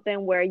was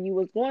something where you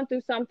was going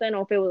through something,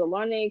 or if it was a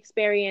learning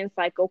experience,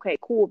 like, okay,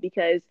 cool,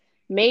 because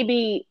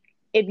maybe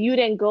if you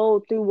didn't go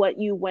through what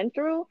you went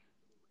through,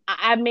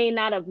 I may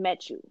not have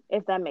met you,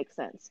 if that makes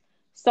sense.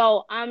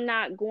 So I'm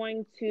not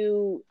gonna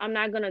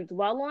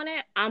dwell on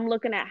it. I'm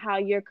looking at how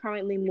you're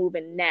currently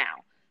moving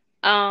now.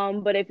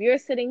 But if you're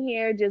sitting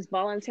here just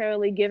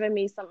voluntarily giving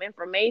me some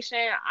information,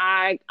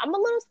 I'm a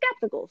little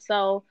skeptical.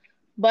 So,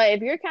 but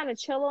if you're kind of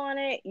chill on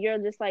it, you're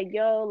just like,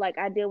 yo, like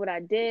I did what I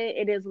did.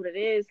 It is what it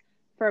is.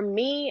 For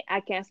me, I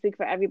can't speak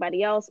for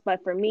everybody else,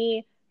 but for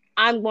me,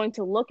 I'm going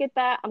to look at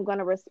that. I'm going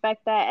to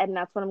respect that. And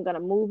that's what I'm going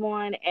to move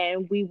on.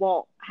 And we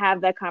won't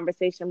have that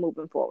conversation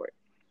moving forward.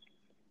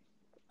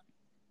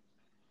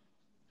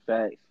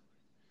 Facts.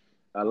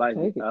 I like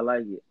it.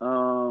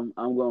 I'm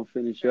gonna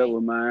finish up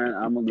with mine.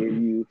 I'm gonna give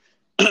you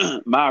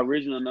my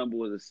original number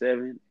was a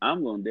 7.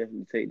 I'm gonna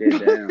definitely take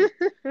that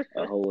down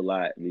a whole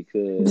lot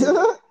because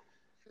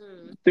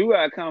through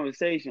our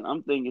conversation,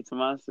 I'm thinking to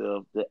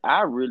myself that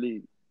I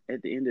really,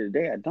 at the end of the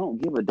day, I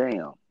don't give a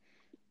damn.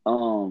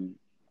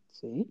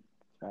 See?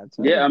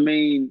 Yeah, I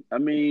mean,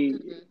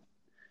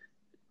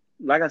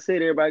 like I said,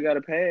 everybody got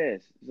a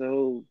pass.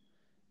 So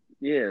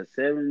yeah,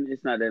 7.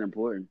 It's not that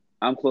important.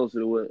 I'm closer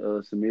to what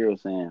Samira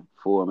was saying,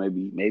 4,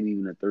 maybe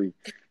even a 3.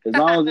 As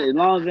long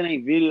as it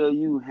ain't video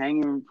you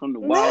hanging from the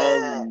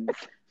walls and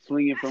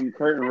swinging from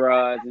curtain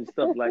rods and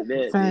stuff like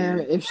that, Fam,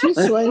 then if she's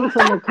swinging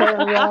from a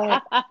curtain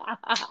rod,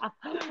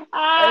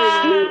 hey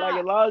man, she, like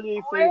as long as you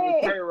ain't swinging from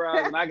Wait. curtain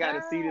rods and I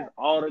gotta see this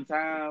all the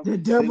time, the then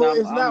devil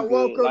is I'm not good.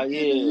 welcome Like in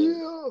yeah,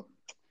 here.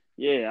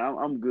 yeah,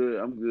 I'm good.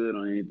 I'm good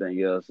on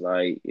anything else.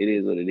 Like it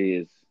is what it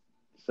is.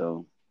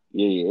 So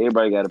yeah,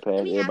 everybody got a pass.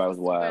 Let me ask Everybody a was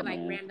super wild, like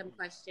man. random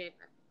question,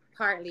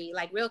 partly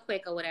like real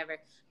quick or whatever.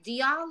 Do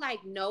y'all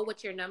like know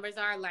what your numbers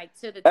are like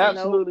to the T? Nope.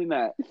 Absolutely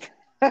not.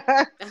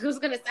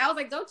 I was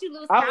like, don't you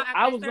lose count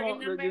I after a was certain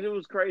going. number? It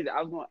was crazy.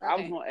 I was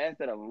Okay. going to ask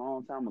that a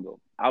long time ago.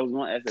 I was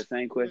going to ask that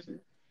same question.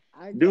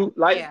 I got Do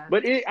like, Yeah.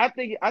 but I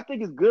think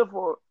it's good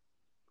for.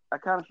 I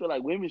kind of feel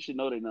like women should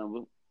know their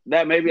number.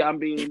 That maybe I'm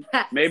being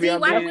See,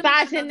 why do women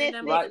gotta know their Misogynistic.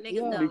 numbers like and niggas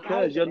yo,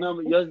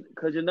 don't?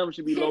 because your number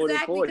should be lower than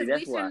Exactly, 40. because we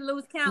That's why. shouldn't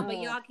lose count,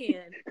 but y'all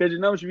can. Because your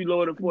number should be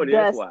lower than 40.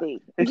 That's why.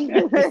 Dusty.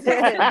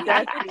 Exactly.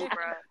 Dusty,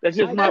 bro. That's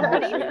just I my got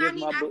But book. even, That's I just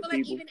mean, my I book, feel like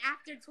people. even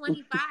after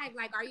 25,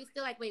 like, are you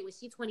still like, wait, was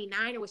she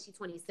 29 or was she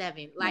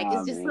 27? Like, Nah,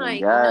 it's just man,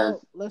 like, guys.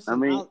 I listen,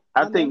 mean,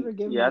 I'll never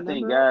give my I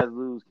think number up. guys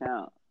lose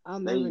count. I'll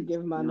They, never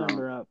give my you know,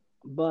 number up.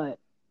 But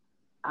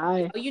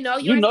I oh, you know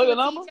you yours know to your a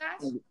T, number.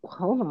 Josh?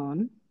 hold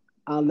on.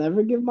 I'll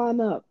never give mine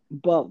up.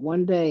 But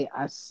one day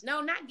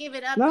No, not give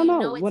it up. Do no, you no.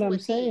 know it What to a I'm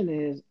saying T?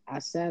 is I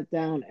sat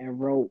down and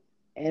wrote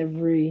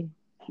every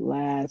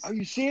last Are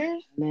you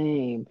serious?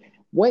 name.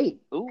 Wait,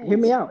 hear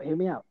me Ooh, out. Hear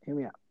me out. Hear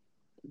me out.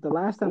 The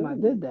last time I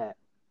ooh, did that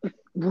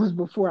was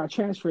before I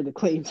transferred to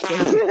Clayton State.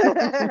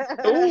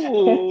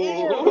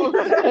 ooh.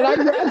 And I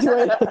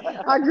graduated.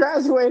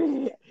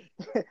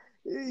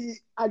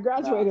 I Nah,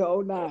 graduated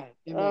 '09.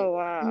 Oh You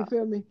wow.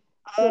 feel me?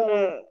 Oh So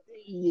no.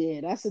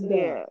 yeah, that's a dub.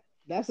 Yeah.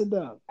 That's a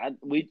dub.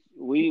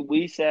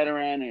 we sat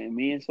around and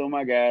me and some of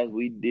my guys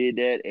we did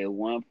that at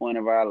one point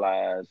of our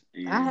lives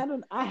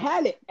and I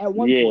had it at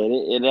one yeah,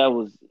 point. that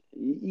was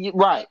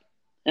right.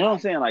 You know what I'm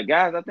saying? Like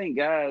guys, I think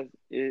guys,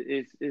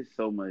 it's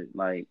so much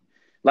like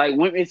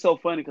women. It's so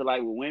funny because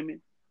like with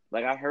women,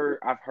 like I've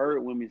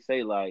heard women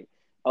say like,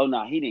 "Oh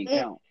no, he didn't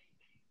count."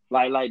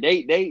 Like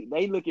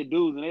they look at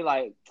dudes and they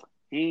like,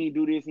 he ain't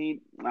do this,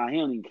 he don't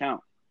even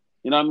count.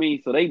 You know what I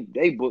mean? So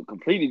they book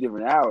completely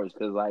different hours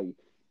because like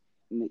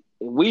if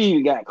we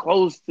even got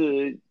close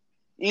to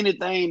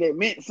anything that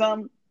meant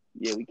something,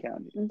 yeah, we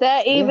counted.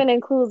 That Yeah. even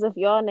includes if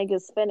y'all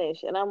niggas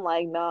finish, and I'm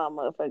like, nah,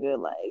 motherfucker,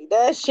 like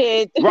that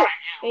shit. Right?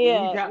 Yeah, we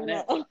Yeah, count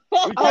that. no. We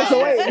Oh, count so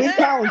that. wait, we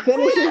counting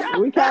finishes?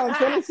 We counting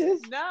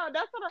finishes? No,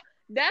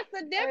 that's the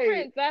Hey,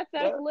 difference. That's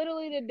that,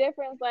 literally the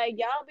difference. Like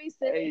y'all be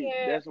sitting hey,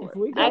 here If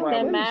we that's count why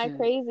acting when mad finishes,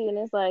 crazy, and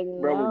it's like,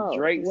 bro when no,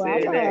 Drake well,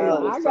 said that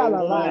it was I got so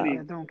a lot funny.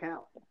 that don't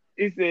count.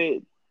 He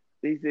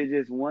said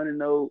just want to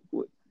know.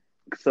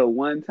 So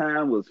one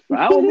time was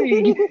found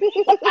me.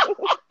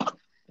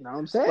 You know what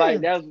I'm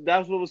Like saying?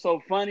 that's what was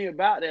so funny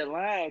about that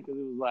line because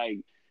it was like,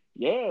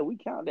 yeah, we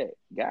count that.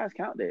 Guys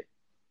count that.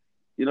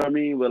 You know what I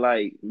mean? But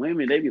like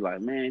women, they be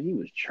like, man, he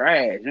was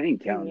trash. I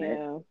ain't counting that.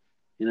 yeah.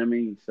 You know what I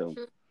mean? So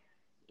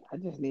I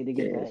just need to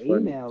yeah, get it's that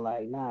funny. email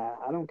like, nah,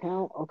 I don't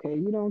count. Okay,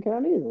 you don't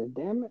count either.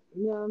 Damn it.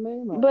 You know what I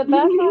mean? But Like,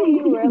 that's how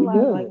you we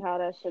realize like good. how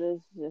that shit is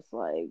just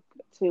like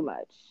too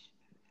much.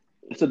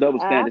 It's a double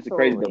standard. It's a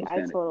crazy Absolutely, double I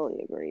standard.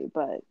 totally agree.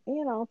 But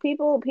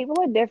people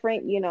are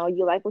different.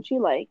 You like what you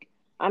like.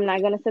 I'm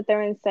not gonna sit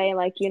there and say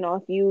like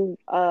if you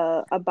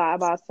abide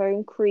by a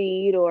certain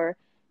creed or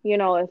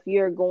if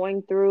you're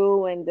going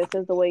through and this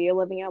is the way you're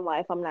living your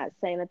life. I'm not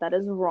saying that that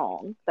is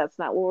wrong. That's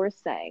not what we're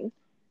saying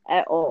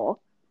at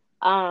all.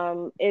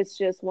 It's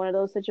just one of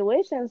those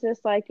situations.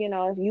 It's like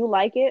if you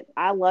like it,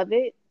 I love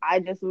it. I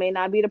just may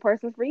not be the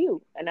person for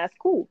you, and that's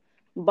cool.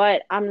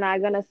 But I'm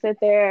not gonna sit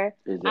there.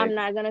 I'm Exactly.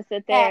 not gonna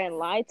sit there and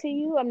lie to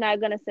you. I'm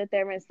not gonna sit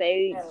there and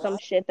say some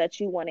shit that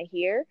you want to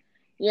hear.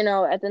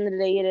 At the end of the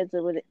day,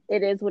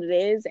 it is what it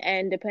is,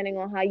 and depending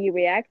on how you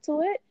react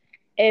to it,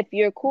 if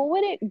you're cool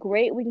with it,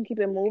 great, we can keep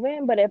it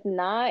moving. But if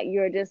not,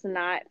 you're just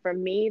not for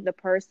me the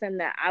person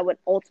that I would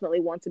ultimately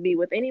want to be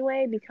with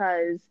anyway.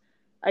 Because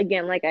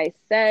again, like I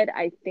said,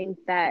 I think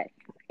that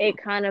it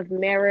kind of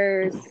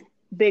mirrors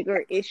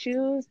bigger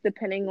issues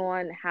depending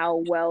on how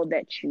well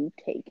that you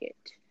take it.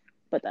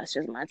 But that's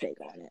just my take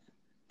on it.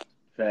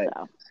 Facts.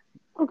 So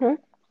Okay.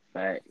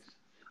 Facts.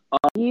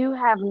 you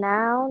have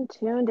now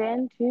tuned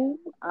into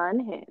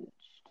Unhinged.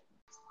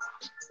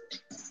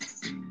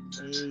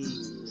 Hey,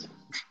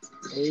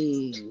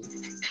 hey,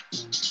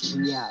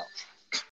 we out.